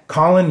 Okay.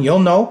 Colin, you'll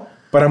know,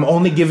 but I'm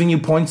only giving you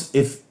points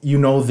if you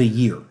know the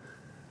year.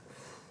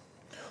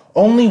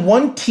 Only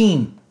one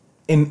team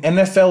in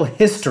NFL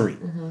history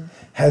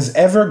has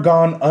ever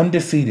gone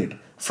undefeated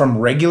from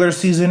regular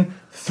season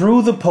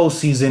through the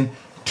postseason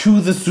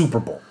to the Super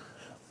Bowl.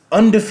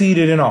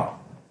 Undefeated in all.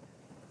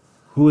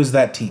 Who is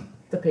that team?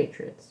 The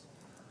Patriots.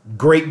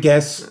 Great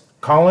guess,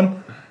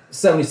 Colin.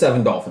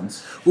 77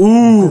 Dolphins.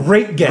 Ooh,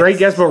 Great guess. great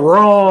guess, but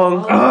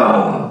wrong.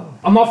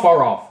 I'm not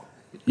far off.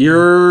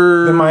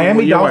 You're The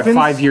Miami you're, Dolphins?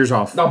 5 years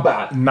off. Not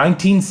bad.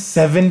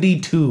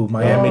 1972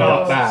 Miami Not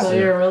Dolphins. bad. So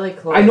you're really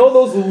close. I know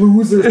those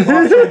losers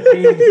pop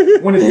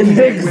champagne when it's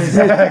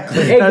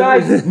Exactly. Hey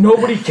guys,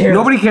 nobody cares.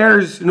 Nobody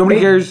cares. Nobody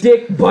Hey, cares.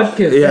 Dick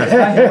Butkus.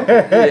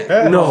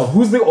 Yeah. No,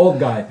 who's the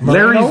old guy?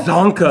 Larry Marino?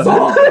 Zonka.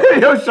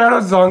 Zonka. Yo, shout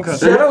out Zonka.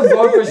 Shout out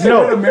Zonka,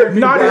 shout out American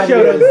Not a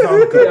Gladiator. shout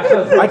out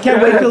Zonka. I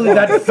can't wait till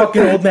that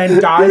fucking old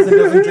man dies and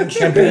doesn't drink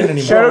champagne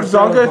anymore. Shout out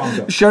Shout out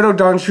Zonka. Zonka. Shout out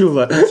Don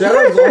Shula. Shout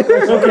out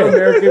Zonka, shout out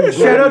American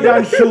Shout out Gladiator.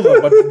 Don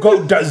Shula,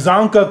 but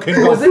Zonka can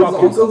go Was it fuck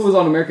Zonka himself. who was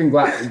on American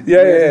Gladiator?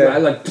 Yeah.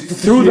 Like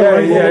Through the Yeah,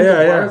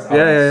 rainbow.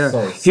 yeah.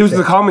 So He was the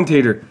sick.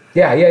 commentator.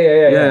 Yeah.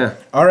 Yeah.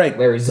 All right,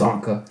 Larry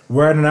Zonka.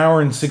 we're at an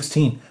hour and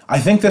 16. I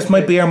think this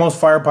might be our most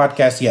fire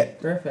podcast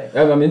yet. Perfect.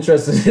 I'm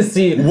interested to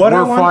see What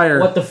I We're want, fire.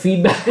 what the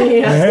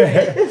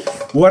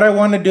feedback. what I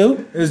want to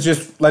do is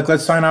just like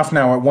let's sign off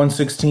now at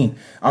 116.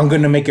 I'm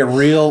going to make it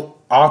real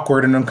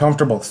awkward and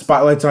uncomfortable.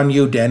 Spotlight's on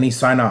you, Danny.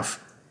 Sign off.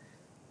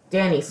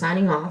 Danny,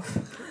 signing off.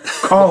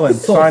 Colin,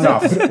 sign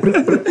off.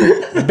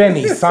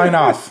 Benny, sign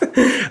off.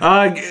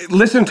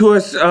 Listen to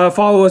us.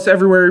 Follow us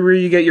everywhere where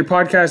you get your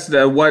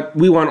podcast. What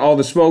we want all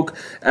the smoke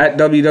at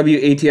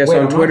WWATS Wait,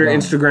 on I'm Twitter, not done.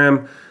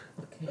 Instagram,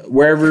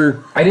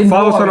 wherever. I didn't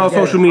follow know us I on all was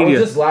getting- social I media.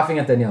 was just laughing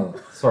at Daniela.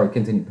 Sorry,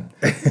 continue.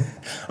 Ben.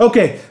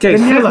 Okay, Okay,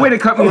 Daniela, way to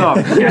cut me off.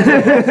 In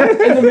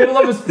the middle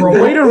of his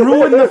promo. way to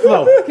ruin the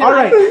flow. All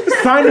right,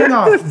 signing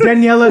off.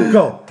 Daniela,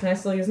 go. Can I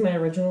still use my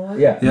original one?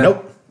 Yeah.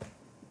 Nope.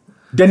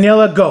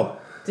 Daniela, go.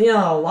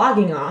 Daniela,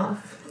 logging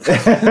off.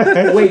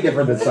 Way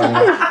different than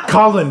signing.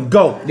 Colin,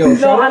 go. Yo, No,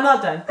 shout I'm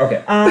out. not done.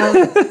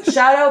 Okay.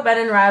 Shout out Ben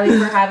and Riley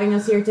for having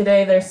us here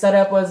today. Their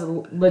setup was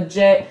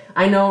legit.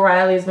 I know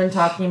Riley's been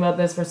talking about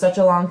this for such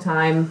a long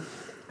time,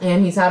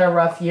 and he's had a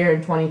rough year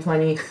in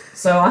 2020.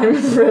 So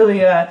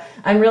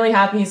I'm really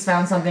happy he's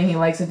found something he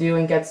likes to do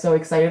and gets so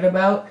excited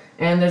about.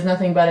 And there's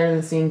nothing better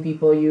than seeing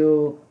people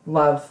you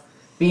love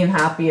being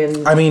happy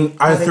and. I mean,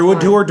 I having threw it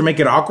fun. to her to make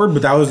it awkward,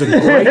 but that was a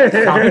great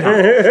sign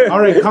off. All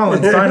right,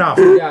 Colin, sign off.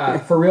 Yeah,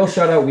 for real,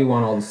 shout out. We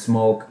want all the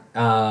smoke.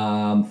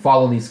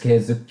 Follow these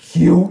kids. They're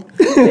cute.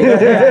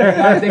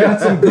 They got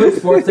some good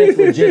sports takes.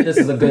 Legit, this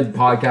is a good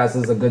podcast.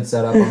 This is a good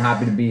setup. I'm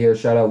happy to be here.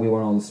 Shout out. We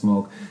want all the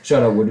smoke.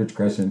 Shout out Woodridge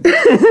Crescent.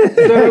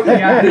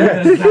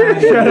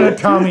 Shout out,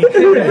 Tommy.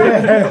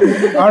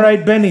 All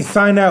right, Benny,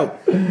 sign out.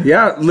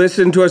 Yeah,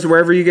 listen to us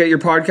wherever you get your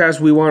podcast.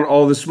 We want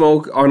all the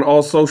smoke on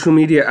all social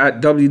media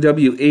at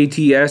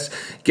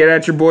WWATS. Get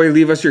at your boy.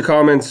 Leave us your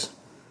comments.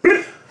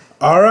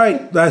 All right,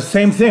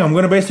 same thing. I'm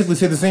going to basically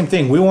say the same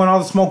thing. We want All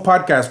the Smoke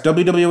podcast,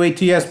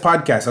 WWATS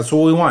podcast. That's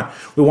what we want.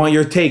 We want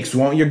your takes.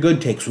 We want your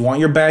good takes. We want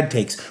your bad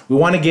takes. We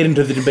want to get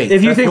into the debate.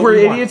 If you think we're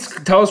idiots,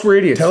 tell us we're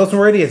idiots. Tell us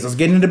we're idiots. Let's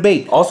get into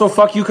debate. Also,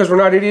 fuck you because we're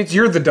not idiots.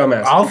 You're the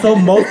dumbass. Also,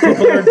 most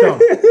people are dumb.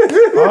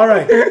 All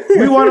right,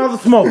 we want all the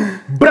smoke.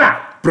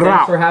 Blah.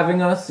 Thanks for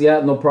having us. Yeah,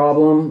 no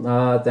problem.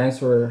 Thanks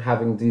for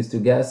having these two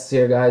guests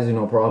here, guys.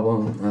 No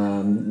problem.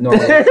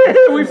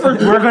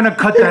 We're gonna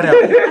cut that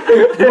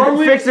out.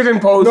 Normally, fix it in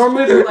post.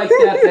 Normally they're like,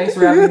 yeah, thanks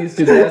for having these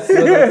two guests.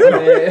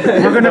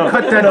 We're gonna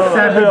cut that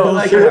savage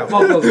bullshit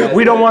out.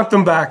 We don't want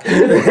them back.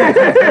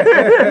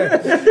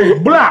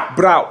 Blah.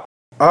 Blah.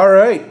 All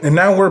right, and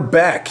now we're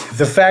back.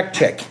 The fact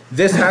check.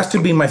 This has to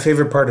be my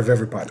favorite part of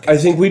every podcast. I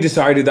think we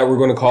decided that we're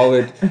going to call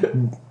it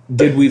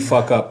Did We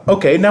Fuck Up?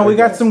 Okay, now we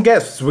got some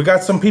guests. We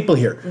got some people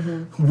here.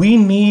 Mm-hmm. We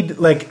need,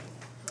 like...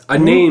 A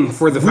name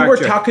for the fact check. We were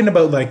talking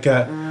about, like,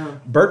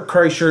 Bert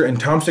Kreischer and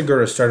Tom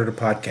Segura started a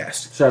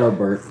podcast. Shout out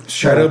Bert.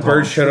 Shout out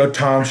Bert, shout out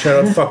Tom,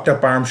 shout out Fucked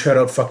Up Arm, shout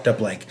out Fucked Up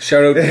Leg.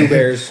 Shout out Two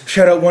Bears.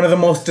 Shout out one of the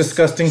most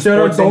disgusting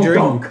sports injury.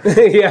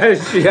 yeah.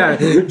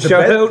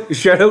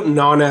 Shout out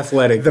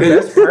non-athletic. The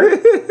best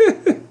part?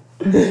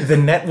 The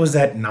net was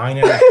at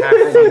 9.5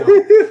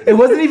 feet. It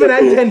wasn't even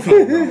at 10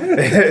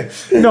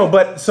 feet. No,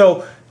 but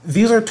so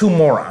these are two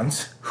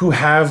morons who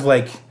have,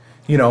 like,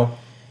 you know,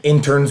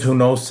 interns who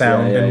know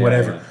sound and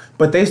whatever. Yeah.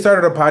 But they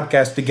started a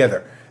podcast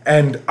together.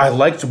 And I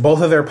liked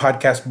both of their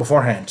podcasts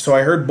beforehand. So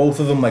I heard both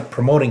of them, like,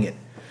 promoting it.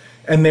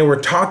 And they were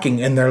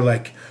talking, and they're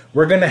like,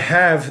 we're going to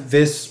have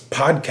this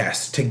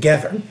podcast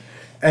together.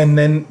 And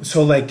then,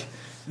 so, like,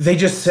 they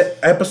just said,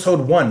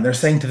 episode 1, they're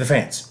saying to the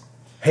fans,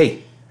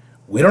 hey,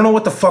 we don't know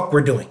what the fuck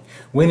we're doing.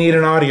 We need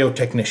an audio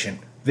technician.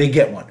 They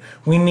get one.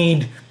 We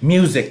need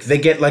music. They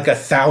get like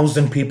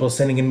 1,000 people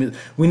sending in music.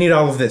 We need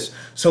all of this.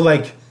 So,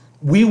 like,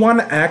 we want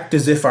to act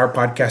as if our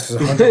podcast is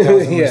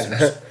 100,000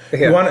 listeners. Yeah.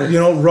 We want to, you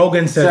know,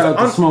 Rogan says... Shout out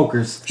the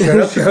smokers. Shout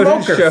out the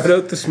smokers. Shout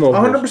out the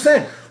smokers.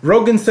 100%.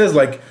 Rogan says,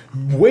 like,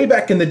 way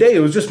back in the day, it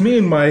was just me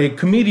and my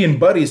comedian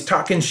buddies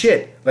talking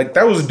shit. Like,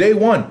 that was day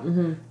one.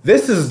 Mm-hmm.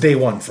 This is day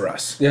one for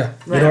us. Yeah.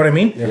 You know what I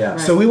mean? Yeah.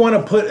 So we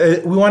want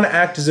to we want to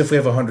act as if we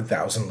have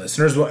 100,000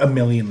 listeners, 1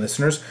 million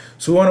listeners.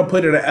 So we want to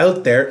put it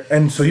out there,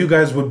 and so you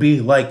guys would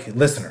be like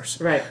listeners.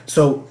 Right.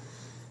 So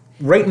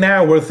right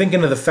now we're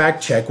thinking of the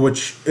fact check,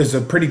 which is a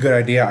pretty good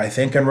idea, I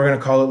think, and we're going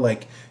to call it,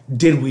 like,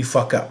 Did We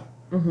Fuck Up?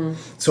 Mm-hmm.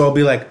 So I'll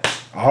be like,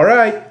 all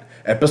right,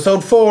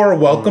 episode 4,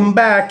 welcome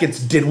back. It's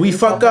Did We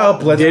Fuck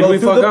Up? Let's go through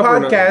the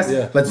podcast.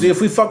 Yeah. Let's see if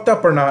we fucked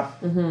up or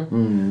not.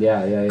 Mm-hmm.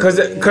 Yeah. Because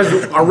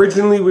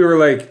originally we were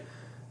like,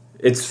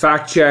 it's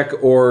fact check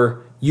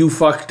or you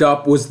fucked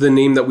up was the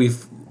name that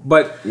we've...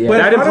 But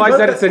that implies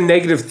that it's a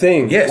negative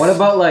thing. Yes. What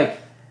about, like,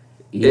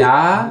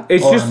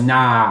 it's or just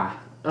nah?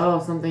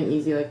 Oh, something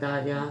easy like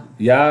that, yeah.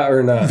 Yeah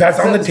or nah? That's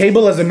on the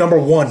table as a number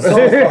 1. So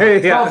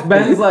if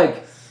Ben's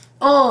like,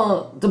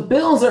 oh, the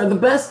Bills are the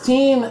best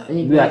team. And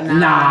you'd be like,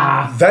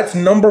 nah. That's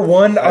number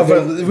 1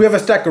 we have a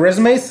stack of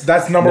resumes.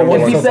 That's number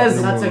 1. If he says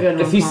that's a good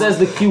one. If he says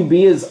the QB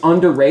is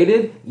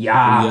underrated,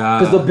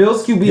 because the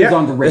Bills QB is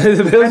underrated.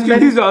 The Bills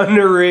QB is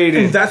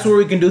underrated. And that's where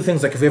we can do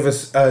things like if we have a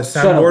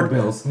soundboard,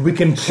 Bills. we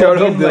can shout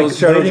out Bills.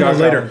 Shout out Josh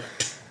later.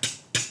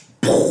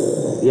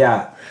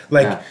 Yeah.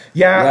 Like,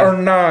 yeah or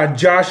nah,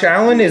 Josh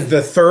Allen is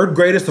the 3rd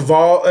greatest of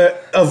all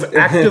of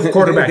active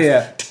quarterbacks.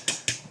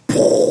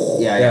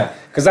 Yeah.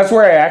 Because that's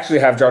where I actually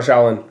have Josh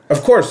Allen.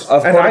 Of course.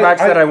 Of quarterbacks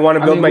that I want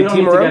to build my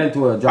team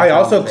around. I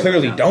also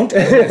clearly don't.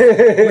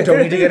 We don't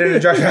need to get into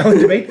Josh Allen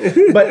debate.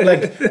 But,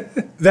 like,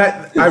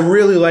 that, I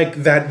really like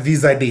that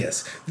these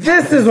ideas.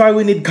 This is why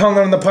we need Colin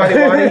on the potty.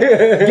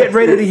 Get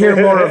ready to hear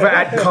more of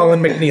at Colin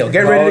McNeil.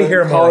 Get ready to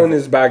hear more. Colin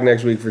is back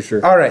next week for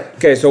sure. All right.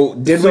 Okay, so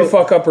did we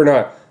fuck up or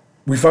not?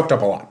 We fucked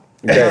up a lot.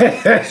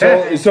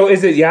 Okay. So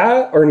is it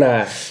yeah or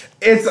nah?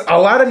 It's a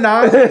lot of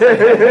nods.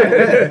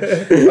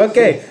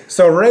 Okay,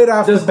 so right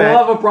off the bat... Does Paul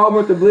have a problem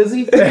with the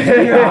Blizzy?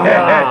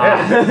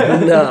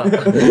 No.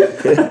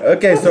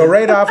 Okay, so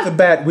right off the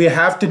bat, we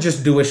have to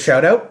just do a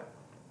shout-out.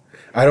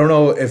 I don't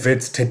know if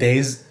it's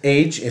today's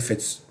age, if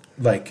it's,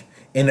 like,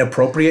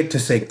 inappropriate to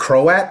say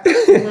Croat.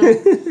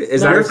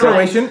 Is that a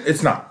Croatian?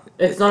 It's not.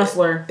 It's not a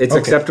slur. It's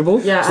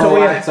acceptable? Yeah.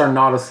 Croats are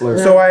not a slur.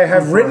 So I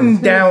have written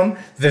down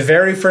the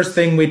very first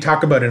thing we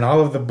talk about in all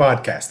of the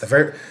podcasts.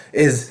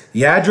 Is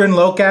Yadrin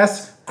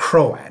Lokas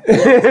Croat.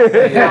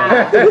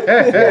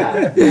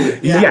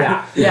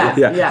 Yeah.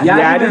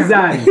 Yadi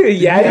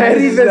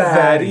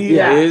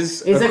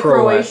is a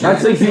Croatian.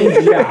 That's a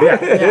huge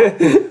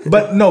yeah.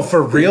 But no,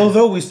 for real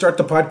though, we start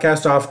the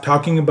podcast off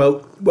talking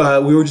about,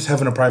 we were just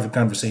having a private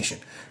conversation.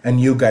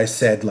 And you guys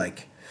said,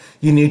 like,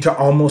 you need to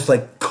almost,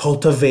 like,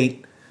 cultivate.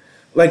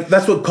 Like,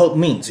 that's what cult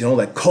means, you know,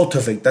 like,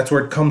 cultivate. That's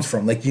where it comes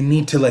from. Like, you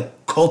need to,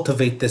 like,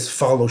 cultivate this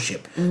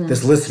followship,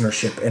 this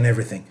listenership and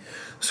everything.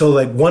 So,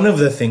 like, one of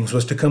the things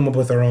was to come up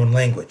with our own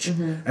language.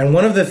 And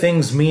one of the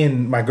things me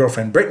and my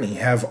girlfriend Brittany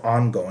have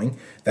ongoing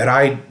that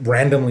I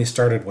randomly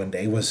started one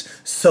day was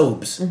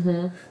sobs.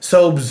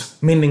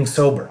 Sobs meaning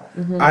sober.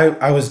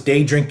 I was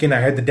day drinking. I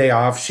had the day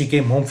off. She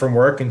came home from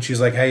work and she's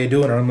like, how you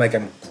doing? And I'm like,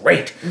 I'm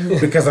great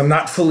because I'm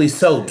not fully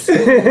sobs. And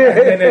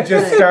then it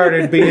just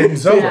started being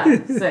sober.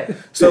 Yeah, sick.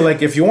 So,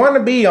 like, if you want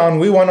to be on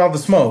We Want All the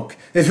Smoke,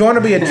 if you want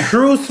to be a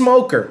true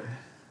smoker,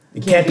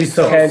 you can't be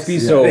sobs. Can't be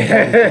sobs.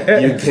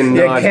 You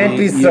cannot can't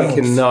be You sobs.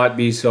 cannot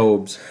be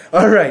sobs.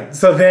 All right,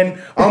 so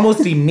then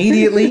almost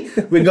immediately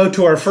we go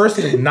to our first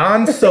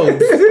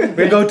non-sobs.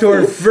 We go to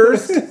our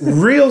first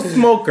real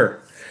smoker.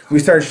 We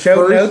start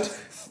shouting out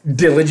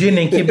Diligent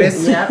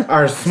Incubus, Yeah.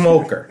 our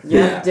smoker.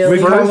 Yeah, We Dilly.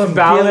 call him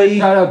ballot. Dilly.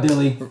 Shout out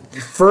Dilly.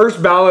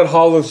 First ballot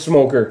Hall of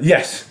Smoker.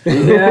 Yes.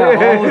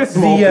 Yeah, all the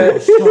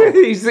smoke.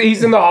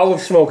 He's in the Hall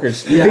of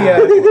Smokers.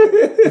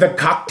 The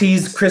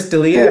Coctease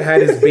Crystalia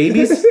had his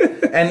babies,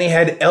 and he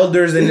had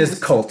elders in his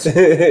cult.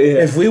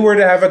 If we were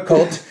to have a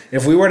cult,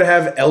 if we were to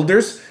have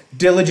elders,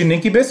 Diligent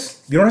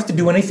Incubus, you don't have to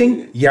do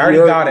anything. You already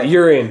got it.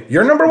 You're in.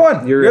 You're number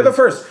one. You're in. the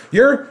first.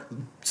 You're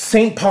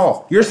St.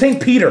 Paul. You're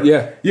St. Peter.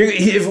 Yeah.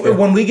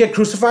 When we get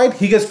crucified,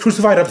 he gets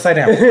crucified upside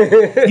down.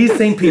 He's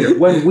St. Peter.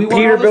 When we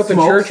Peter built the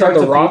church on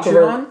the rock of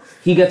Patreon,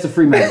 he gets a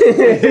free man.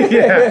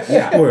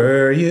 Yeah.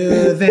 Were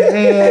you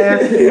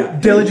there?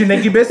 Diligent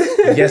Incubus?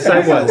 Yes, I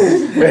was.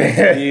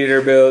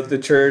 Peter built the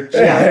church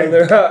on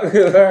the rock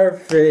of our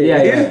faith.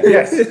 Yeah.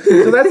 Yes.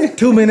 So that's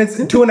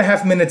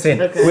 2.5 minutes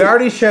in. Okay. We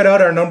already shout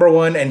out our number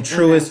one and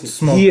truest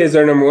smoker. He is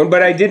our number one.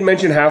 But I did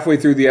mention halfway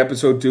through the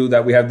episode too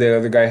that we have the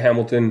other guy,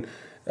 Hamilton,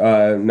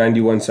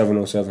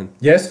 91707.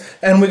 Yes,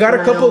 and we got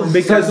a couple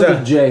because Starts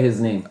with a J, his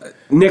name.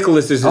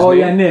 Nicholas is his name. Oh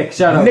yeah, Nick.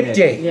 Shout out Nick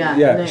J. Yeah.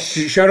 Yeah. Nick.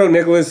 Shout out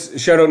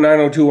Nicholas. Shout out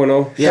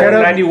 90210. Yeah. Shout out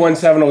Shout out-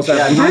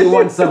 91707.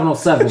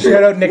 91707.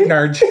 Shout out Nick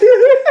Narge.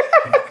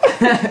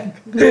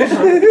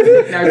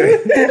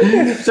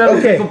 Shout out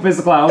Okay. to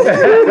Piss Cloud.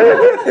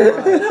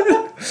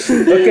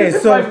 Okay,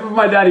 so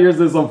My dad hears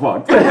this, I'm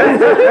fucked.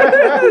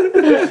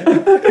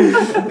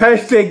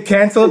 hashtag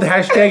canceled.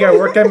 Hashtag I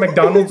work at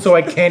McDonald's, so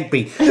I can't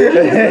be.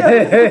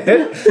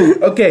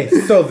 Okay,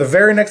 so the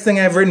very next thing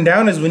I've written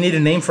down is we need a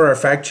name for our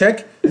fact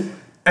check,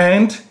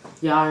 and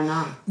Yeah or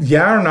not?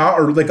 yeah or not,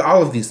 or like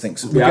all of these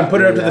things. We can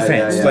put it up to the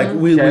fans. yeah. Like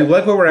we Okay.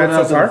 like where we're What at so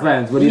else are the far.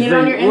 fans? What do you Need it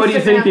on think? your What do you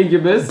think, Instagram.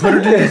 Incubus?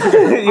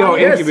 Yo,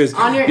 Yes. Incubus.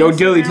 On your Yo,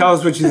 Dilly, Instagram. tell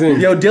us what you think.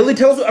 Yo, Dilly,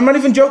 tell us. I'm not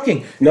even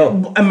joking.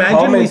 No. Imagine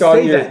we Comment on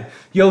say your- that.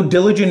 Yo,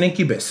 Diligent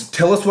Incubus,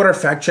 tell us what our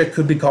fact check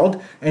could be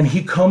called, and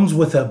he comes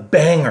with a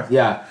banger.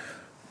 Yeah.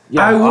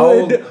 I would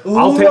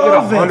I'll take it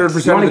love 100% You want of to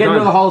the get into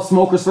the time. Hall of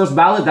Smokers first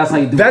ballot? That's how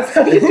you do it. That's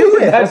how you do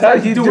it. That's how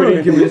you do it,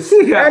 Incubus.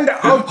 Yeah. And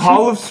I'll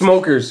Hall of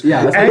Smokers.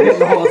 Yeah, that's how you get in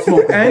the Hall of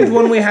Smokers. And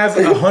when we have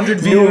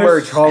 100 New viewers,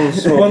 merch, Hall of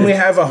Smokers. when we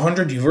have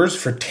 100 viewers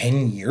for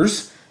 10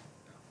 years,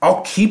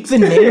 I'll keep the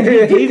name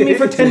he gave me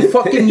for 10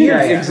 fucking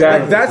years. Yeah, exactly.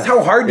 Like, that's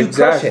how hard you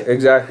crush it.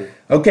 Exactly.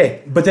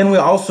 Okay, but then we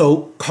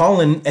also,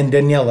 Colin and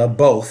Daniela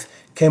both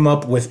came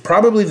up with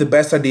probably the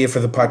best idea for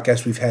the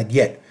podcast we've had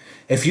yet.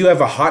 If you have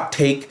a hot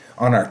take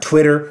on our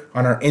Twitter,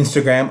 on our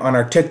Instagram, on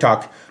our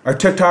TikTok,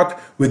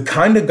 we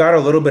kind of got a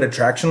little bit of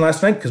traction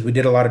last night because we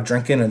did a lot of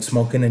drinking and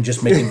smoking and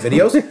just making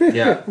videos.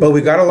 Yeah. But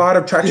we got a lot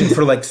of traction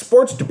for like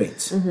sports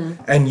debates.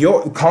 And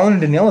Colin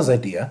and Daniela's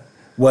idea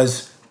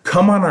was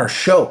come on our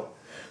show.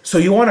 So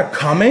you want to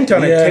comment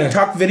on a Yeah.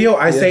 TikTok video?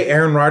 I say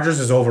Aaron Rodgers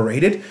is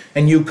overrated,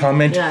 and you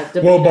comment, Yeah,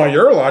 debate well, by it.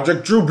 your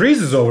logic, Drew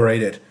Brees is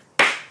overrated.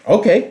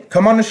 Okay,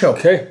 come on the show.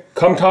 Okay,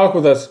 come talk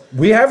with us.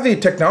 We have the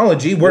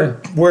technology.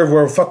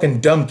 We're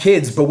fucking dumb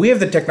kids, but we have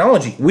the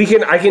technology. We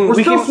can. We're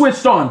We still can.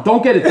 switched on.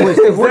 Don't get it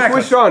twisted. We're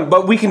switched on,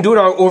 but we can do it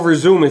over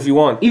Zoom if you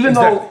want. Even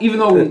though we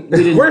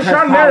didn't We're press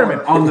Sean power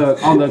Merriman. on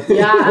the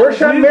Yeah. We're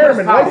Sean we press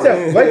Merriman.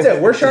 power. Lights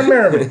out. We're Sean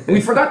Merriman.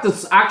 We forgot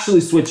to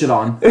actually switch it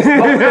on. But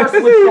we are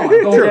switched on.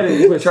 Don't get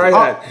it twisted. Try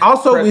that.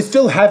 Also, we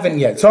still haven't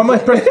yet. So I'm going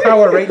to press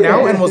power right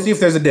now, and we'll see if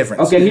there's a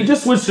difference. Okay, he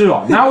just switched it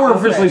on. Now we're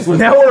officially switched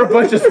Now we're a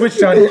bunch of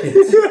switched on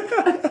kids.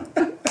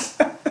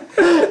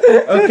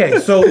 Okay,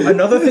 so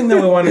another thing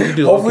that we wanted to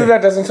do. Hopefully okay.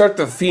 that doesn't start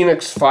the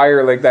Phoenix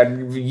fire like that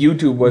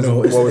YouTube was. No,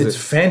 what was it's it?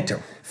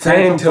 Phantom.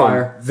 Phantom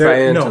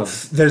fire. No,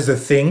 there's a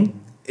thing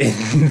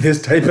in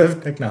this type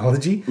of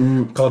technology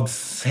called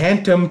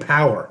phantom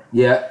power.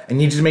 Yeah.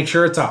 And you just make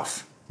sure it's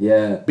off.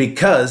 Yeah.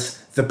 Because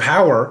the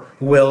power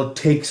will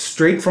take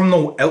straight from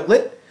the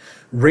outlet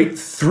right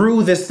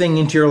through this thing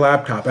into your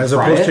laptop as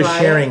Fry opposed it? to Fry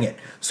sharing it.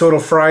 So it'll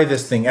fry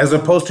this thing as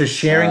opposed to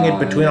sharing it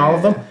between all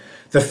of them.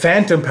 The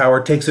phantom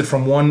power takes it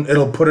from one,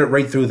 it'll put it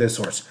right through this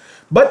source.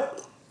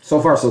 But So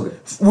far, so good.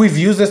 we've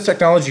used this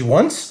technology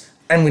once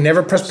and we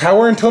never pressed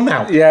power until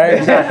now. Yeah,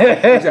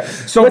 exactly.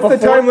 So What's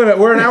the time limit?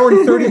 We're an hour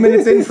and 30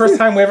 minutes in, first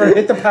time we ever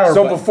hit the power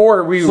So button.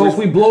 before we. So if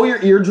we blow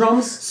your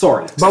eardrums,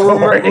 sorry. but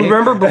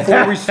remember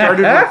before we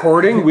started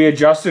recording, we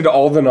adjusted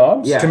all the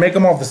knobs. Yeah. To make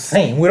them all the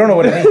same. We don't know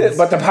what it means.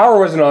 But the power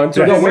wasn't on,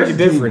 so it didn't make a where's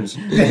difference.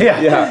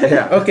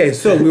 Yeah. Okay,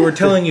 so we were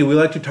telling you we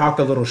like to talk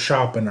a little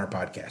shop in our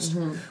podcast.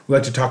 We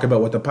like to talk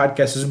about what the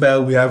podcast is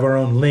about. We have our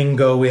own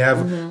lingo. We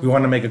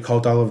want to make a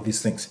cult, all of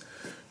these things.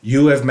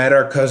 You have met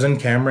our cousin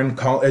Cameron.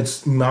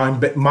 It's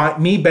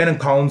me, Ben, and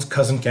Colin's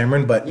cousin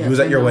Cameron, but he was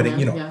at your wedding.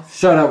 You know, Yeah.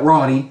 Shout out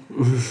Roddy.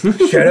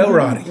 shout out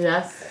Roddy.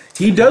 Yes.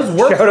 He does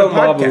work Shout for out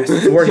Mabu.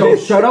 podcasts. Where Yo,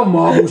 shout out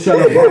Mabu. Shout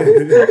out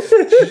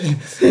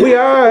Roddy. we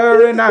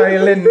are an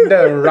island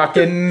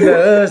rocking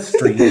the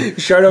street.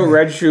 Shout out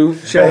Red Shoe.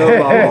 Shout out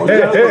Bob.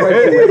 But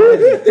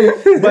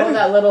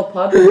that little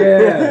pub.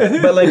 Yeah.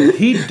 But like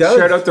he does.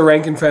 Shout out the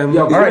Rankin family.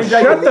 Yo, All right,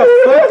 shut the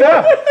fuck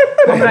up.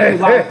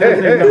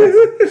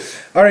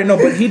 All right, no,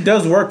 but he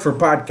does work for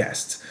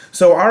podcasts.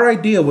 So our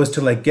idea was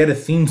to like get a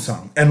theme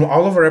song, and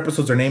all of our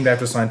episodes are named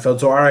after Seinfeld.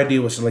 So our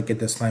idea was to like get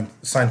this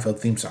Seinfeld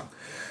theme song.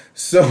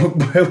 So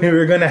we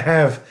were gonna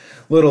have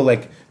little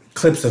like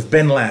clips of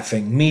Ben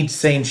laughing, me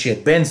saying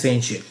shit, Ben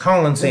saying shit,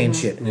 Colin saying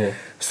shit. Yeah.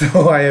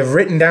 So I have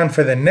written down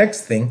for the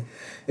next thing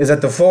is at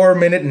the 4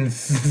 minute and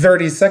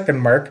 30 second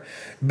mark,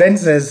 Ben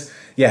says,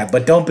 "Yeah,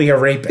 but don't be a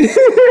rapist."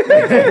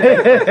 That's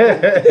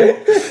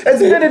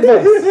good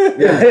advice.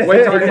 Yeah.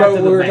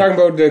 We were talking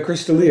about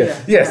Chris D'Elia. Yeah.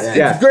 Yes,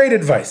 Yeah. it's great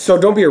advice. So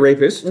don't be a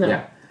rapist. No.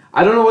 Yeah.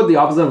 I don't know what the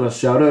opposite of a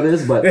shout out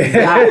is, but We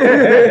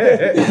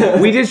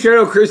did shout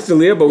out Chris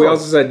D'Elia, but we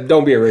also said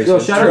don't be a racist. yo,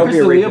 shout out Don't Chris be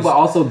a D'Elia, rapist. but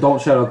also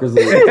don't shout out Chris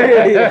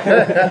D'Elia.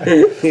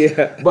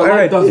 Yeah. But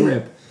right. life does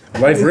rip.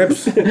 Life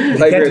rips. You can't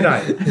rips.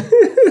 deny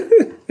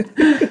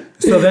it.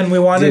 So then we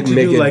wanted Didn't to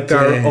do make it like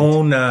our dead.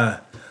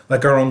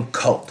 own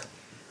cult.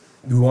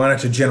 We wanted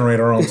to generate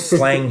our own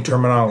slang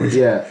terminology.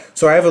 Yeah.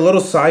 So I have a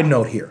little side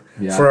note here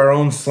Yeah. for our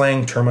own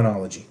slang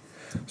terminology.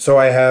 So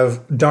I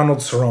have Donald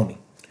Cerrone.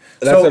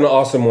 That's So- an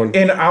awesome one.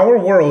 In our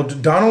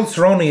world, Donald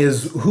Cerrone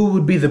is who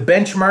would be the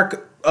benchmark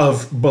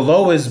of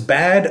below is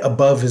bad,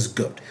 above is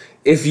good.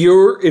 If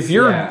you're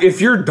Yeah.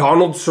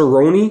 Donald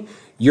Cerrone,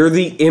 you're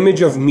the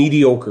image of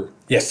mediocre.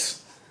 Yes.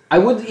 I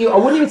wouldn't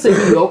even say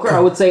mediocre. I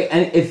would say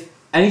if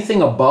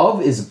anything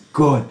above is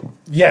good.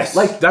 Yes.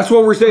 Like That's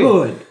what we're saying.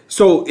 Good.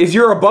 So if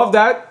you're above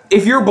that,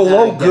 if you're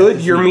below Yeah, good,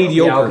 it's you're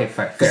mediocre. Yeah, okay,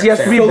 fair, Because he has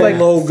to be so like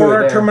below for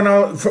our good.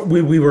 terminology,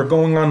 we were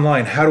going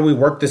online. How do we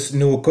work this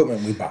new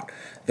equipment we bought?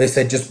 They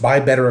said just buy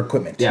better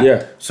equipment. Yeah.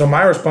 Yeah. So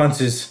my response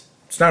is,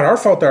 it's not our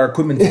fault that our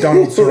equipment's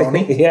Donald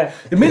Cerrone. Yeah.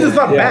 It means it's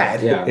not Yeah.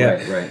 bad. Yeah,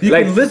 Yeah. right. You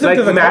can listen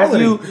to the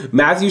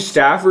Matthew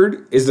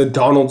Stafford is the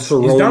Donald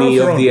Cerrone Donald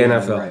of the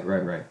Cerrone. NFL.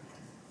 Right.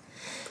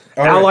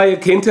 All Ali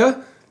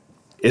Akinta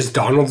is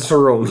Donald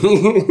Cerrone.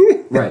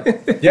 Right.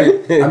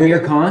 Yeah. Amir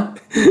Khan,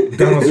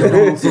 Donald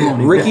Cerrone.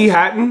 Cerrone. Ricky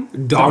Hatton,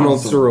 Donald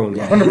Cerrone.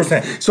 Yeah.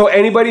 100%. So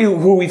anybody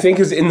who we think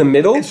is in the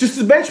middle, It's just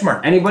a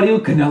benchmark. Anybody who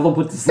Canelo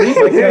put to sleep,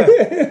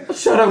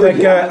 shut up. Like,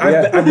 Ricky.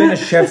 I've been a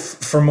chef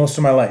for most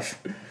of my life.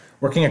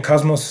 Working at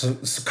Cosmos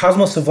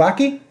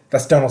Savlaki,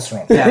 that's Donald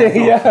Cerrone.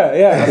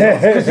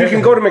 yeah. Because you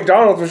can go to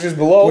McDonald's, which is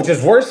below, Which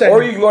is worse than-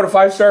 or you can go to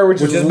 5-star,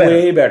 which is better.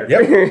 way better.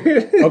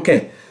 Yep.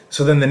 Okay.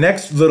 So then the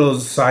next little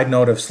side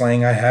note of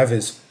slang I have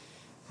is,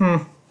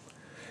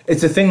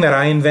 it's a thing that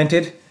I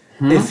invented.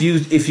 If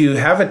you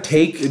have a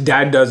take,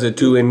 Dad does it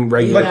too in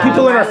regular. like Yeah,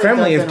 people in our Riley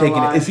family does have it a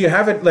taken lot. it. If you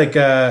have it, like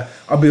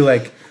I'll be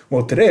like,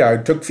 well, today I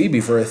took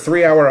Phoebe for a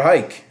 3-hour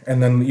hike,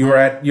 and then you're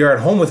at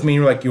home with me.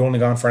 And you're like, you only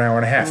gone for an hour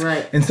and a half.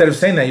 Right. Instead of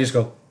saying that, you just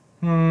go,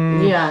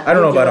 Yeah. I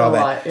don't know we do about a all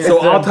that. lot, yeah. So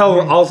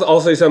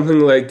I'll say something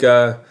like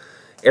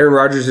Aaron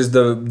Rodgers is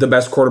the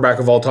best quarterback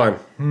of all time.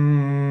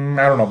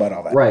 I don't know about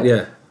all that. Right.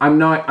 Yeah. I'm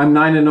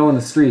 9-0 in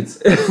the streets.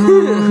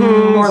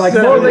 More like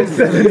More like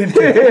 7.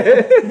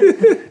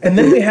 7. And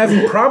then we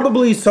have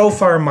probably so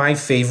far my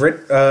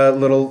favorite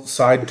little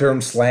side term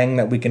slang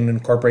that we can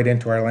incorporate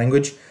into our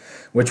language,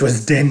 which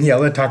was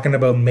Daniela talking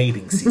about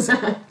mating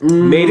season.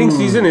 Mating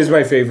season is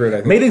my favorite. I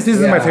think. Mating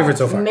season is my Yeah. favorite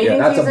so far. Mating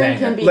that's a season banger.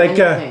 can be Like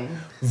anything.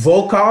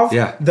 Volkov,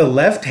 Yeah. the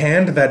left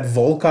hand that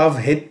Volkov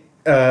hit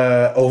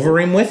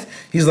Overeem with,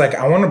 he's like,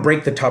 I want to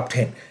break the top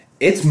 10.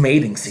 It's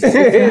mating season.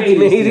 You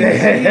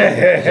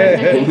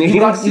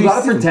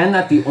gotta pretend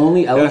that the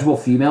only eligible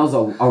females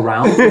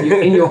around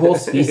in your whole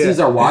species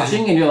are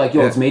watching, and you're like,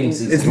 yo, it's mating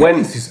season. It's When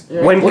mating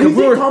season. when What do you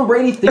think Kapoor, Tom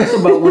Brady thinks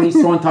about when he's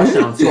throwing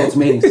touchdowns? Yo, it's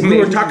mating season. We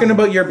were talking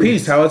about your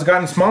piece, how it's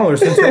gotten smaller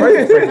since your wife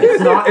was pregnant.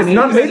 It's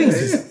Not mating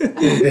season.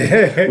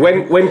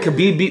 when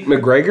Khabib beat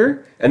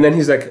McGregor, and then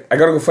he's like, I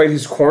gotta go fight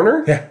his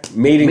corner. Yeah.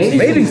 Mating season.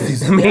 Mating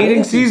season.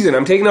 Mating season.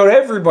 I'm taking out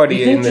everybody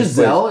You in think this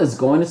Giselle is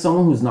going to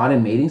someone who's not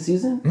in mating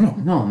season?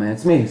 No, man,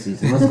 it's mating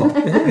season. Let's go.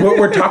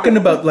 We're talking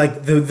about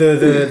like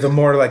the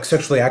more like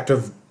sexually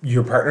active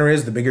your partner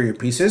is, the bigger your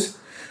piece is.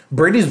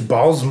 Brady's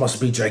balls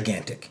must be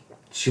gigantic.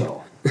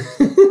 Yo.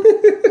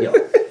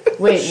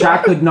 Wait, Shaq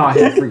what? could not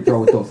hit free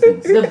throw with those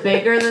things. The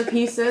bigger the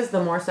piece is,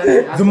 the more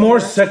sexual. The more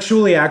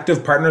sexually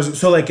active partners,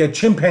 so like a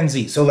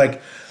chimpanzee. So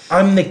like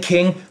I'm the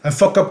king. I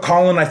fuck up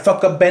Colin. I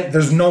fuck up Ben.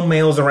 There's no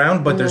males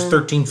around, but there's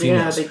 13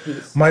 females. big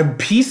piece. My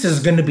piece is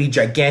going to be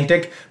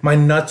gigantic. My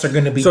nuts are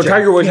going to be. So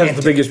Tiger Woods has the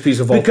gigantic. biggest piece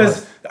of all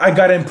because time. I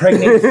got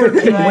impregnated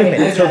 13 Right,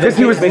 women. I So get this it.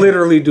 He was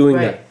literally doing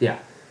Right. that, Yeah.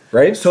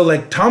 right? So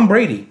like Tom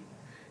Brady,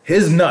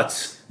 his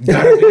nuts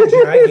gotta be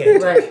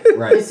gigantic. Right.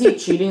 Right. Is he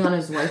cheating on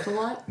his wife a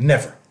lot?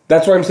 Never.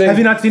 That's what I'm saying. Have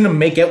you not seen him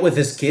make out with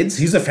his kids?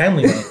 He's a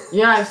family man.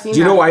 Yeah, I've seen. Do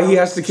you know that. why he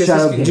has to kiss Shout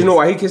his out kids? gays. Do you know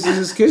why he kisses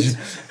his kids?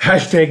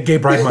 Hashtag gay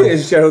pride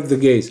month. Shout out the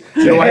gays.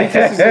 Do you know why he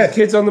kisses his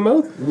kids on the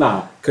mouth?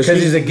 Nah. Because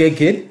he's a gay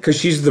kid? Because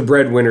she's the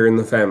breadwinner in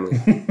the family.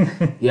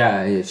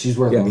 Yeah, she's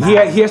worth Yeah,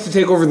 it. he has to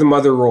take over the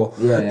mother role.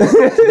 Yeah.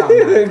 She's not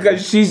mad.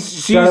 Because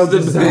she's Shout out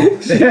the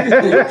Giselle.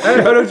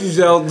 shout out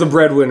Giselle, the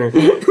breadwinner.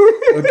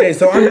 Okay,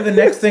 so on to the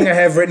next thing I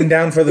have written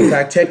down for the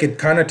fact check. It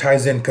kind of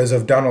ties in because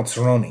of Donald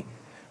Cerrone.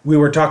 We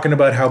were talking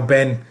about how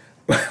Ben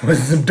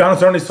was Donald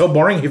Cerrone so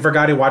boring he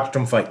forgot he watched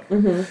him fight,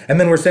 and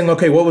then we're saying,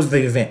 okay, what was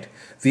the event?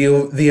 The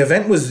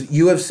event was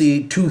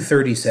UFC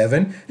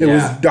 237. It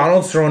was Yeah.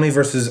 Donald Cerrone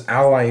versus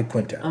Al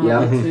Iaquinta.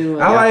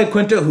 Yeah. Al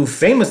Iaquinta, who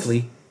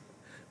famously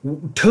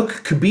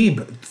took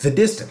Khabib the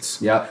distance.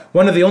 Yeah.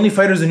 One of the only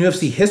fighters in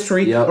UFC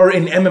history Yep. or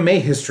in MMA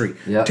history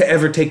Yep. to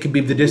ever take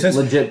Khabib the distance.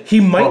 Legit He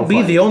might pro be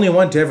fight. the only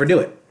one to ever do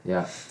it.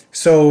 Yeah.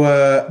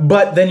 So,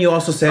 but then you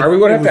also said, Are we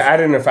going to have it to was- add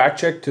in a fact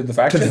check to the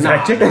fact check? the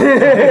fact check?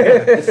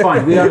 It's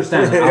fine. We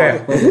understand.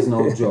 Yeah. It's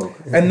no joke.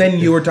 And then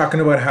you were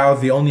talking about how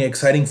the only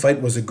exciting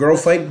fight was a girl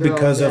fight Girl,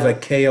 because of yeah. a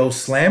KO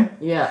slam,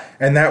 Yeah.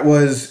 and that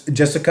was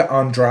Jessica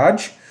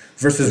Andrade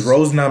versus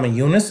Rose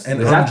Namajunas.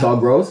 And Is that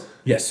Thug Rose?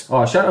 yes,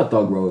 Oh, shout out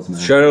Thug Rose, man.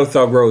 Shout out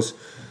Thug Rose.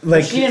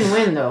 like She didn't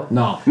win though.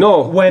 No.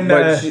 No, When,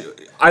 but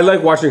I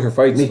like watching her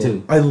fights. Me though.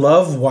 too. I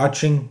love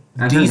watching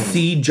And her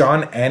DC,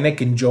 John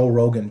Anik, and Joe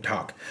Rogan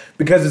talk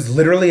because it's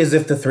literally as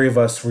if the three of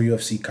us were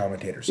UFC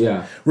commentators.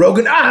 Yeah.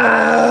 Rogan,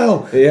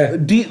 ow! Yeah.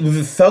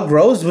 Thug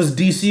Rose was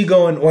DC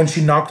going when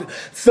she knocked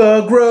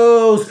Thug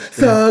Rose,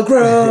 Thug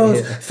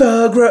Rose,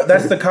 Thug Rose.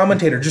 That's the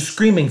commentator just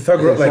screaming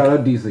Thug Rose. Shout Like,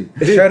 out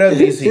DC. shout out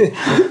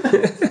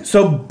DC.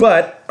 So,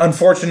 but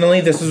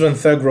unfortunately, this is when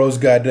Thug Rose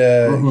got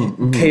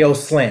KO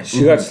slammed.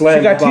 She got slammed.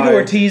 She got Tito by-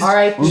 Ortiz.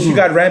 R.I.P. She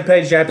got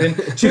Rampage Jackson.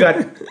 She got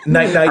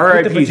Night Night. Put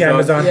R.I.P. the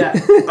pajamas on. Yeah.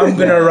 I'm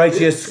gonna write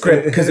you a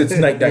script because it's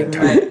Night Night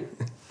time. Right.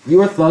 You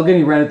were thugging,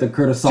 he ran into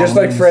Curtis Solomon. Just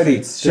like in the Freddie.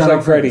 streets. Just Shout like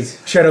out Freddie.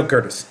 Shout out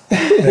Curtis.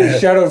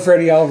 Shout out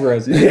Freddie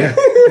Alvarez.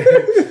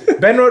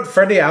 Ben wrote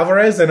Freddie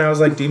Alvarez, and I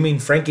was like, "Do you mean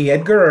Frankie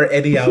Edgar or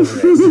Eddie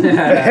Alvarez?"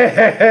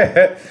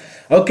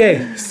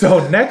 Okay,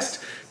 so next,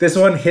 this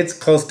one hits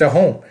close to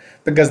home.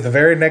 Because the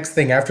very next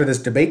thing after this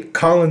debate,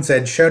 Colin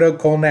said, shout out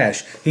Cole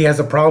Nash. He has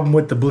a problem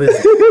with the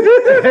blizzard.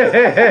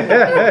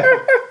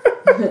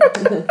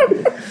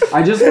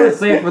 I just want to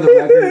say it for the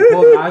record,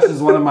 Cole Nash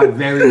is one of my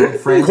very good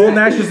friends. Cole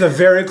Nash is a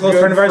very close Good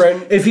friend of ours.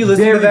 friend. If he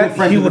listened Very to good that,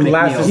 friend he of would the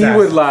laugh McNeil. his He ass.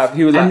 would laugh.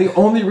 He would And laugh. the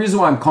only reason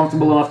why I'm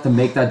comfortable enough to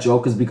make that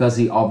joke is because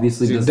he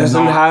obviously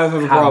doesn't not have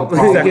a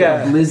problem. with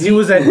Yeah. Lizzie. He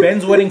was at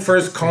Ben's wedding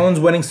first, Colin's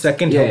wedding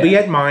second. Yeah, He'll be yeah.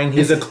 at mine.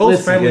 He's a Listen,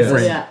 close family yeah.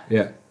 friend. Yeah.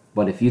 Yeah.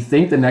 But if you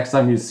think the next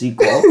time you see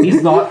Cole,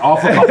 he's not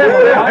off a couple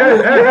of times,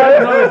 you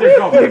got another thing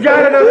coming. You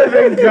got another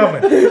thing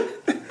coming.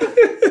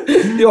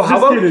 Yo, how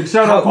about kidding.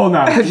 Shout out Cole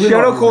Nash. We Shout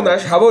love out him, Cole man.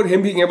 Nash. How about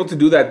him being able to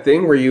do that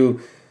thing where you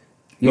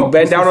Yo,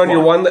 bend pistol down on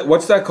your squat. one?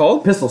 What's that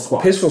called? Pistol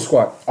squat. Pistol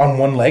squat. On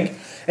one leg.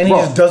 And he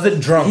Bro, just does it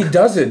drunk. He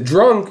does it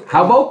drunk.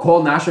 How about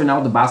Cole Nash right now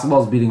with the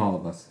basketball is beating all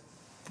of us?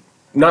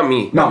 Not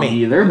me. Not me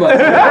either, but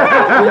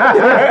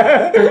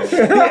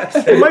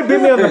It might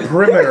beat me on the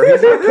perimeter.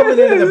 He's not coming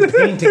into the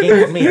paint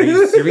against me. Are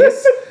you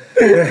serious?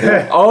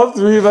 All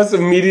three of us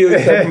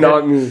immediately said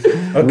not me.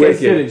 just Wicked.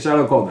 kidding. Shout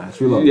out Cole Nash.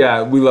 We love him.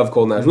 Yeah, we love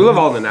Cole Nash. We love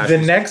all the Nash. The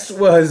next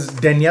was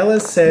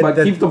Daniela said But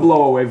that keep the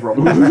blow away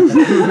from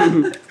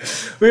him.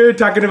 we were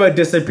talking about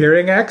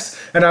disappearing acts,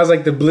 and I was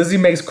like, the Blizzy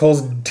makes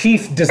Cole's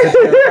teeth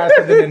disappear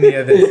faster than any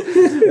of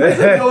this.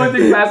 The only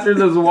thing faster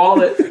than his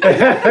wallet.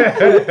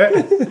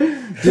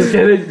 Just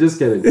kidding. Just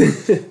kidding.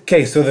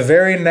 Okay, so the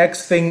very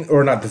next thing,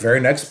 or not the very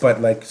next,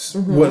 but like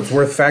what's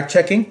worth fact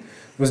checking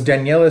was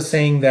Daniela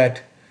saying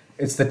that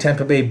it's the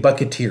Tampa Bay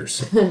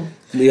Buccaneers.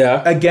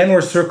 Yeah. Again,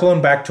 we're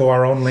circling back to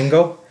our own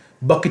lingo.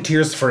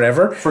 Buccaneers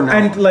forever. For now.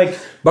 And like,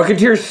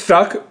 Buccaneers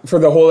stuck for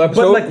the whole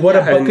episode. but like what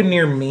a and-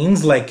 Buccaneer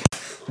means, like,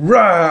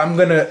 rah,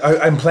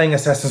 I'm playing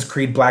Assassin's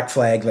Creed Black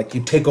Flag. Like,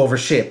 you take over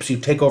ships, you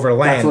take over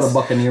lands. That's what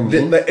a Buccaneer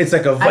means. It's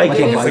like a Viking.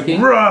 didn't- It's like,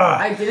 Viking? rah.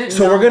 I didn't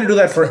So know. we're gonna do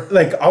that for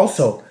like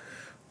also.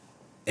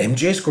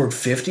 MJ scored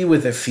 50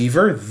 with a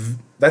fever.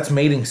 That's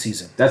mating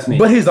season. That's me.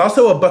 But he's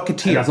also a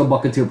Buccaneer. That's a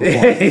Buccaneer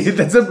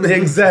performance.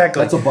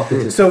 Exactly. That's a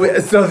Buccaneer. So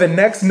the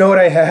next note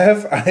I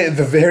have at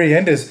the very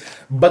end is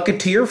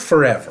Buccaneer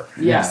forever.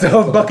 Yeah.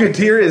 So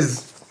Buccaneer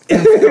is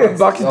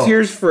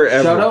Buccaneers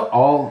forever. Shout out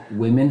all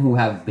women who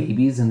have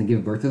babies and they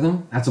give birth to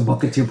them. That's a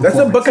Buccaneer that's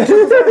a performance.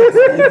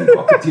 Buccaneer.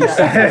 Buccaneer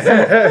status.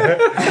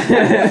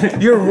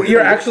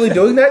 You're actually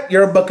doing that.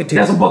 You're a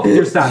Buccaneer. That's a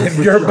Buccaneer status.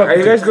 for You're a sure. Are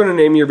you guys going to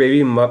name your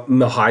baby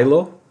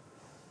Mihailo?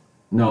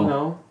 No.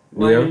 No.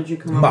 Why Yeah. did you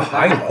come up with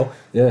that? Mahalo.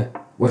 Yeah.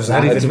 What does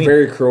that It's even a mean?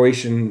 very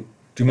Croatian.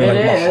 Do you mean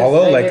It like is,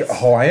 mahalo, like like it's-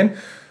 Hawaiian?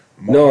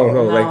 No,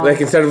 like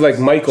instead of like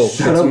Michael, it's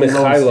Shut up,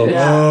 Mikhailo.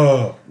 Yeah.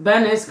 Oh,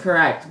 Ben is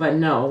correct, but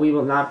no, we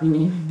will not be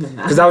naming him that.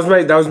 Because that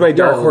was my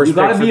dark horse. You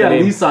gotta pick be for at the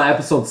name. least on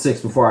episode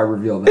 6 before I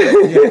reveal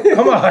that.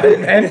 come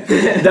on, man.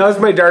 That was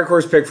my dark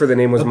horse pick for the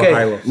name was Okay.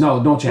 Mihailo.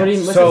 No, no What do you,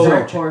 chance. what's So- the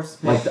dark horse?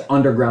 Like the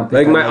underground pick.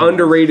 Like my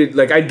underrated,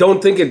 like I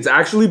don't think it's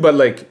actually, but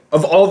like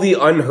of all the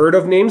unheard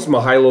of names,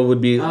 Mihailo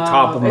would be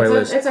top of my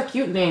list. It's a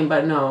cute name,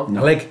 but no,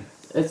 Like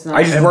it's not.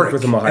 I just worked Emmerich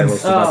with a Mihailo. and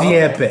So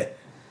that's- Stiepe.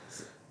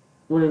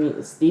 What do you mean,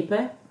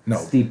 Stipe? No,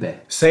 Stipe.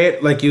 say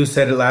it like you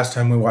said it last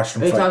time we watched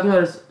him Are you fight. talking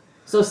about?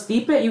 So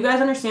Stipe, you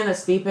guys understand that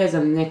Stipe is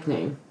a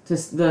nickname to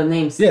the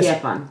name Yes.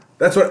 Stjepan.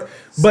 That's what.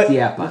 But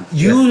Stjepan.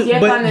 you, Stjepan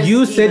but is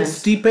you said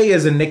Steven. Stipe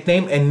as a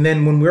nickname, and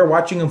then when we were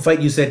watching him fight,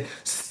 you said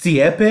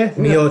Stiepe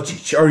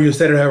Miocic, or you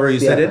said it however you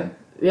said it.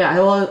 Yeah,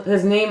 well,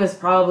 his name is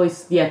probably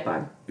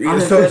Stjepan.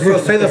 So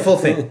say the full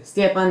thing.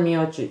 Stjepan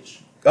Miocic.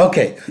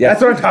 Okay,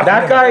 that's what I'm talking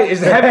That about. guy is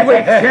the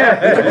heavyweight champ.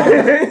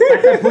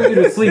 I put you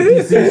to sleep,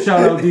 DC. Shout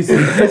out, DC.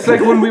 It's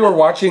like when we were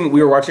watching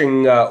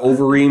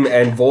Overeem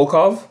and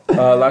Volkov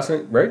last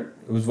night, right?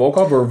 It was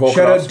Volkov or Volkov?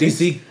 Shout out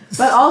DC.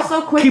 But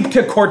also, quick, Keep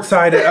to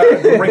courtside,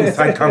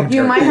 ringside commentary.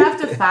 you might have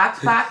to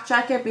fact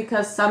check it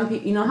because some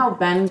people, you know how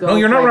Ben goes. No,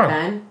 you're not like wrong.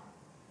 Ben?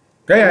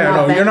 Yeah,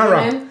 Not no, you're not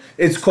Benjamin? wrong.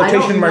 It's I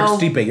quotation don't mark know-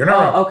 Stipe. You're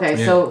not wrong.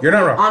 Okay, so You're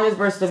not wrong. on his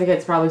birth certificate,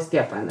 it's probably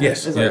Stjepan. Then,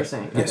 Yes. is what Yeah. you're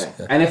saying. Yes.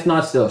 Okay. And if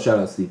not, still, shout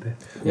out Stipe.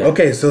 Yeah.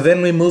 Okay, so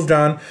then we moved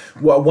on.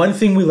 Well, one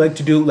thing we like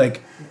to do,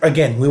 like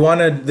again, we want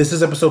to. This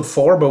is episode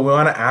 4, but we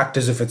want to act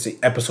as if it's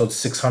episode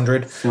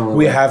 600. Oh,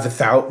 we okay.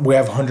 have we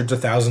have hundreds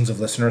of thousands of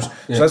listeners, so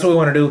that's what we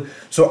want to do.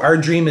 So our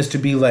dream is to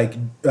be like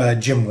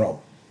Jim Rome.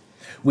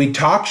 We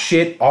talk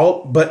shit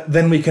but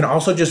then we can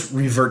also just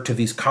revert to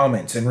these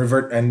comments and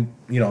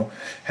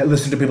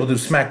listen to people do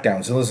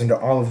smackdowns and listen to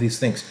all of these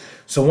things.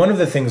 So one of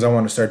the things I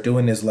want to start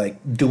doing is like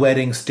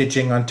duetting,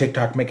 stitching on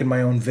TikTok, making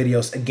my own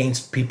videos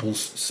against people's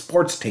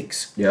sports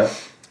takes. Yeah.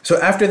 So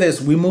after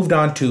this, we moved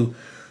on to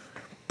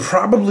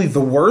probably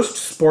the worst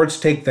sports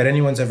take that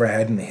anyone's ever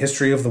had in the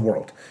history of the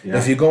world. Yeah.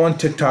 If you go on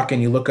TikTok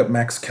and you look up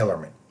Max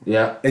Kellerman,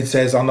 Yeah. it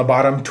says on the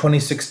bottom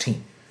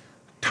 2016,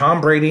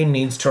 Tom Brady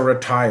needs to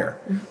retire.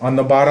 On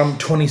the bottom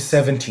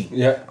 2017,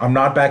 Yeah. I'm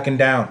not backing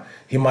down.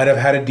 He might have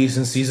had a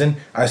decent season.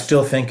 I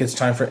still think it's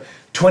time for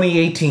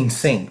 2018,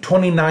 same.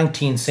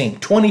 2019, same.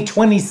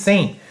 2020,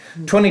 same.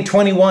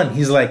 2021,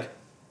 he's like,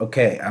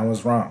 okay, I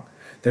was wrong.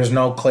 There's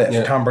no cliff.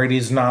 Yeah. Tom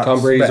Brady's not. Tom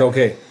Brady's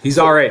okay. He's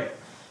all right.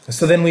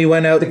 So then we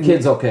went out. The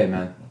kid's okay,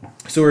 man.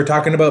 So we were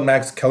talking about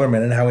Max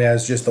Kellerman and how he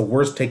has just the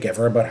worst take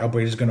ever about how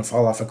Brady's going to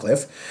fall off a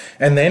cliff.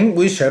 And then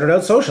we shouted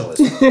out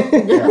socialism.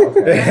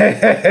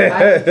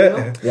 I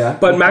do. Yeah.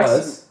 But Max-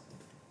 because-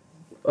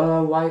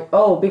 Why?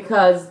 Oh,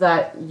 because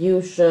that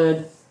you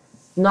shouldn't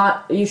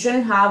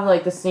have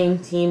like the same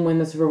team win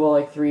the Super Bowl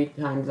like 3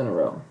 times in a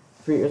row,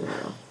 3 years in a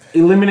row.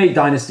 eliminate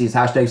dynasties.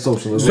 Hashtag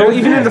socialism. So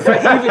even in the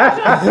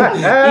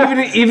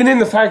even in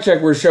the fact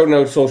check, we're shouting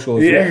out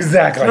socialism. Yeah,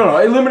 exactly. no,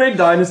 eliminate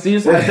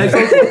dynasties. Hashtag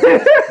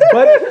socialism.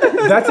 But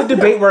that's a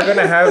debate we're going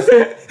to have.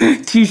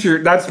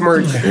 T-shirt. That's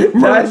merch.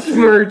 That's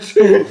merch.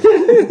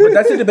 But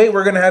that's a debate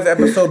we're going to have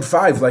episode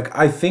 5. Like,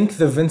 I think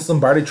the Vince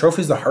Lombardi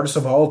Trophy is the hardest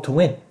of all to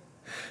win.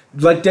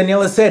 Like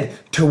Daniela said,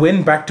 to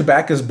win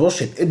back-to-back is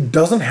bullshit. It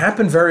doesn't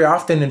happen very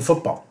often in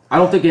football. I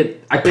don't think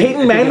it. I think,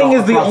 Peyton Manning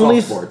is the across all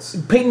only sports.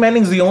 Peyton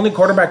Manning's the only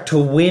quarterback to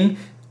win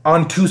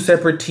on 2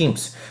 separate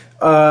teams.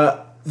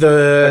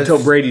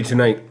 Until Brady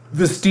tonight.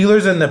 The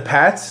Steelers and the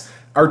Pats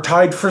are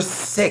tied for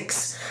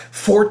 6.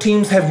 4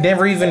 teams have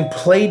never even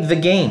played the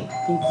game.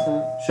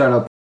 Pizza. Shut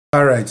up.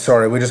 All right,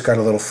 sorry, we just got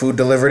a little food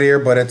delivered here,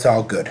 but it's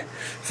all good.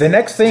 The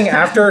next thing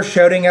after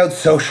shouting out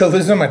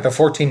socialism at the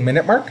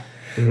 14-minute mark,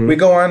 we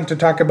go on to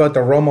talk about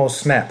the Romo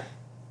snap,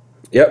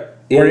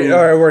 Yep.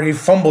 where he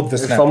fumbled the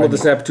snap. Fumbled the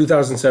snap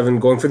 2007,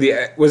 going for the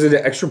was it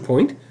an extra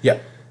point? Yeah.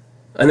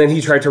 And then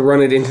he tried to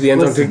run it into the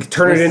end zone to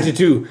turn it into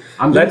 2.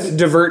 Let's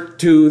divert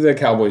to the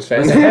Cowboys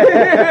fans.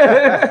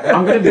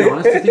 I'm going to be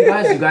honest with you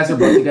guys. You guys are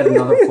about to get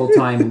another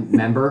full-time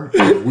member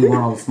of We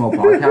Want All the Smoke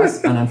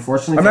podcast. And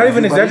unfortunately... I'm for not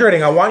even everybody-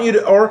 exaggerating. I want you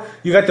to, or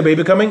you got the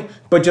baby coming,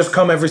 but just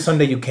come every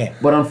Sunday you can.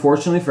 But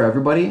unfortunately for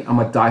everybody, I'm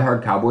a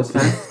diehard Cowboys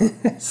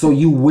fan. So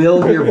you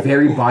will hear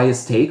very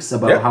biased takes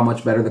about Yep. how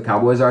much better the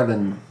Cowboys are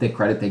than the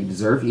credit they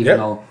deserve, even Yep.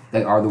 though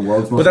they are the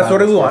world's most But that's what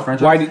valuable we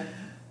sports want. franchise. Why?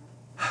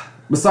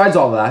 Besides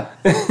all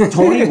that,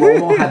 Tony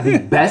Romo had the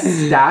best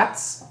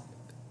stats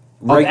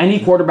Like- of any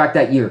quarterback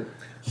that year.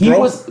 He Bro,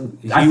 was.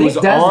 I think was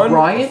Des on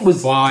Bryant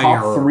was fire.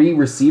 top 3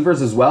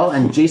 receivers as well,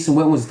 and Jason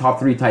Witten was top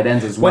 3 tight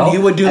ends as When well. he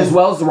would do- as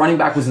well as the running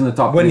back was in the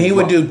top. When 3 he as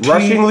would well. do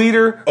Rushing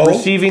leader, Oh.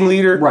 receiving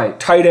leader, Right.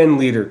 tight end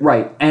leader.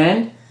 right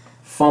and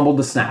fumbled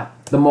the snap,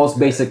 the most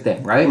basic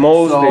thing, right?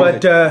 Most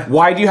But,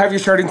 why do you have your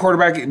starting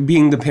quarterback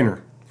being the pinner?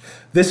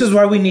 This is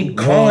why we need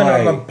Colin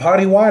on the Why?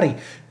 potty waddy,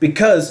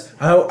 because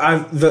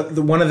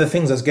the one of the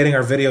things that's getting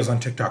our videos on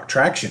TikTok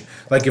traction.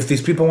 Like if these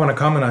people want to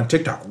comment on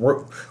TikTok,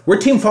 we're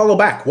team follow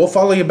back. We'll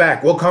follow you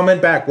back. We'll comment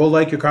back. We'll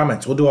like your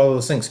comments. We'll do all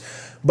those things.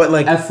 But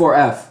like F for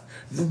F,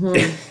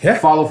 yeah,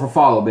 follow for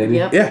follow, baby.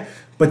 Yep. yeah.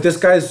 But this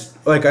guy's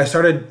like,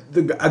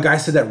 a guy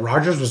said that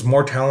Rodgers was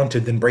more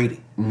talented than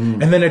Brady.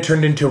 And then it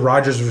turned into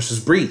Rodgers versus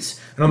Brees.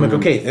 And I'm like,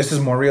 okay, this is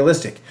more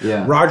realistic.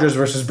 Yeah. Rodgers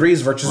versus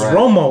Brees versus Right.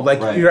 Romo.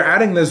 Like, Right. you're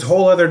adding this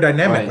whole other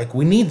dynamic. Right. Like,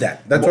 we need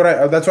that. That's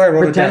why I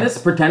wrote it down.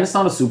 Pretend it's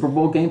not a Super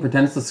Bowl game.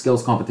 Pretend it's a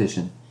skills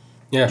competition.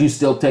 Yeah. Do you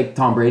still take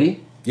Tom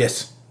Brady?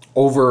 Yes.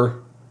 Over.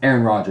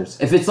 Aaron Rodgers.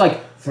 If it's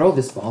like, throw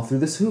this ball through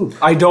this hoop.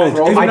 I don't.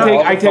 Throw the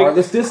ball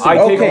farthest distance. I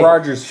take Okay,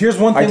 Rodgers. Here's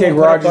one thing I take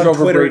we'll put up Rodgers on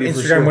over Twitter, Brady Instagram,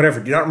 for sure. whatever.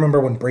 Do you not remember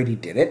when Brady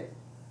did it?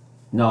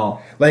 No.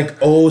 Like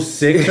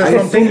 06 or I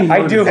something? assume he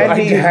I do. And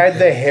he had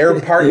the hair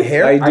part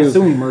hair. I I do.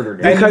 assume he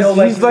murdered him. And Because you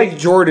know, he's like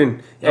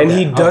Jordan, and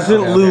he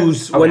doesn't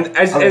lose when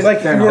as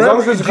Like, Fair you enough. as long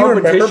as there's do you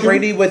remember competition.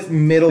 Brady with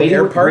middle Brady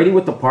hair with, part? Brady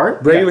with the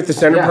part? Brady with the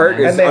center Yeah, part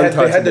man. is And they had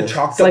the untouchable.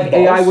 chalked It's up like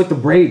balls. AI with the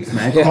braids,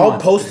 man. Come I'll on.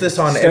 post this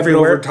on Stepping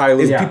everywhere. over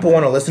Tyler. If Yeah. people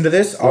want to listen to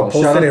this, I'll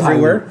post shout it out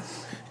everywhere. Tyler.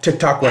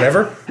 TikTok,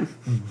 whatever.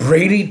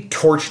 Brady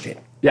torched it.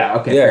 Yeah,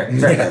 okay. Yeah.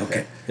 Fair.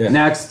 Okay. Yeah.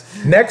 Next.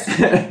 Next,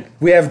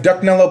 we have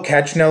Duck Nello,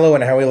 Catch Nello,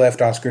 and how he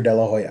left Oscar De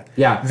La Hoya.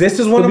 Yeah. This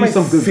is one Could of be my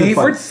some good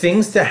favorite fights.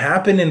 things to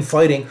happen in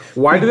fighting.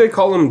 Why do they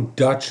call him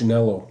Dutch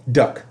Nello?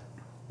 Duck.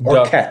 Or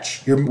Duck.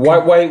 Catch.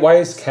 Why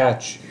is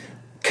catch?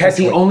 Because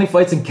he weight. only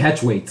fights in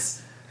catch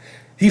weights.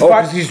 He Oh,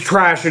 fought. because he's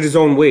trash at his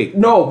own weight.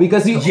 No,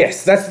 because he...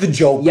 Yes, that's the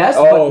joke. Yes,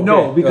 Oh, but okay.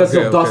 no, because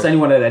Okay, he'll dust okay.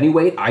 anyone at any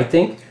weight, I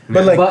think.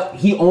 But, like-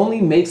 he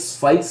only makes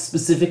fights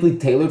specifically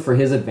tailored for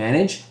his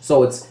advantage.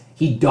 So it's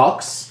he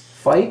ducks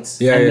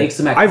fights and makes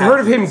them at I've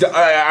heard of catch him. weights.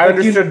 I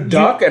understood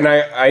duck, and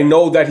I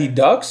know that he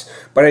ducks,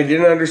 but I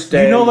didn't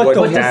understand. You know, like, what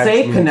the- But to catch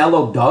say means.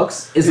 Canelo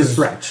ducks is a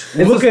stretch.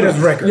 It's Look a at his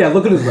stretch. record. Yeah,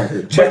 look at his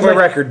record. Check my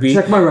record, B.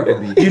 Check my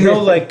record, B. You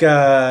know, like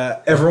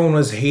everyone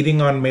was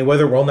hating on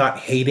Mayweather. Well, not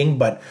hating,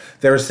 but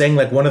they were saying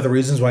like one of the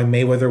reasons why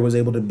Mayweather was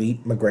able to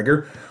beat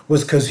McGregor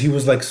was because he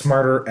was like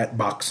smarter at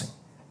boxing.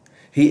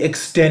 He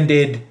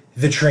extended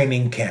the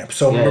training camp,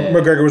 so Yeah, yeah.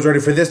 McGregor was ready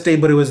for this day,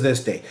 but it was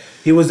this day.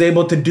 He was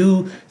able to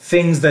do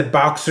things that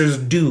boxers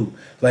do,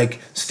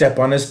 like step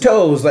on his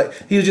toes. Like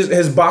he was just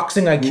his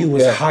boxing IQ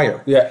was Yeah.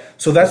 higher. Yeah.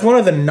 So that's one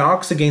of the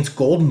knocks against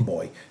Golden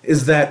Boy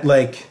is that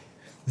like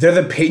they're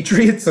the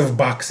Patriots of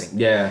boxing.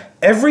 Yeah.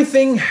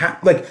 Everything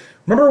like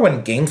remember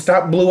when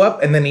GameStop blew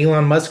up and then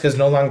Elon Musk is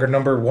no longer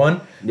number one?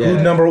 Yeah.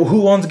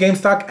 Who owns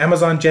GameStop?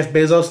 Amazon, Jeff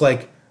Bezos,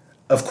 like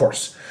of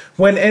course.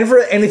 Whenever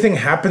anything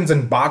happens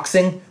in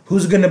boxing,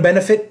 who's going to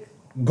benefit?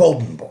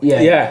 Golden Boy.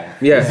 Yeah.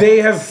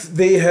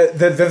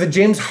 They're the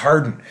James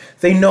Harden.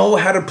 They know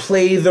how to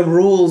play the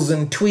rules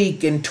and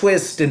tweak and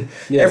twist and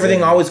everything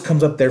yeah. always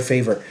comes up their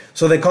favor.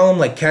 So they call him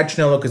like Catch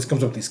Nello because it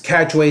comes up with these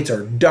catch weights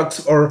or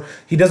ducks, or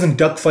he doesn't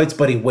duck fights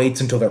but he waits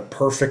until they're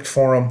perfect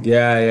for him.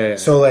 Yeah.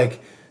 So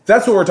like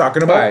that's what we're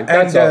talking about. All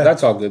right,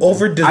 that's all good.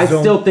 Over DAZN, I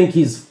still think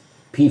he's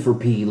P for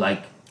P,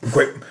 like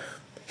great.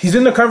 He's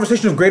in the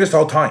conversation of greatest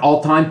all time.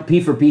 all time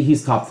P for P.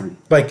 He's top 3.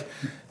 Like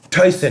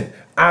Tyson,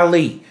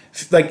 Ali,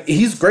 like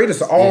he's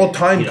greatest all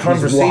time Yeah, he's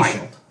conversation.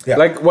 wild. Yeah,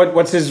 Like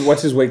what's his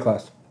weight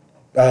class?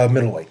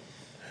 middleweight,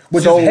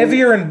 which So- is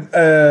heavier in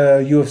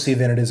UFC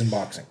than it is in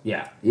boxing.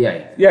 Yeah.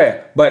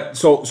 Yeah, but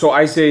so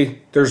I say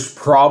there's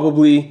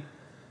probably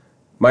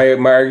my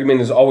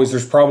argument is always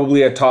there's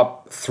probably a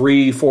top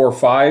 3, 4,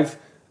 5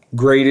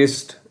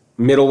 greatest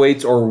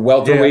middleweights or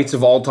welterweights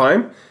of all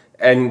time,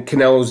 and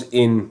Canelo's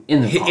in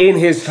In the top.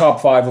 his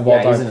top 5 of all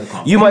Yeah, he's time. in the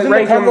top. You He's might in the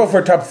rank him. combo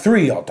for top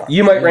 3 all time.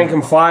 You might rank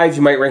him 5.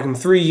 You might rank him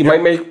 3. You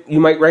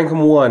might rank him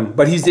 1,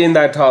 but he's in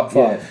that top 5.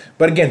 Yeah.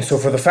 But again, so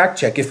for the fact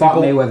check, if Fought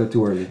people Mayweather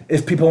too early.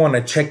 if people want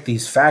to check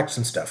these facts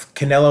and stuff,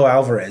 Canelo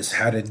Alvarez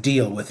had a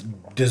deal with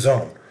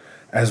DAZN,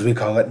 as we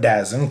call it,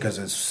 DAZN, because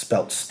it's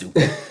spelt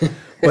stupid.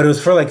 But it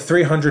was for like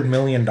 $300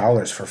 million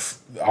for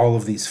all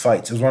of these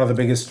fights. It was one of the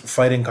biggest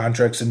fighting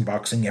contracts in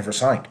boxing ever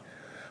signed.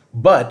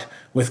 But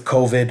with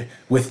COVID,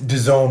 with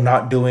DAZN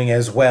not doing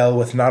as well,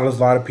 with not a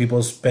lot of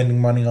people spending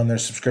money on their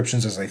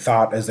subscriptions as they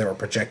thought, as they were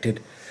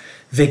projected,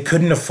 they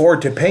couldn't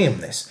afford to pay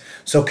him this.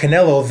 So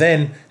Canelo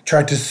then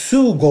tried to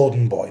sue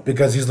Golden Boy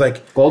because he's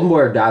like, Golden Boy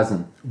or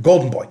Dazen?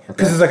 Golden Boy.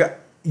 Because it's like,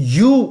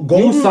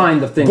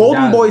 signed the thing with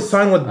Golden DAZN. Boy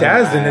signed with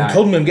DAZN and right.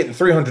 told me I'm getting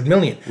 $300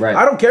 million. Right.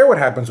 I don't care what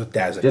happens with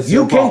DAZN. It's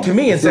You your came problem. to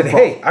me and It's your said,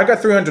 problem. hey, I got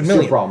 $300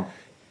 million. problem.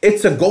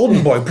 It's a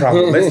Golden Boy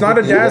problem. It's not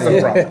a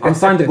DAZN problem. I'm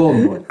signed to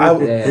Golden Boy. I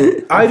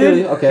feel didn't.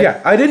 you. Okay.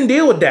 Yeah, I didn't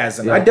deal with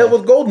DAZN. Yeah, I dealt okay.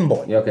 with Golden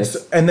Boy. Yeah, okay.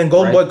 And then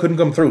Golden Right. Boy couldn't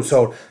come through.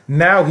 So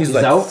now he's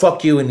like, out?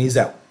 fuck you, and he's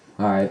out.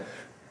 All right.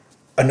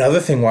 Another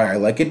thing why I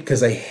like it,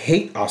 because I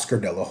hate Oscar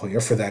De La Hoya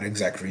for that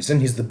exact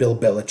reason. He's the Bill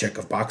Belichick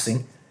of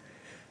boxing.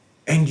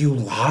 And you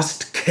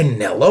lost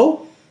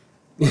Canelo?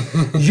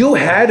 You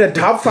had a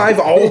top 5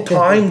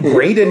 all-time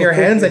great in your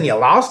hands and you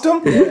lost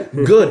him?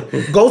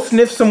 Good. Go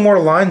sniff some more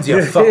lines,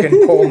 you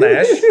fucking Cole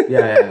Nash.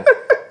 Yeah.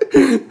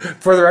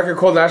 For the record,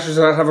 Cole Nash does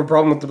not have a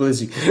problem with the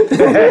Blizzy.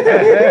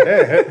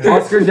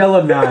 Oscar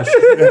Della Nash.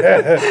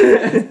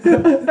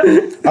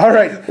 All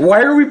right.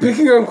 Why are we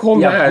picking on Cole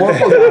Yeah, Nash?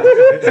 Corporal Nash.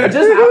 It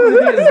just happened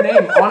to be his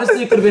name.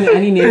 Honestly, it could have been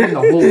any name in the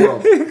whole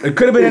world. It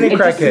could have been any It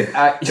just-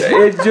 crackhead.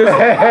 It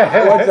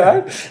just what's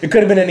that? It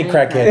could have been any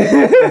crackhead.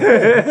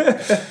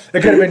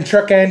 It could have been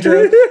Truck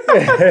Andrew.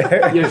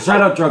 Yeah,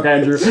 shout out Truck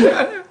Andrew.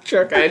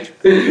 Chuck Edge.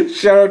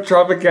 Shout out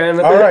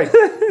Tropicana. All right.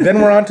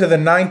 Then we're on to the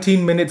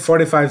 19-minute,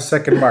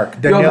 45-second mark.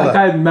 Yo, that Daniela.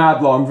 guy had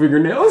mad long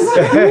fingernails.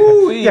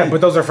 Yeah,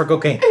 but those are for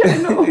cocaine.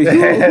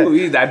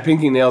 Ooh, that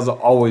pinky nails will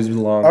always be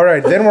long. All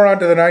right, then we're on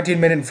to the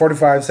 19-minute and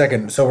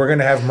 45-second. So we're going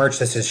to have merch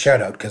that says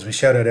shout out because we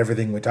shout out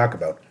everything we talk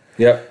about.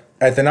 Yep.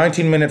 At the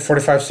 19-minute,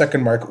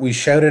 45-second mark, we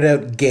shouted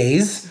out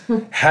gays,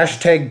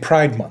 hashtag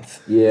Pride Month.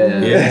 Yeah.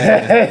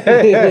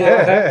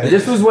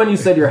 This was when you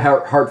said your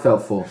heart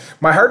felt full.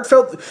 My heart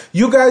felt,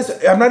 you guys,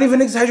 I'm not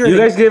even exaggerating.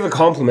 You guys gave a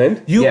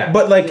compliment. Yeah.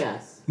 But like,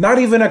 Yes. not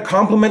even a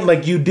compliment,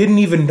 like you didn't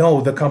even know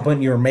the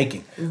compliment you were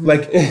making.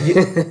 Like,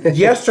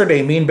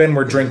 yesterday, me and Ben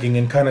were drinking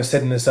and kind of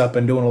setting this up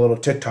and doing a little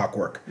TikTok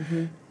work.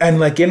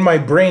 And like, in my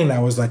brain, I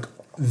was like,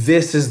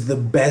 this is the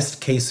best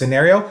case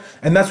scenario.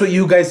 And that's what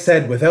you guys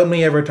said without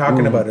me ever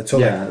talking about it. So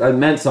Yeah, that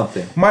meant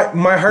something. like,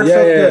 my heart Yeah,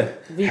 felt yeah. good.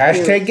 VQ.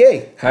 Hashtag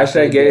gay.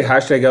 Hashtag gay.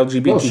 Hashtag Oh,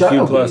 LGBTQ shout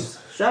out plus. gays.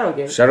 Shadow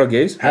game. Shout out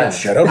gays.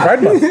 Shout out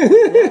Pride Month.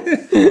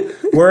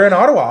 We're in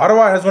Ottawa.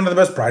 Ottawa has one of the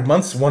best Pride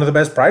Months, one of the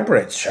best Pride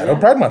parades. Shout out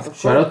Pride Month.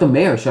 Shout out the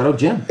mayor. Shout out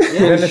Jim.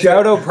 And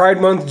shout out Pride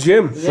Month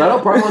Jim. Shout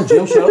out Pride Month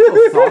Jim. Shout out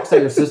those socks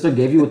that your sister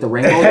gave you with the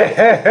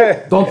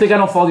rainbow. Don't think I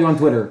don't follow you on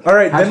Twitter. All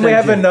right, then we Hashtag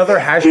have Jim. another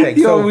hashtag.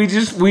 Yo, So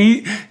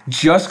we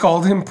just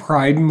called him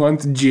Pride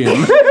Month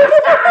Jim.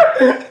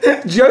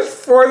 Just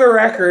for the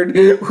record,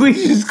 we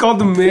just called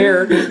the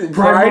mayor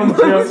Pride Month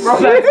Jim.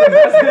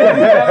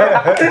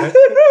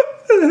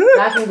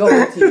 That can go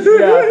on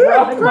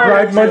t-shirt.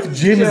 Pride Month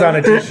Jim is on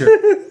a t-shirt.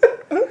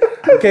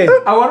 Okay,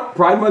 I want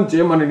Pride Month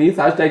Jim underneath.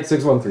 Hashtag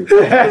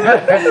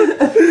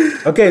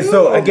 613. okay.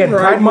 So again,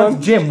 Pride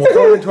Month Jim. We'll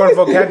throw it into our Yeah,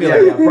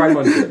 vocabulary. yeah, Pride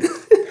Month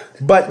Jim.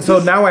 But so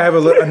now I have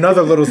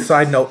another little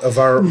side note of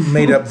our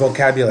made-up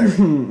vocabulary.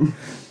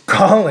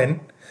 Colin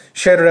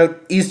shouted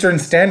out Eastern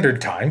Standard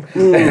Time.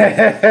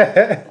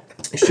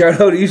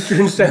 Shout out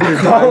Eastern Standard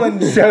Time.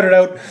 Colin shouted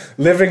out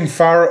living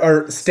far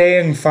or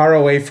staying far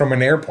away from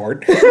an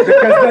airport because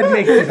that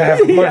makes you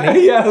have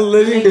money. Yeah,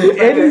 living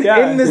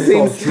In the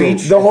same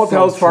speech, The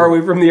hotel's far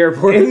away from the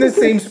airport. in the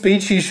same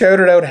speech, he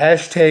shouted out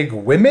hashtag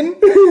women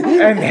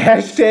and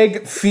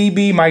hashtag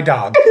Phoebe, my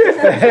dog.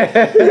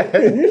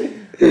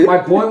 My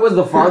point was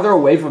the farther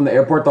away from the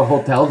airport, the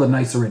hotel, the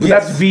nicer it is.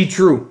 That's V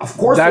true. Of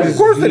course That it is is. Of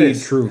course it V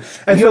is. true. And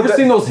Have you so ever that-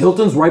 seen those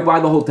Hiltons right by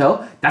the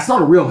hotel? That's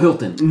not a real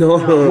Hilton. No.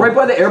 Right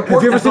by the airport.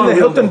 Have you ever that's seen not the a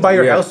real Hilton by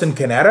your Yeah. house in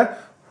Canada?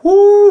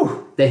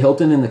 Woo! The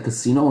Hilton in the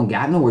casino in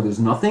Gatineau where there's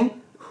nothing.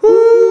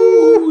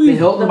 The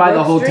Hilton The by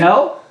the Brook Street?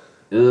 hotel.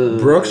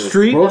 Brook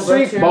Street. Brook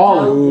Street Street,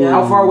 balling. Hotel, yeah.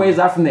 How far away is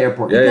that from the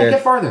airport? You Yeah, can't yeah.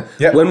 get farther.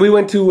 Yeah. When we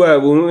went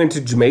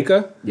to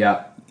Jamaica,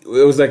 Yeah.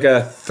 it was like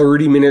a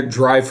 30-minute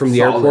drive from the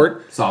Solid.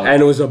 airport, Solid.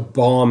 and it was a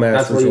bomb ass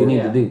That's what you resort. need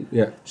Yeah. to do.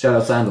 Yeah. Shout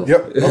out Sandals.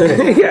 Yep.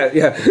 Okay.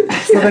 yeah.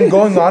 So then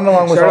going on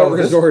along with Shout all out of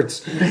this,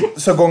 resorts.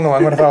 so going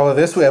along with all of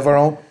this, we have our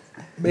own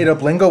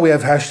made-up lingo. We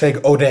have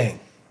hashtag oh dang.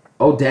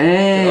 Oh,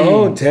 dang.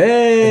 Oh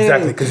dang!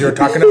 Exactly, because you were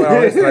talking about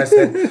all this, and I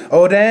said,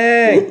 oh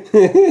dang.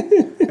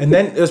 And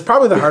then it was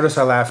probably the hardest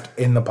I laughed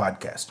in the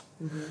podcast.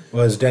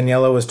 Was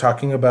Daniela was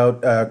talking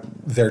about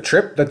their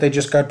trip that they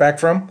just got back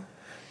from,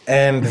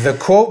 and the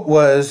quote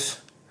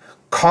was,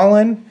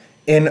 "Colin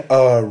in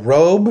a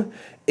robe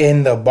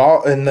in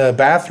the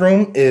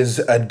bathroom is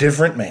a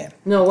different man."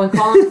 No, when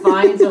Colin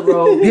finds a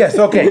robe. Yes,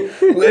 okay.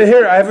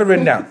 Here I have it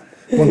written down.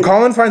 When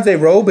Colin finds a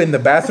robe in the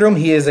bathroom,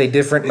 he is a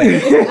different man.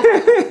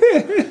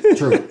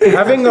 True.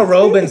 Having a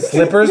robe and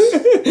slippers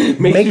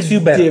makes you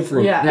better.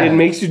 different. Yeah. It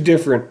makes you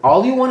different.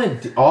 All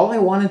I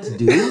wanted to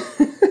do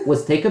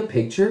was take a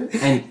picture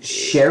and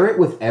share it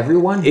with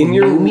everyone who In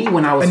your- knew me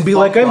when I was And be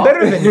like, fucked I'm up,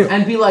 better than you.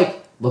 and be like,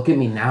 look at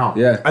me now.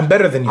 Yeah. I'm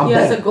better than you. He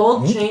has better. a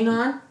gold chain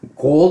on.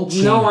 Gold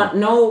chain.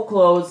 No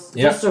clothes.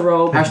 Yeah. Just a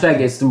robe.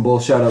 Hashtag Istanbul.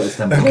 Shout out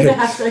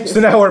Istanbul. So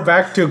now we're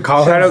back to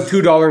Colin. Shout out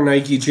 $2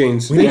 Nike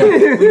chains. We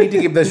need to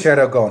keep this shout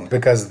out going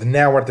because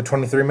now we're at the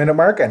 23-minute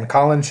mark and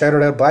Colin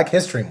shouted out Black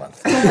History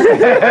Month.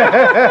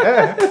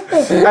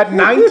 At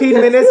 19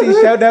 minutes, he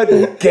shouted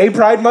out Gay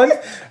Pride Month,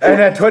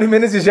 and at 20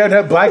 minutes, he shouted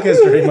out Black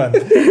History Month.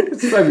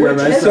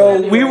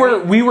 So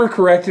we were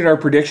correct in our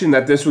prediction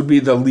that this would be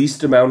the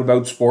least amount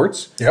about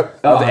sports Yep.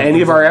 of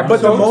any of our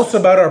episodes. But the most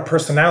about our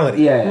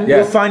personality. Yeah. Yeah.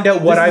 You'll find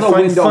out what This I is a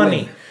find window funny.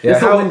 in. This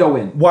is a window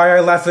in. Why I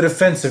laugh at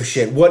offensive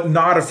shit. What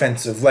not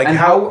offensive. Like And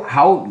how.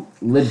 how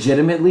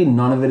legitimately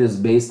none of it is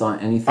based on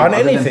anything On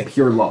other anything. than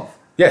pure love.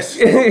 Yes.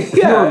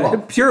 yeah,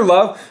 pure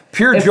love,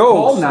 pure If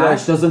Paul jokes.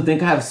 Nash doesn't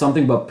think I have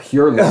something but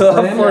pure love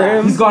for him, for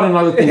him. he's got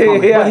another thing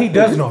coming. Yeah. But he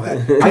does know that.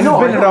 I know.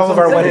 He's been at all of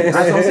our weddings.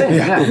 That's what I'm saying.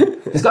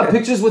 Yeah. He's got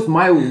pictures with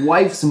my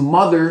wife's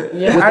mother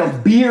with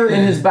a beer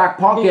in his back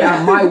pocket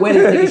at my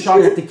wedding, taking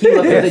shots of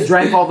tequila because they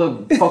drank all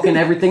the fucking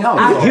everything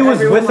else. He was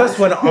Everyone with us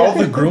when all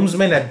the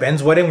groomsmen at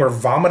Ben's wedding were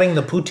vomiting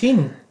the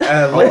poutine.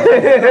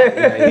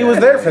 He was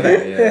there for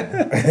that.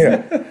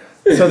 Yeah.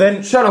 So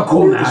then, Shout out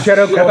Cole Nash. shout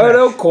out Cole Shout Nash.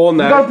 out Cole You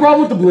got a Nash.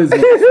 problem with the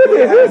Blizzard? We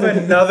have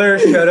another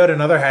shout out,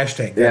 another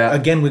hashtag. Yeah.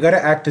 Again, we got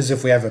to act as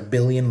if we have 1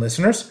 billion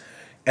listeners.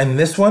 And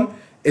this one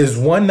is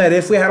one that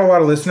if we had a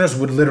lot of listeners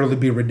would literally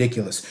be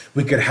ridiculous.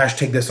 We could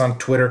hashtag this on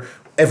Twitter,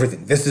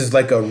 everything. This is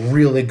like a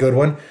really good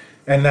one.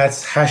 and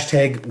that's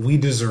hashtag we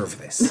deserve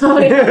this. Oh,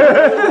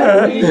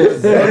 yeah.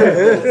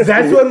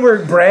 That's when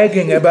we're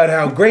bragging about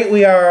how great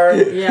we are,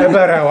 Yeah.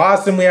 about how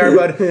awesome we are,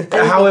 about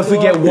how if we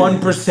get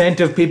 1%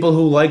 of people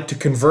who like to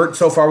convert,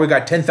 so far we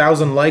got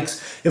 10,000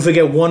 likes. If we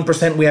get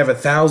 1%, we have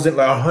 1,000,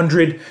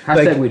 100.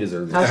 Hashtag we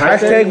deserve this.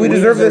 Hashtag we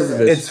deserve this.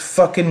 this. It's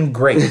fucking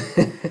great.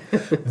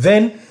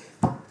 Then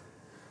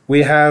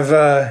we have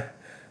a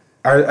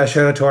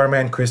shout out to our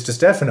man Chris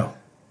DiStefano.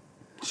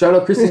 Shout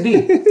out Chrissy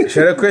D.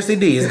 Shout out Chrissy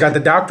D. He's got the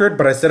doctorate,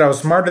 but I said I was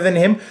smarter than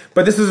him.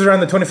 But this is around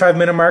the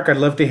 25-minute mark. I'd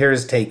love to hear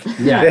his take.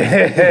 Yeah.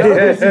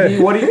 Chrissy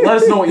D,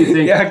 let us know what you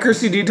think. Yeah,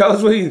 Chrissy D, tell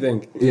us what you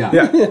think. Yeah.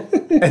 Yeah.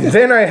 And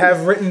then I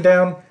have written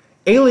down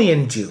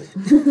Alien Jew.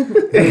 Who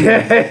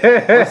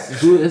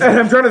is And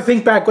I'm trying to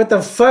think back. What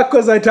the fuck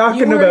was I You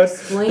talking were about?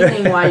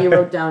 explaining why you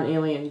wrote down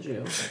Alien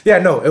Jew. Yeah,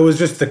 no, it was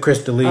just the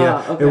Chris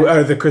D'Elia, Oh,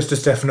 okay. the Chris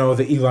DiStefano,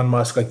 the Elon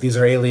Musk. Like, these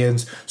are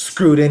aliens.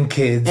 Screwed in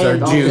kids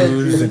And are also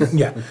Jews. And,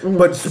 yeah.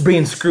 But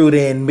being screwed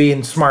in,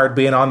 being smart,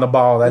 being on the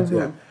ball. That's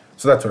yeah.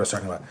 So that's what I was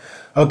talking about.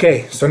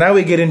 Okay, so now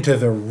we get into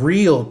the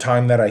real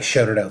time that I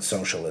shouted out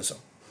socialism.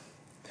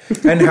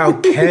 And how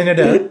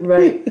Canada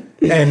Right.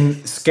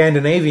 and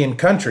Scandinavian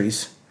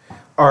countries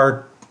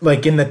are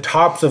like in the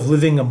tops of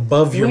living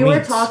above your We means.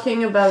 were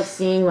talking about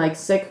seeing like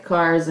sick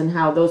cars and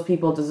how those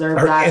people deserve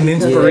Are that. an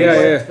because inspiration. Yeah,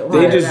 worked yeah. hard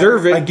They at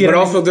deserve I it, get but it.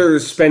 also they're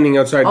spending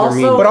outside Also-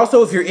 their means. But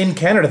also, if you're in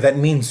Canada, that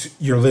means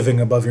you're living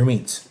above your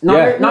means. Not,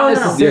 Yeah. not No.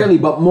 necessarily,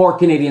 but more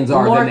Canadians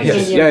are More than they should.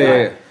 Canadians. Yeah, yeah,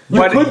 yeah. You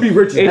But could be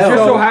rich as It hell.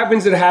 just so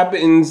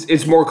happens.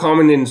 It's more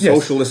common in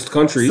socialist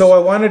countries. So I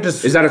wanted to.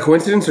 Is that a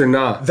coincidence or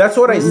not? That's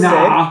what I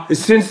Nah.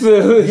 Since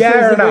the Yeah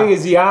since or the nah? thing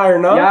is yeah or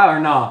not? Yeah or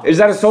not? Is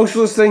that a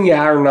socialist thing?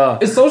 Yeah or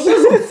not? Is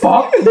socialism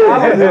fucked?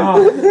 Yeah or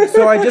not? said.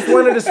 So I just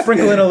wanted to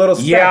sprinkle in a little.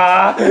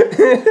 Stat.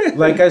 Yeah.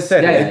 Like I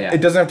said, Yeah, yeah, yeah.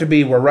 It doesn't have to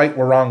be we're right,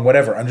 we're wrong,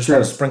 whatever. I'm just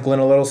trying to sprinkle in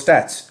a little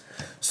stats.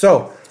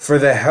 So for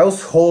the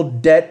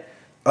household debt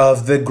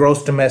of the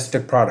gross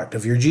domestic product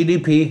of your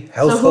GDP,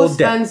 So who household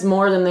debt. spends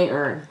more than they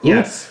earn?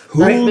 Yes.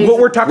 What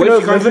we're talking Which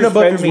about country living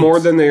above your spends means. more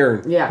than they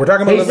earn? Yeah. We're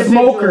talking about Hey, living.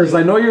 smokers,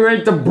 I know you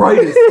ain't the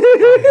brightest.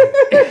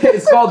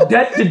 It's called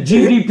debt to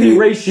GDP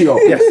ratio.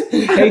 Yes.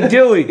 Hey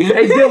Dilly,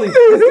 Hey, Dilly,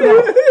 listen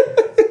up.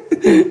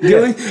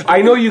 Dilly,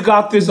 I know you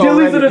got this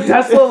Dilly's in already. a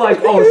Tesla like,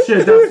 oh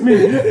shit, that's me.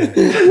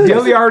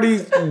 Dilly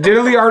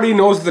already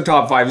knows the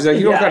top five. He's like,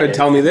 you don't Yeah. gotta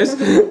tell me this.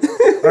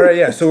 All right,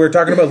 yeah. So we're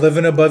talking about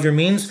living above your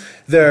means.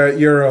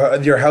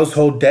 Your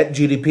household debt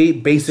GDP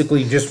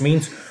basically just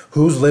means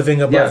who's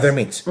living above Yes. their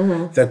means.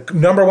 The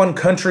number one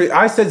country,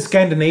 I said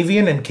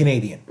Scandinavian and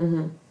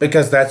Canadian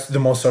because that's the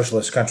most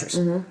socialist countries.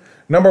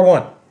 Number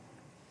one,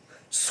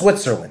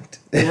 Switzerland.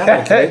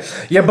 Yeah.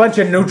 You bunch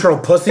of neutral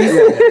pussies.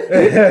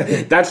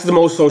 That's the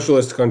most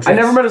socialist country. I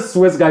never met a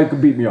Swiss guy who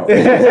could beat me up.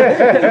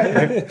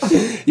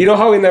 You know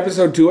how in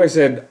episode 2 I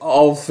said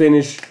I'll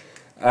finish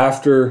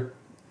after,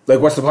 like,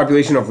 what's the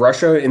population of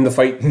Russia in the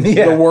fight?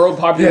 Yeah. The world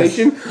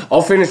population?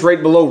 I'll finish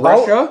right below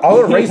Russia.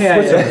 I'll erase Yeah,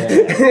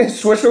 Switzerland. yeah.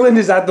 Switzerland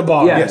is at the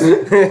bottom. Yes.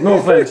 No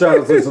offense, shout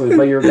out Switzerland,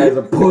 but your guys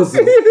are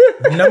pussies.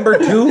 Number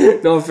two,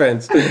 No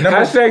offense.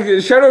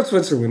 Hashtag shout out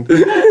Switzerland.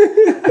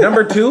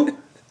 number two,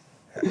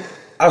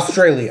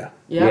 Australia.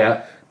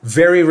 Yeah.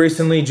 Very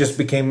recently just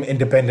became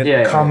independent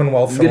Yeah, yeah.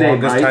 Commonwealth for the G'day,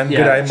 longest mate. time. Yeah.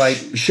 Good eye,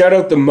 mate. Shout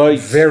out the Mike.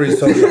 Very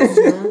socialist.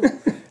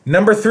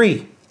 Number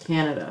three,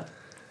 Canada.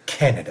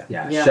 Canada.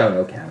 Yeah, Yeah. shout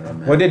out Canada,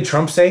 man. What did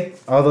Trump say?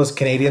 All those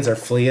Canadians are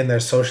fleeing their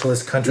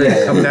socialist country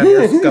and coming out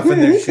here scuffing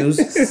their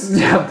shoes.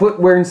 Yeah,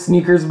 wearing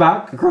sneakers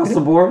back across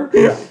the border.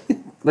 Yeah.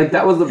 Like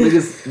that was the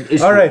biggest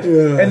issue. All right.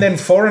 And then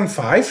 4 and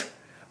 5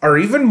 are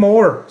even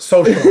more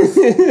socialist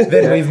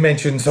than we've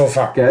mentioned so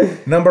far. Okay.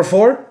 Number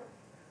 4,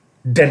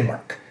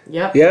 Denmark.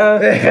 Yep.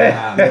 Yeah.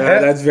 Yeah,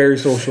 that's very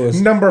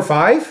socialist. Number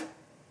 5,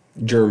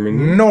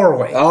 German.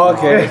 Norway. Oh,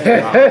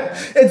 okay.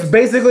 It's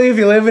basically if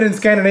you live in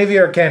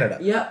Scandinavia or Canada.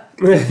 Yep.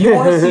 If you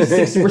want to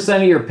see 60%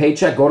 of your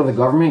paycheck go to the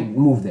government,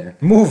 move there.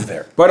 Move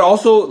there. But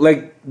also,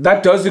 like,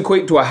 that does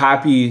equate to a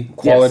happy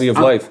quality Yes.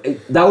 of life.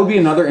 That would be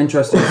another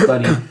interesting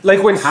study.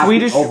 Like when Happy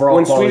Swedish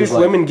overall quality of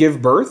life. women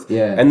give birth,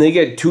 Yeah. and they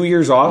get 2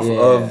 years off Yeah.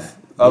 of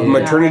Yeah.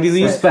 maternity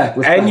leave, Respect,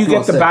 and you well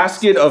get the said.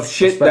 basket of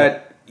shit Respect.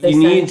 that They you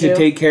need send to you.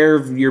 take care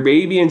of your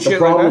baby and The shit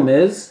problem like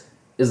that.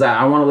 is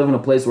that I want to live in a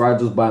place where I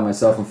just buy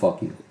myself and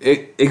fuck you.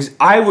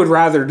 I would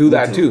rather do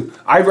that too.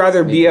 I'd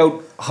rather be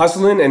out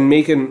hustling and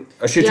making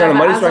a shit ton of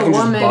money as so I a can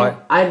woman, just buy.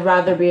 I'd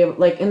rather be able,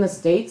 like in the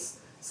States,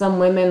 some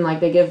women like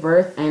they give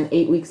birth and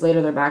 8 weeks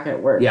later they're back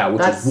at work. Yeah,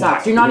 which that is sucks.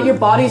 wild. You're not. Your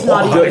body's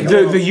not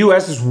even. The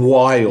U.S. is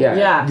wild. Yeah.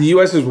 Yeah. The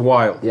U.S. is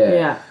wild. Yeah.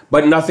 Yeah.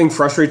 But nothing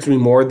frustrates me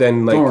more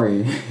than Don't like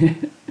worry.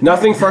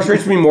 nothing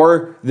frustrates me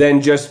more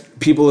than just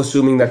people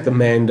assuming that the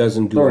man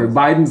doesn't do Don't worry. it.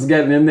 Biden's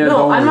getting in there. No,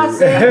 don't I'm worry. not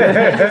saying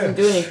that he doesn't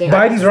do anything.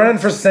 Biden's running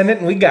for Senate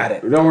and we got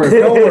it. Don't worry.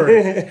 Don't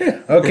worry.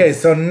 Okay,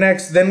 so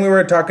next, then we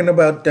were talking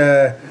about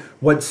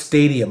what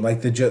stadium,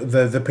 like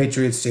the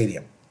Patriot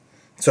Stadium.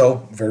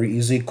 So, very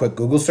easy, quick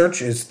Google search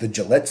is the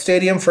Gillette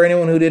Stadium for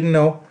anyone who didn't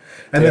know.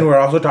 And then we're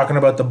also talking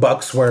about the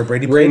Bucks where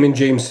Brady played. Raymond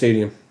James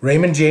Stadium.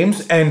 Raymond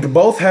James, and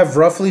both have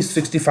roughly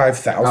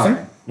 65,000. All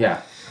right. Yeah.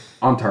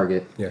 On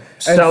target. Yeah.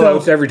 And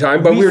Sellouts so every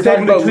time. But we were said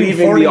talking about between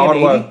leaving 40 the and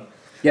Ottawa. 80.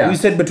 Yeah. We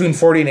said between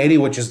 40 and 80,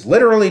 which is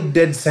literally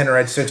dead center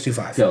at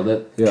 65. Killed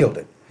it. Yeah. Killed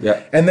it.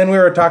 Yeah. And then we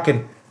were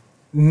talking,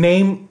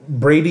 name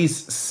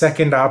Brady's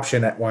second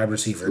option at wide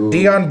receiver.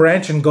 Deion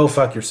Branch and go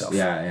fuck yourself.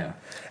 Yeah.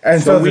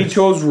 And So so, we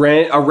chose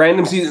a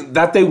random season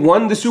that they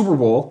won the Super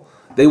Bowl.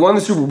 They won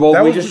the Super Bowl.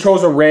 That We was- just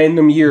chose a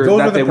random year those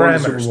that were the they won the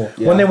Super parameters. Bowl.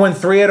 Yeah. When they won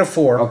 3 out of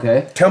 4.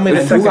 Okay. Tell me the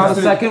And second who got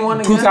option. the second one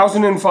again?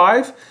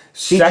 2005.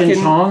 Cheech and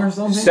Chong or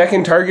something?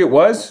 Second target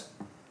was.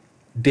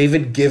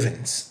 David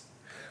Givens.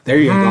 There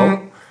you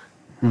go.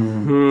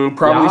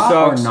 Probably Yeah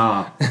sucks.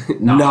 or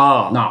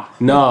nah?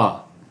 Nah.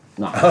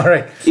 All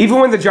right. Even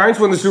when the Giants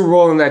won the Super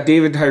Bowl and that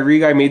David Tyree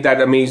guy made that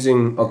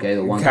amazing Okay,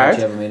 the one catch. catch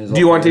you ever made is Do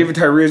you want okay. David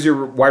Tyree as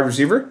your wide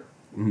receiver?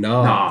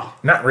 No.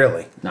 Not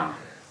really. Nah.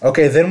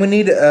 Okay, then we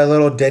need a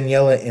little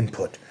Daniela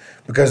input.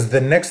 Because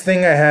the next thing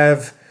I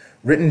have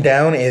written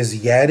down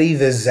is Yaddy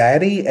the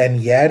Zaddy and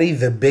Yaddy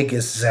the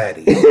biggest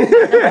Zaddy.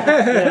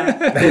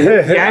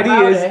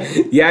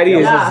 Yaddy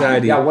is Yeah. a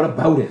zaddy. Yeah, what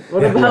about it?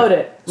 What about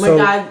it? My So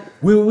God.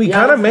 we Yeah,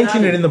 kind of it's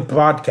mentioned Zaddy. it in the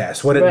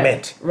podcast, what it Right,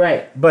 meant.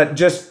 right. But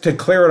just to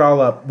clear it all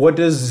up, what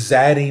does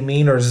Zaddy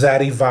mean or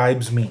Zaddy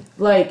vibes mean?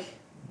 Like,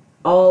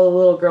 all the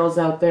little girls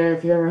out there,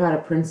 if you ever had a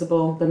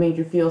principal that made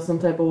you feel some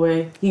type of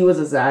way, he was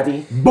a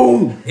zaddy.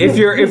 Boom! If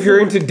you're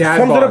into dad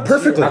Sums it up bods.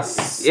 perfectly.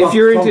 If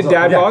you're into Thumbs up.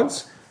 dad Yeah.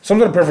 bods.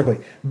 Sums it up perfectly.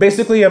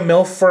 Basically a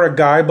MILF for a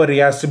guy, but he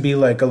has to be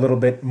like a little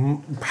bit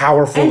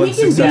powerful And and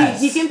he can successful.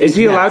 be, he can be. Is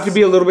he allowed to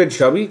be a little bit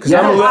chubby? Because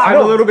I'm, Yes. I'm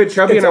a little bit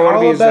chubby and I want to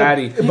be a all about-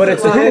 zaddy. But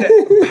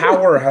it's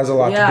power has a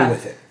lot to Yeah. do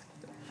with it.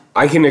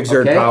 I can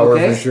exert power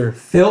for sure.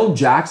 Phil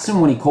Jackson,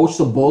 when he coached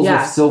the Bulls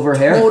Yeah. with silver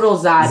hair. Total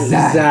zaddy.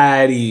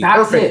 Zaddy. That's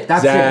Perfect. it.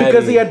 That's Zaddy. it.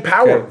 Because he had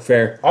power. Okay,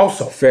 fair.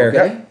 Also. Fair.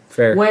 Okay.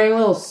 Fair. Wearing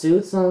little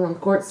suits on the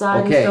court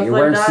side Okay, and stuff you're like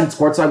wearing that. suits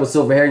courtside with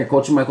silver hair and you're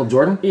coaching Michael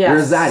Jordan? Yes, You're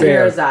a zaddy.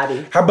 You're a Fair.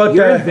 zaddy. How about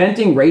You're the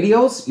inventing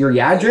radios? You're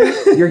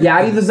Yadrin? You're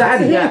Yaddy the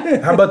zaddy.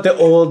 Yeah. how about the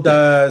old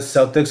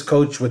Celtics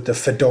coach with the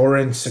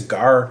fedora and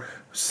cigar,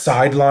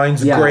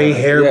 sidelines, Yeah. gray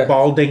hair, Yeah.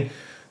 balding?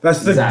 That's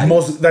the Zaddy.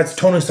 most. That's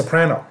Tony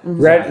Soprano.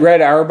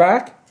 Red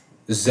Auerbach?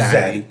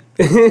 Zaddy.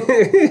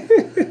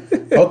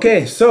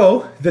 Okay,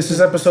 so this is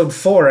episode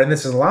 4, and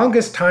this is the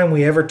longest time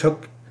we ever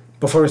took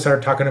before we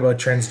started talking about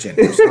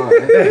transgenders.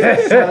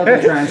 Alright. Shout out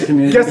the trans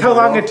community. Guess how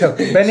long it took,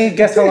 Benny.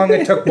 Guess how long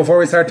it took before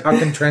we started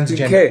talking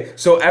transgender. Okay,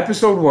 so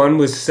episode 1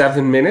 was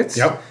 7 minutes.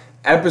 Yep.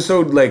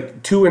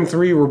 Episode 2 and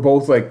 3 were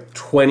both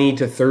 20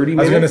 to 30 I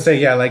was minutes. gonna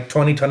say like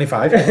 20,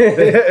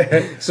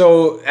 25,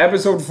 So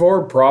episode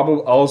 4,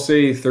 probably I'll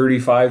say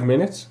 35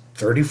 minutes.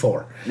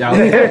 34. Yeah,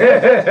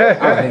 okay.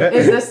 Alright.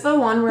 Is this the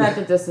one where I have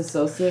to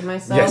disassociate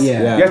myself? Yes.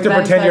 Yeah. You have to Ben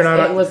pretend you're says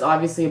not. It was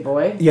obviously a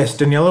boy. Yes,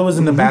 Daniela was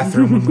in the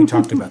bathroom when we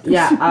talked about this.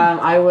 Yeah,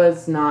 I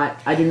was not.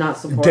 I do not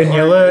support.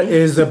 Daniela orgy.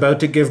 is about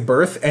to give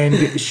birth,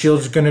 and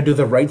she's gonna do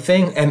the right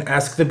thing and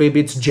ask the baby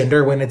its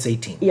gender when it's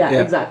 18. Yeah,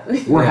 Yeah.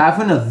 exactly. We're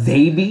having a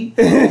baby,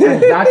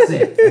 and that's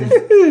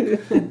it.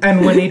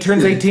 And when he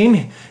turns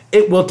 18,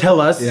 it will tell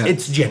us Yeah.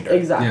 its gender.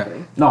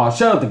 Exactly. No,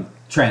 shout out the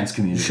trans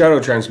community. Shout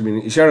out trans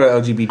community. Shout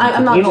out LGBT.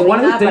 I'm not You know, doing one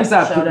of the that, things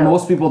but that shout out.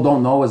 most people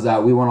don't know is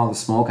that We Want All the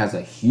Smoke has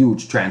a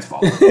huge trans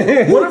following.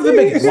 One of the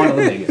biggest. One of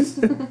the biggest.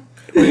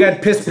 We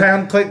got piss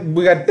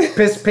we got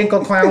piss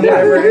pinkle clown,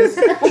 whatever it is.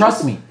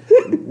 Trust me,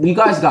 you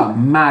guys got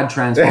mad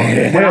trans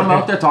following. When I'm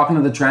out there talking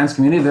to the trans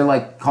community, they're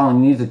like,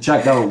 Colin, you need to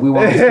check out We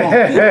Want to Smoke.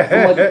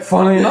 I'm like,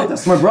 funnily enough,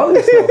 that's my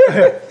brother.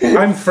 So,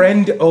 I'm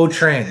friend O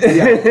trans.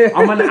 yeah,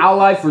 I'm an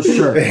ally for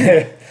sure.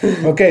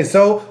 Okay,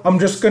 so I'm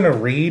just gonna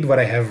read what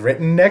I have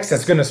written next.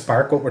 That's gonna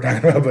spark what we're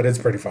talking about, but it's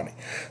pretty funny.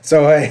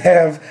 So I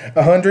have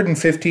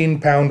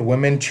 115-pound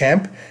women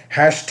champ.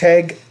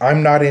 Hashtag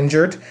I'm not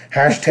injured.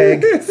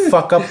 Hashtag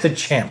fuck up the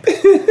champ.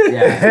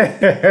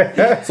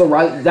 Yeah. So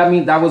Riley,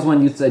 that was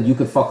when you said you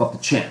could fuck up the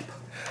champ.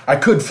 I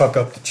could fuck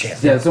up the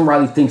champ. Yeah, so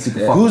Riley thinks he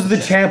could fuck Who's up the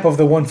champ of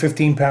the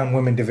 115-pound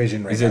women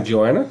division right Is now? it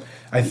Joanna?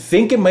 I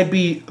think it might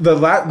be the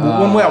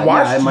when we yeah,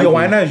 watched it might be.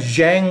 Joanna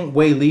Zhang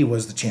Wei Li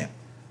was the champ.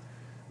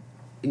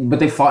 But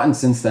they fought in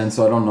since then,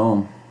 so I don't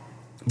know.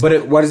 But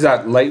it What is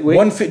that?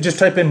 Lightweight? just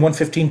type in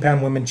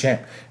 115-pound women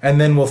champ, and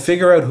then we'll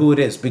figure out who it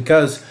is.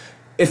 Because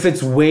if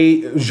it's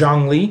Wei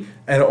Zhang Li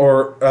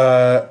or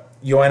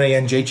Joanna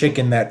Jędrzejczyk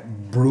in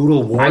that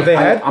brutal war they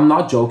had, I'm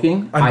not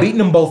joking. I'm beating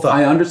them both up.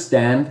 I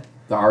understand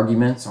the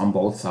arguments on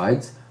both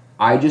sides.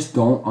 I just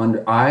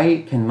don't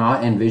I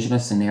cannot envision a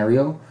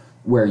scenario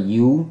where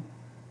you,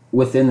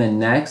 within the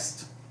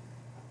next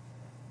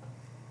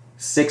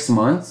 6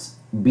 months,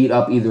 beat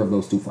up either of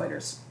those two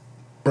fighters.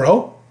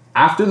 bro.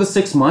 After the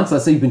 6 months,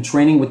 let's say you've been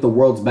training with the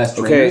world's best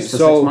Okay, trainers for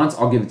so- 6 months,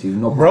 I'll give it to you.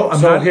 No Bro,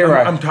 problem.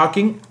 I'm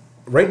talking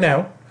right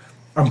now.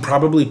 I'm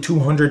probably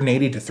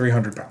 280 to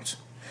 300 pounds.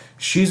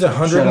 She's Shut up,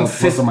 plus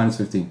 150. or minus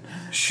 15.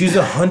 She's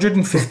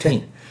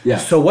 115. Yeah.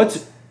 So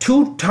what's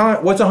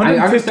 115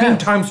 understand.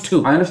 times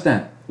 2? I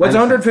understand. What's I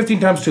understand. 115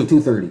 times 2?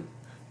 230.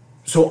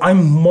 So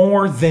I'm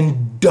more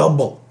than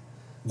double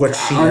what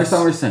she I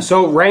understand what is. you're saying.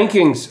 So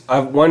rankings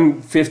of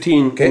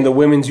 115 in the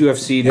women's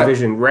UFC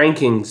division.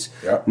 Rankings.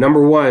 Yep.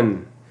 Number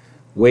 1,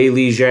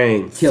 Weili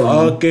Zhang.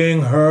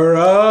 Fucking her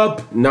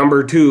up.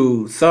 Number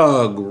 2,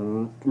 Thug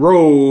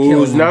Rose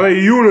Killing him.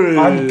 Namajunas.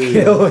 I'm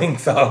killing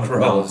Thug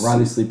Rose.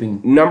 Riley's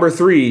sleeping. Number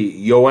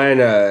 3,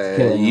 Joanna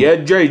Killing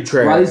him.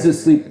 Jedrzejczyk. Riley's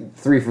asleep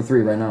 3 for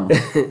 3 right now.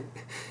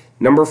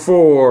 Number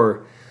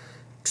 4,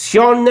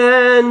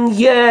 Xiaonan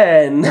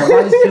Yan.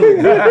 Riley's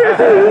killing.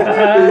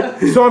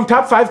 So I'm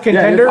top 5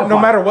 contender, top no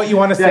five. matter what you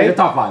want to Yeah, say. you're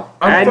top 5.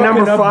 I'm And fucking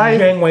number up 5?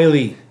 Zhang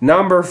Weili.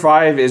 Number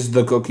 5 is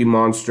the Cookie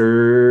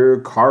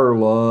Monster,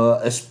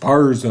 Carla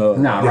Esparza.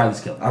 Nah,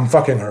 Riley's killing. I'm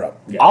fucking her up.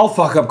 I'll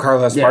fuck up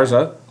Carla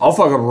Esparza. I'll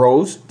fuck up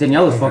Rose.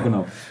 Daniela's fucking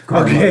up.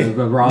 Okay.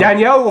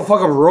 Danielle will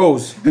fuck up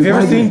Rose. Have you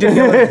ever seen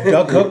Daniela's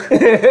duck hook?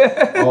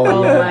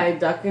 Oh, yeah. my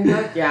duck and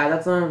hook? Yeah,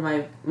 that's one of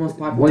my most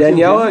popular. What's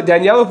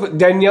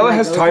Daniela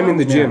has Like time in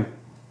the Ojo? gym.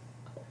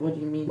 What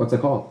do you mean? What's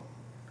it called?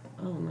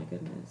 Oh my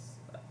goodness.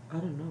 I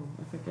don't know.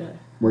 I forget.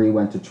 Where you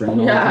went to train?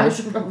 all Yeah, I the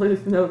time? should probably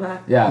know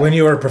that. Yeah. When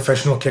you were a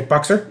professional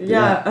kickboxer?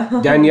 Yeah.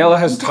 Daniela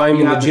has time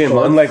in the have the gym,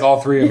 shorts? unlike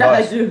all three of Yeah,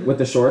 I us. do. With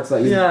the shorts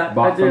that you Yeah,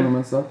 bought I do. from them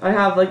and stuff? I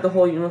have like the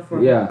whole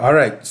uniform. Yeah. All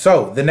right.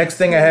 So the next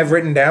thing I have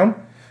written down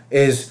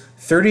is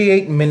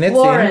 38 minutes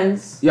in.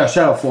 Florence. Yeah,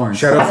 shout out Florence.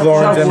 Shout out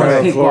Florence Shout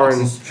out MMA.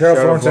 Florence. Shout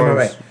out Florence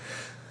MMA.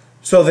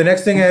 So the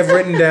next thing I have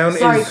written down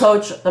Sorry, is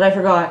coach, that I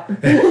forgot.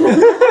 Florence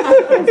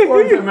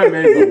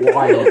MMA is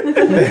wild.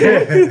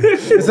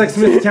 it's like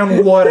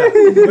Smithtown water.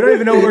 We don't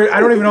even know where.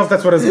 I don't even know if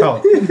that's what it's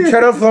called.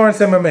 Shout out Florence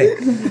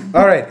MMA.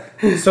 All right.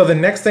 So the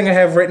next thing I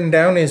have written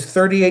down is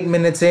 38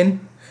 minutes in.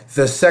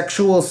 The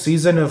sexual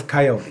season of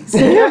coyotes.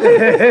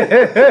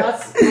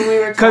 That's when we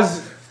were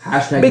Because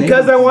Hashtag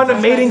Because I mating. want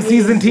a mating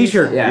season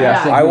T-shirt. Yeah,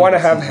 Yeah. hashtag I want to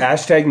mating have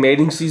season. hashtag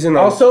mating season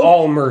on Also,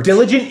 all merch.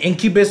 Diligent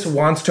Incubus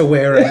wants to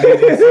wear a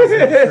mating season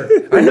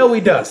shirt. I know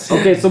he does.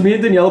 Okay, so me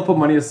and Daniela put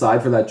money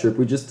aside for that trip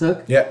we just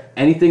took. Yeah.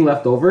 Anything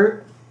left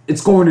over,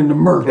 it's going into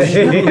merch.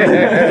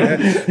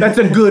 That's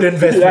a good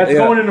investment. That's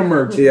going into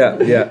merch.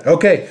 Yeah, yeah.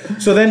 Okay,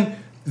 so then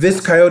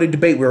this coyote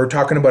debate, we were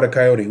talking about a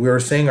coyote. We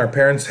were saying our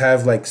parents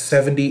have like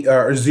 70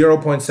 or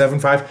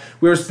 0.75.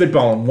 We were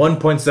spitballing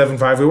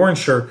 1.75. We weren't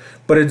sure,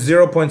 but it's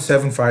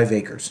 0.75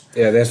 acres.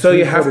 Yeah, that's so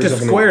you have to 3/4 of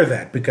an square acre.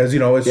 that because,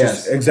 you know, it's Yes.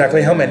 just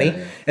exactly how many.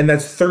 And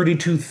that's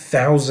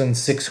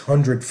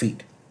 32,600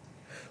 feet,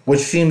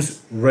 which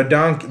seems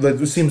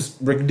seems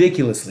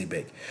ridiculously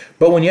big.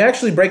 But when you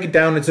actually break it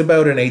down, it's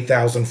about an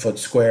 8,000 foot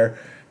square.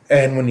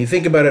 And when you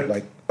think about it,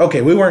 like,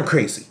 okay, we weren't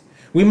crazy.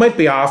 We might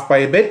be off by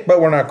a bit, but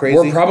we're not crazy.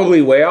 We're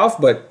probably way off,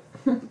 but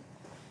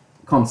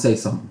Come say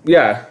something.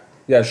 yeah,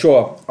 show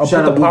up. I'll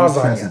Shout put the out pause Boomer's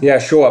on you. present. Yeah,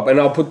 show up, and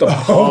I'll put the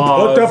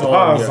pause, put the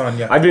pause on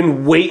ya. I've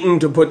been waiting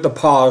to put the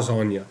pause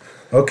on you.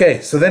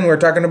 Okay, so then we're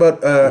talking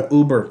about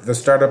Uber, the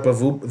startup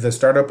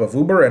of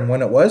Uber, and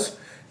when it was.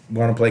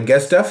 Want to play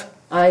guess stuff?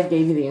 I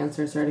gave you the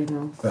answers already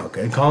now.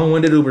 Okay, Colin,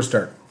 when did Uber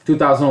start?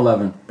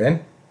 2011.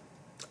 Ben?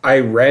 I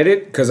read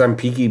it because I'm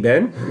Peaky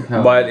Ben,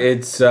 Oh. but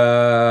it's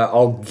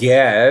I'll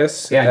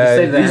guess. Yeah, just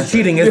say that. He's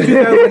cheating. It's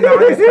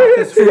 2009. It's not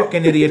this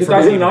fucking idiot.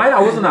 from 2009?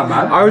 I wasn't that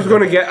bad. I was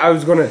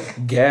gonna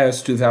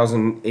guess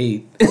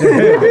 2008.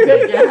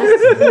 Good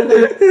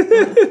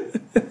guess.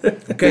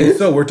 Okay,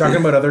 so we're talking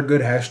about other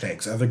good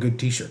hashtags, other good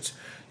T-shirts.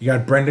 You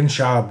got Brendan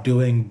Schaub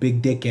doing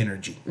Big Dick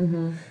Energy.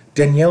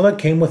 Daniela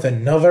came with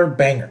another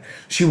banger.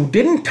 She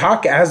didn't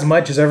talk as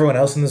much as everyone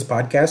else in this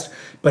podcast,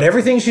 but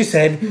everything she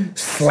said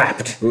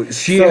slapped.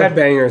 She So- had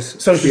bangers.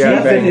 so she she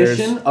had bangers.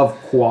 Definition of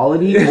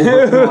quality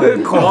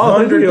over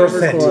quantity.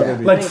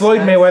 100%. Like Floyd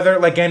Makes Mayweather,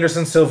 like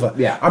Anderson Silva.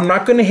 Yeah. I'm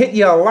not going to hit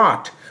you a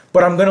lot,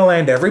 but I'm going to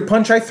land every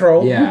punch I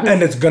throw, Yeah.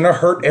 and it's going to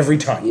hurt every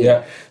time.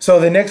 Yeah.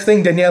 So the next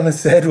thing Daniela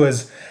said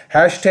was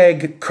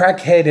hashtag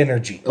crackhead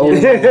energy. Oh,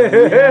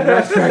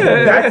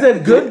 That's a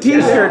good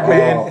T-shirt,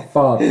 man. oh,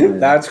 fuck. Man.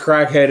 That's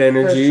crackhead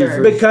energy. For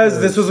sure. Because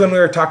this was when we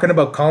were talking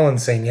about Colin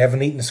saying you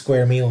haven't eaten a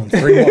square meal in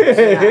 3 months.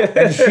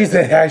 And she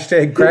said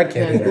hashtag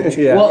crackhead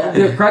energy. Yeah. Well,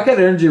 the crackhead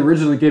energy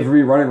originally came from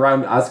me running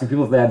around asking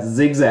people if they had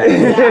zigzags.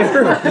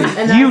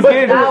 And You that-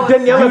 did. that was-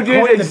 Daniela You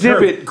did coined the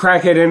exhibit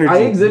crackhead energy. I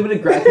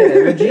exhibited crackhead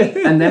energy,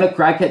 and then a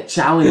crackhead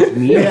challenged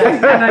me,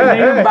 and I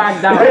made him back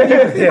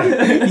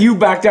down. You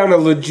backed down a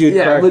legit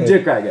Yeah, crackhead.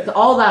 legit crackhead.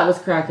 All that was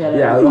crackhead.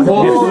 Yeah, the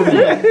whole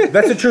thing.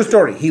 That's a true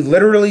story. He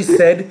literally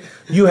said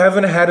you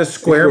haven't had a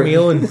square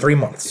meal in 3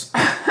 months.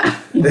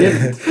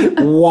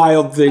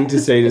 Wild thing to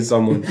say to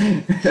someone.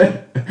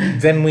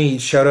 Then we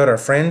shout out our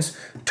friends,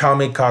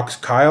 Tommy Cox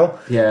Kyle.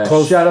 Yeah,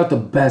 Close, shout out the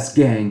best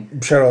gang.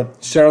 shout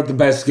out. Shout out the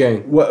best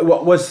gang.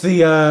 What's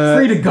the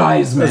Free the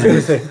guys, I was gonna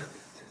man. say,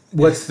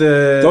 what's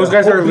the Those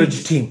guys Hope are Beach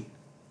legit. team?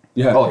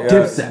 Yeah. Oh, yeah.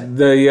 Dipset.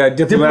 The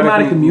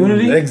Diplomatic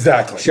immunity.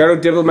 Exactly. Shout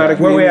out diplomatic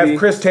Where we community. have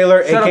Chris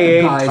Taylor, Shout out the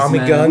aka guys, Tommy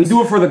man. Guns. We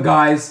do it for the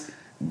guys.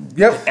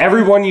 Yep.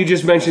 Everyone you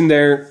just mentioned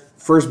there,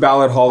 first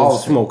ballot Hall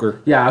of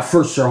Smoker. Yeah,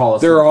 for sure.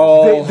 Hollis. They're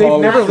all They've Hall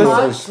of never Matt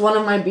listened- Cox, one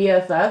of my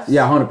BFFs.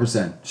 Yeah,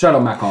 100%. Shout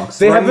out Matt Cox.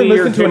 They Run haven't me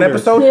your listened to an Tinder.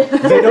 episode.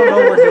 They don't know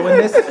we're doing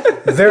this.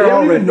 They They're don't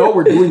even already, know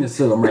we're doing this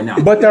to them right now.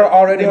 but they're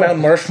already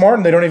Mount Rushmore,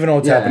 and they don't even know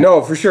what's Yeah. happening.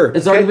 No, for sure.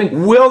 It's already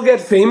been- We'll get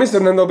famous,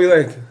 and then they'll be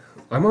like,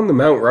 I'm on the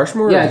Mount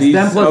Rushmore. Yeah, of it's these,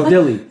 them plus of-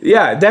 Dilly.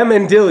 Yeah, them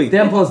and Dilly.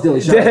 Them plus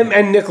Dilly. Shut up. Them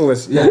and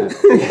Nicholas. Yeah,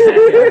 that's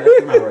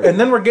about right. And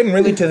then we're getting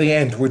really to the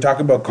end. We're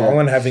talking about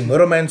Colin having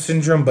little man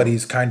syndrome, but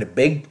he's kind of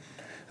big.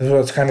 So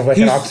it's kind of like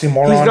an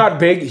oxymoron. He's not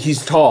big.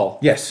 He's tall.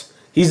 Yes.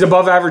 He's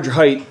above average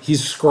height.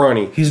 He's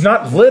scrawny. He's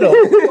not little.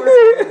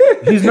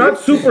 He's not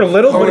super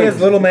little, but he has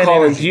little man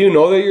Colin, energy. do you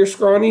know that you're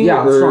scrawny?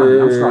 Yeah, I'm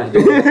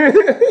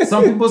scrawny.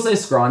 Some people say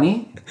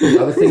scrawny.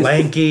 Other things,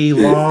 Lanky,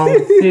 long.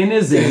 thin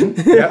is in.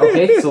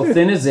 Okay, so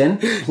thin is in.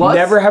 Plus,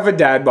 Never have a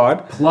dad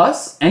bod.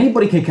 plus,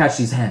 anybody can catch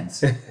these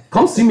hands.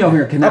 Come see me out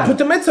here in I'll put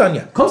Canada. the mitts on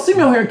you. Come see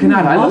me out here in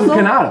Canada. I live in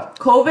Also, Canada.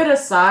 COVID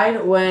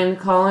aside, when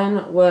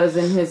Colin was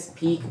in his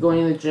peak,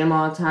 going to the gym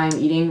all the time,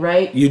 eating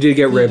right, You did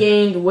get he ripped.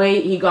 gained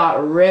weight. He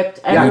got ripped.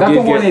 Yeah, I got did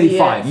the get-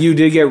 185. You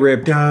did get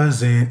ripped.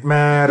 Doesn't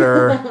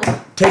matter.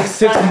 Take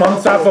 6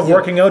 months off of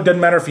working out.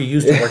 Doesn't matter if you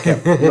used to work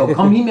out. Yo,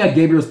 come meet me at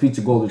Gabriel's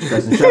Pizza Goldrich,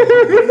 guys. And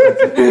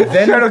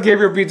Shout out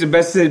Gabriel Pizza,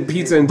 best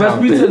pizza in Best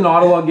town. pizza in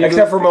Ottawa, Gabriel.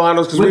 Except for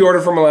Milano's, because we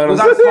order from Milano's.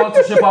 Without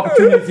sponsorship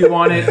opportunity if you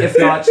want it. If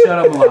not, shut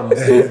up,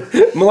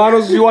 Milano's.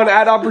 Milano's, you want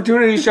ad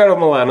opportunity? Shout out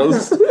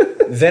Milano's.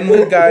 Then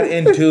we got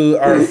into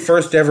our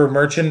first ever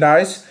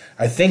merchandise.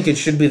 I think it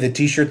should be the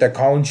T-shirt that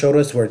Colin showed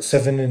us, where it's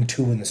 7 and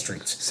 2 in the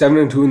streets. 7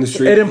 and 2 in the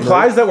street. It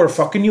implies that we're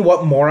fucking you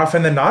up more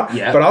often than not,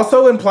 Yeah. but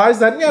also implies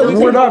that We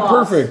We're take not a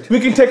loss. perfect.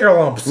 we can take our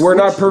lumps. We're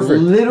not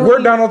perfect. Literally, We're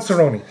Donald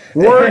Cerrone.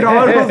 We're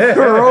Donald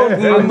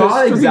Cerrone. I'm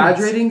not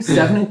exaggerating.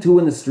 7 and 2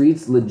 in the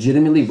streets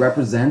legitimately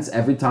represents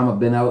every time I've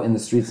been out in the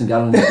streets and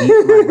got on the beat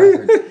for my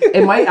record.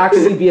 It might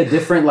actually be a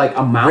different like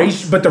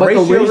amount, But the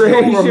ratio-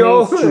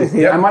 ratio. remains true.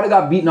 Yeah. I might have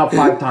got beaten up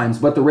 5 times,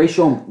 but the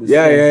ratio.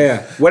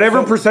 Yeah.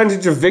 Whatever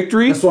percentage of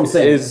victory That's what I'm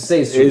saying.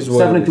 is what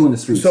 7 it and 2 is. in the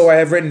streets. So I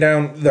have written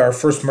down our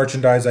first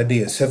merchandise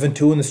idea: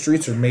 7-2 in the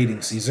streets or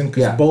mating season,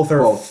 because Yeah, both are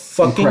both.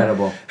 fucking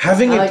Incredible.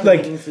 Having I it like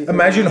like mating season.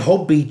 imagine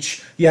Hope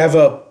Beach. You have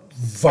a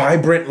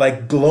vibrant,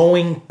 like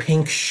glowing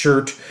pink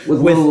shirt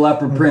With little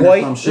leopard print or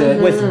white, some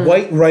shit. with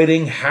white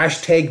writing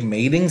hashtag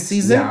mating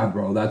season. Yeah,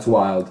 bro, that's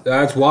wild.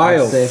 That's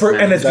wild. That's sick. For,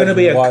 and it's That's going to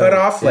be a wild.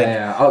 cutoff. Like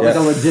Yeah. Oh, like a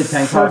legit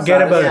tank top. forget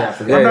status? about Yeah, it.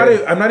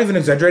 forget I'm not even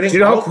exaggerating. Do you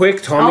know how I'll-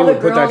 quick Tommy All the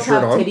would put that girls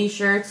shirt have on? titty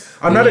shirts.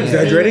 I'm not Yeah.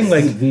 exaggerating.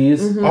 Like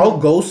V's. I'll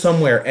go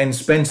somewhere and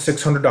spend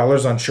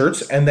 $600 on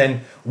shirts and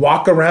then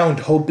walk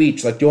around Hope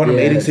Beach. Like, do you want a Yeah,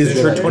 mating it's season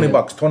a shirt? good $20,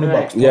 idea. $20,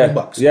 Right. 20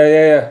 bucks.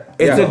 Yeah.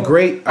 It's Yeah. a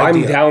great I'm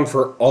idea. down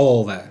for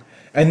all that.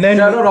 And then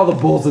Shout out all the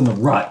bulls in the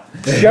rut.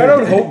 Shout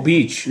out Hope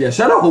Beach. Yeah,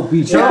 shout out Hope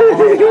Beach. Shout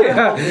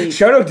out Yeah.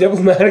 Shout out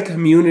Diplomatic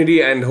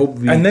Community and Hope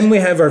Beach. And then we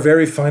have our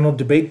very final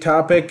debate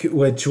topic,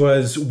 which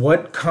was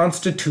what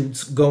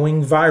constitutes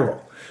going viral.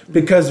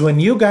 Because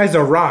when you guys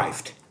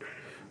arrived,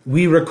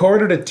 we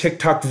recorded a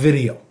TikTok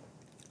video.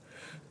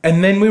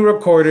 And then we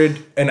recorded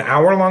an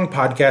hour-long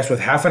podcast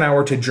with half an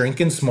hour to drink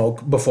and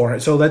smoke before.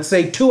 So let's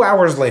say 2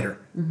 hours later,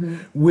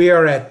 we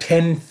are at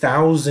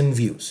 10,000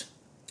 views.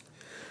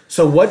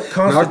 So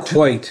Not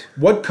quite.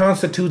 what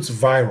constitutes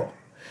viral?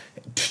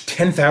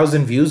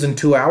 10,000 views in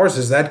 2 hours,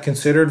 is that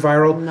considered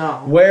viral?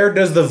 No. Where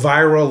does the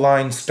viral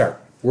line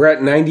start? We're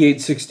at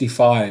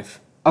 98.65.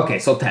 Okay,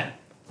 so 10.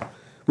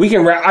 We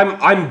can.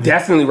 I'm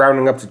definitely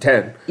rounding up to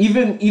 10.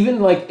 Even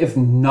like if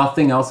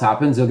nothing else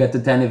happens, you'll get to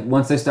 10 if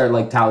once they start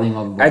like tallying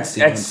all the votes.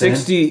 you know At what I'm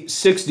saying?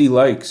 60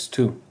 likes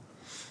too.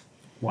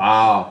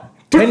 Wow.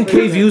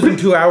 10K views in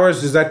 2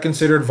 hours, is that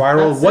considered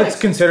viral? That's What's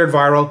sick. considered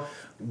viral?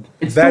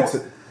 It's That's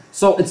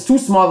so it's too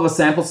small of a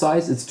sample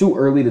size. It's too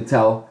early to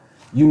tell.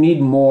 You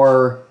need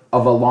more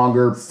of a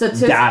longer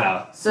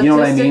data. You know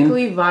what I mean?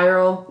 Statistically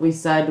viral, we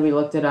said, we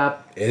looked it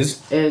up,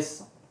 is.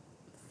 is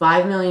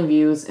 5 million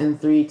views in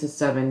 3 to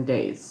 7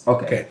 days.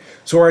 Okay. Okay,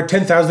 so we're at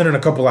 10,000 in a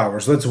couple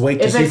hours. Let's wait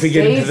to If see it if we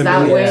get into stays the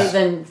that way, millions.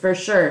 then for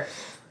sure.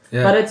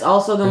 Yeah. But it's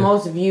also the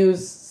most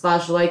views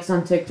 / likes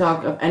on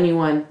TikTok of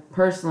anyone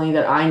personally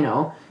that I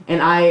know.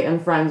 And I am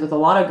friends with a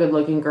lot of good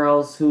looking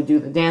girls who do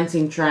the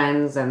dancing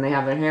trends and they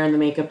have their hair and the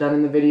makeup done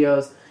in the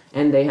videos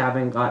and they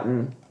haven't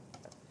gotten,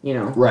 you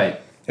know. Right.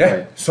 Yeah,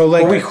 Right. so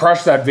like But we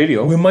crushed that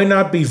video. we might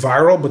not be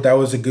viral, but that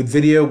was a good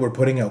video. We're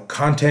putting out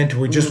content.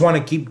 We just want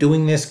to keep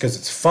doing this because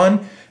it's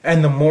fun.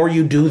 And the more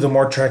you do, the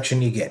more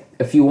traction you get.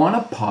 If you want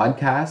a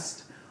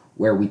podcast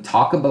where we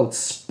talk about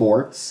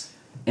sports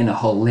in a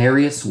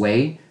hilarious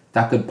way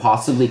that could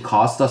possibly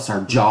cost us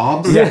our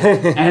jobs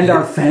and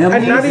our families,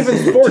 And not even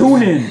sports.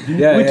 tune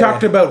in. We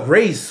talked about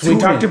race. We Tune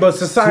talked in. about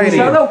society.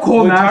 Shout out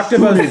Cole we Nash, talked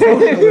about tune in.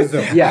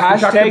 socialism. Yeah. We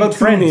talked Hashtag about tune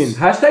friends.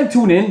 in. Hashtag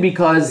tune in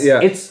because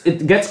Yeah.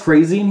 it gets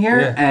crazy in here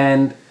Yeah.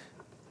 and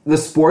the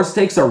sports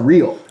takes are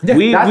real.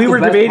 we That's the were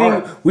best debating.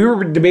 part. We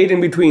were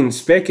debating between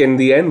spick and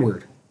the N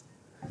word.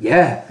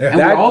 Yeah. And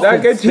we That also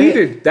gets fit,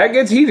 heated. That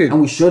gets heated.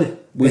 And we shouldn't.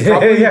 We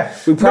probably, Yeah.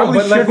 we probably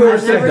No, but like should we were have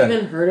I've said never that.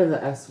 even heard of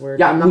the S word.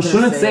 Yeah, I'm not we gonna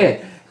shouldn't say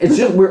it. It's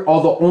just we're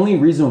all the only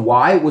reason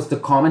why was to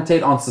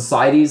commentate on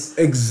society's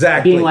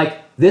Exactly. being like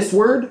this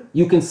word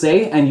you can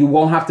say and you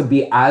won't have to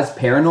be as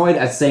paranoid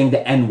as saying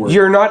the N word.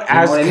 You're not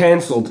as what I mean?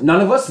 canceled.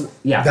 None of us.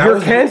 Yeah. That You're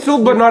was-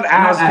 canceled, but not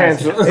as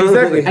canceled.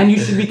 Exactly. And you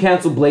should be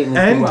canceled blatantly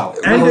And- throughout.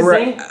 and Like, the-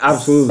 saying,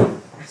 Absolutely.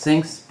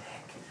 saying spick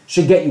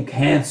should get you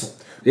canceled.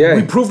 Yeah.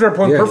 We proved our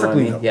point Yeah.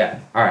 perfectly. You know what I though. mean? Yeah.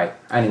 All right.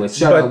 Anyways,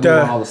 shout But, out we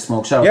want all the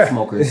smoke. Shout yeah. out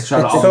smokers.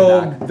 Shout out all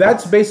So the back.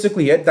 that's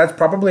basically it. That's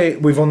probably,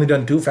 we've only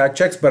done 2 fact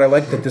checks, but I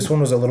like that this one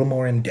was a little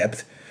more in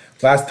depth.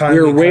 Last time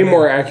You're we way kinda-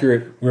 more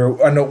accurate.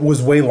 and it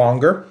was way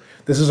longer.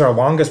 This is our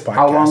longest podcast.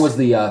 How long was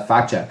the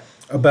fact check?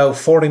 About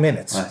 40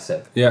 minutes. That's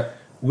it. Yeah.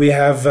 We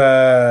have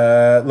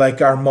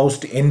like our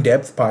most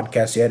in-depth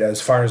podcast yet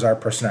as far as our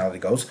personality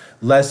goes.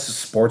 Less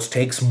sports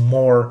takes,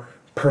 more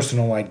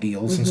personal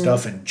ideals and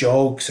stuff and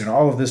jokes and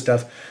all of this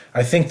stuff.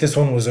 I think this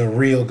one was a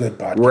real good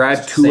podcast. We're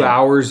at 2 Same.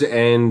 hours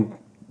and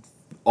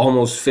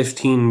almost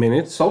 15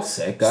 minutes. So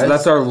sick, guys. So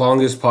that's our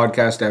longest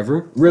podcast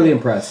ever. really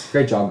impressed.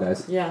 Great job,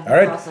 guys. Yeah. All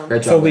right. Awesome.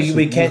 Great So job,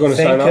 we guys. can't gonna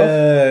thank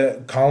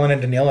sign Colin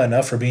and Daniela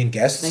enough for being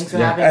guests. Thanks for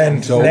Yeah. having And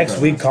me. So next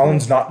good. week,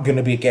 Colin's not going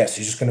to be a guest.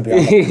 He's just going to be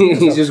on.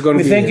 He's just going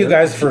to We be thank you here.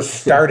 guys for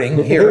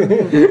starting here,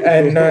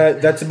 and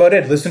that's about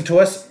it. Listen to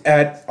us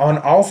on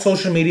all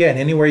social media and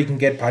anywhere you can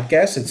get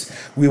podcasts. It's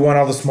We Want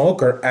All the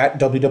Smoke or at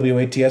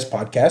WWATS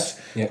Podcast,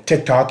 Yeah.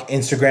 TikTok,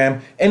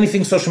 Instagram,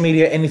 anything social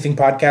media, anything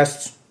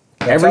podcasts.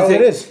 That's Everything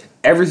all it is.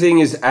 Everything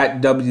is at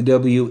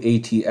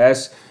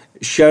WWATS.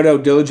 Shout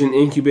out Diligent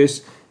Incubus.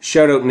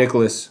 Shout out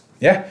Nicholas.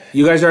 Yeah,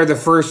 You guys are the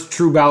first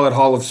True Ballot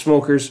Hall of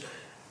Smokers.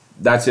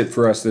 That's it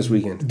for us this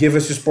weekend. give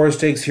us your sports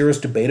takes, hear us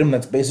debate them.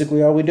 That's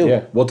basically all we do.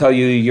 Yeah, we'll tell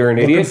you you're an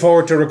Looking idiot.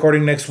 forward to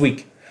recording next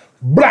week.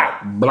 Blah.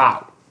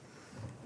 Blah.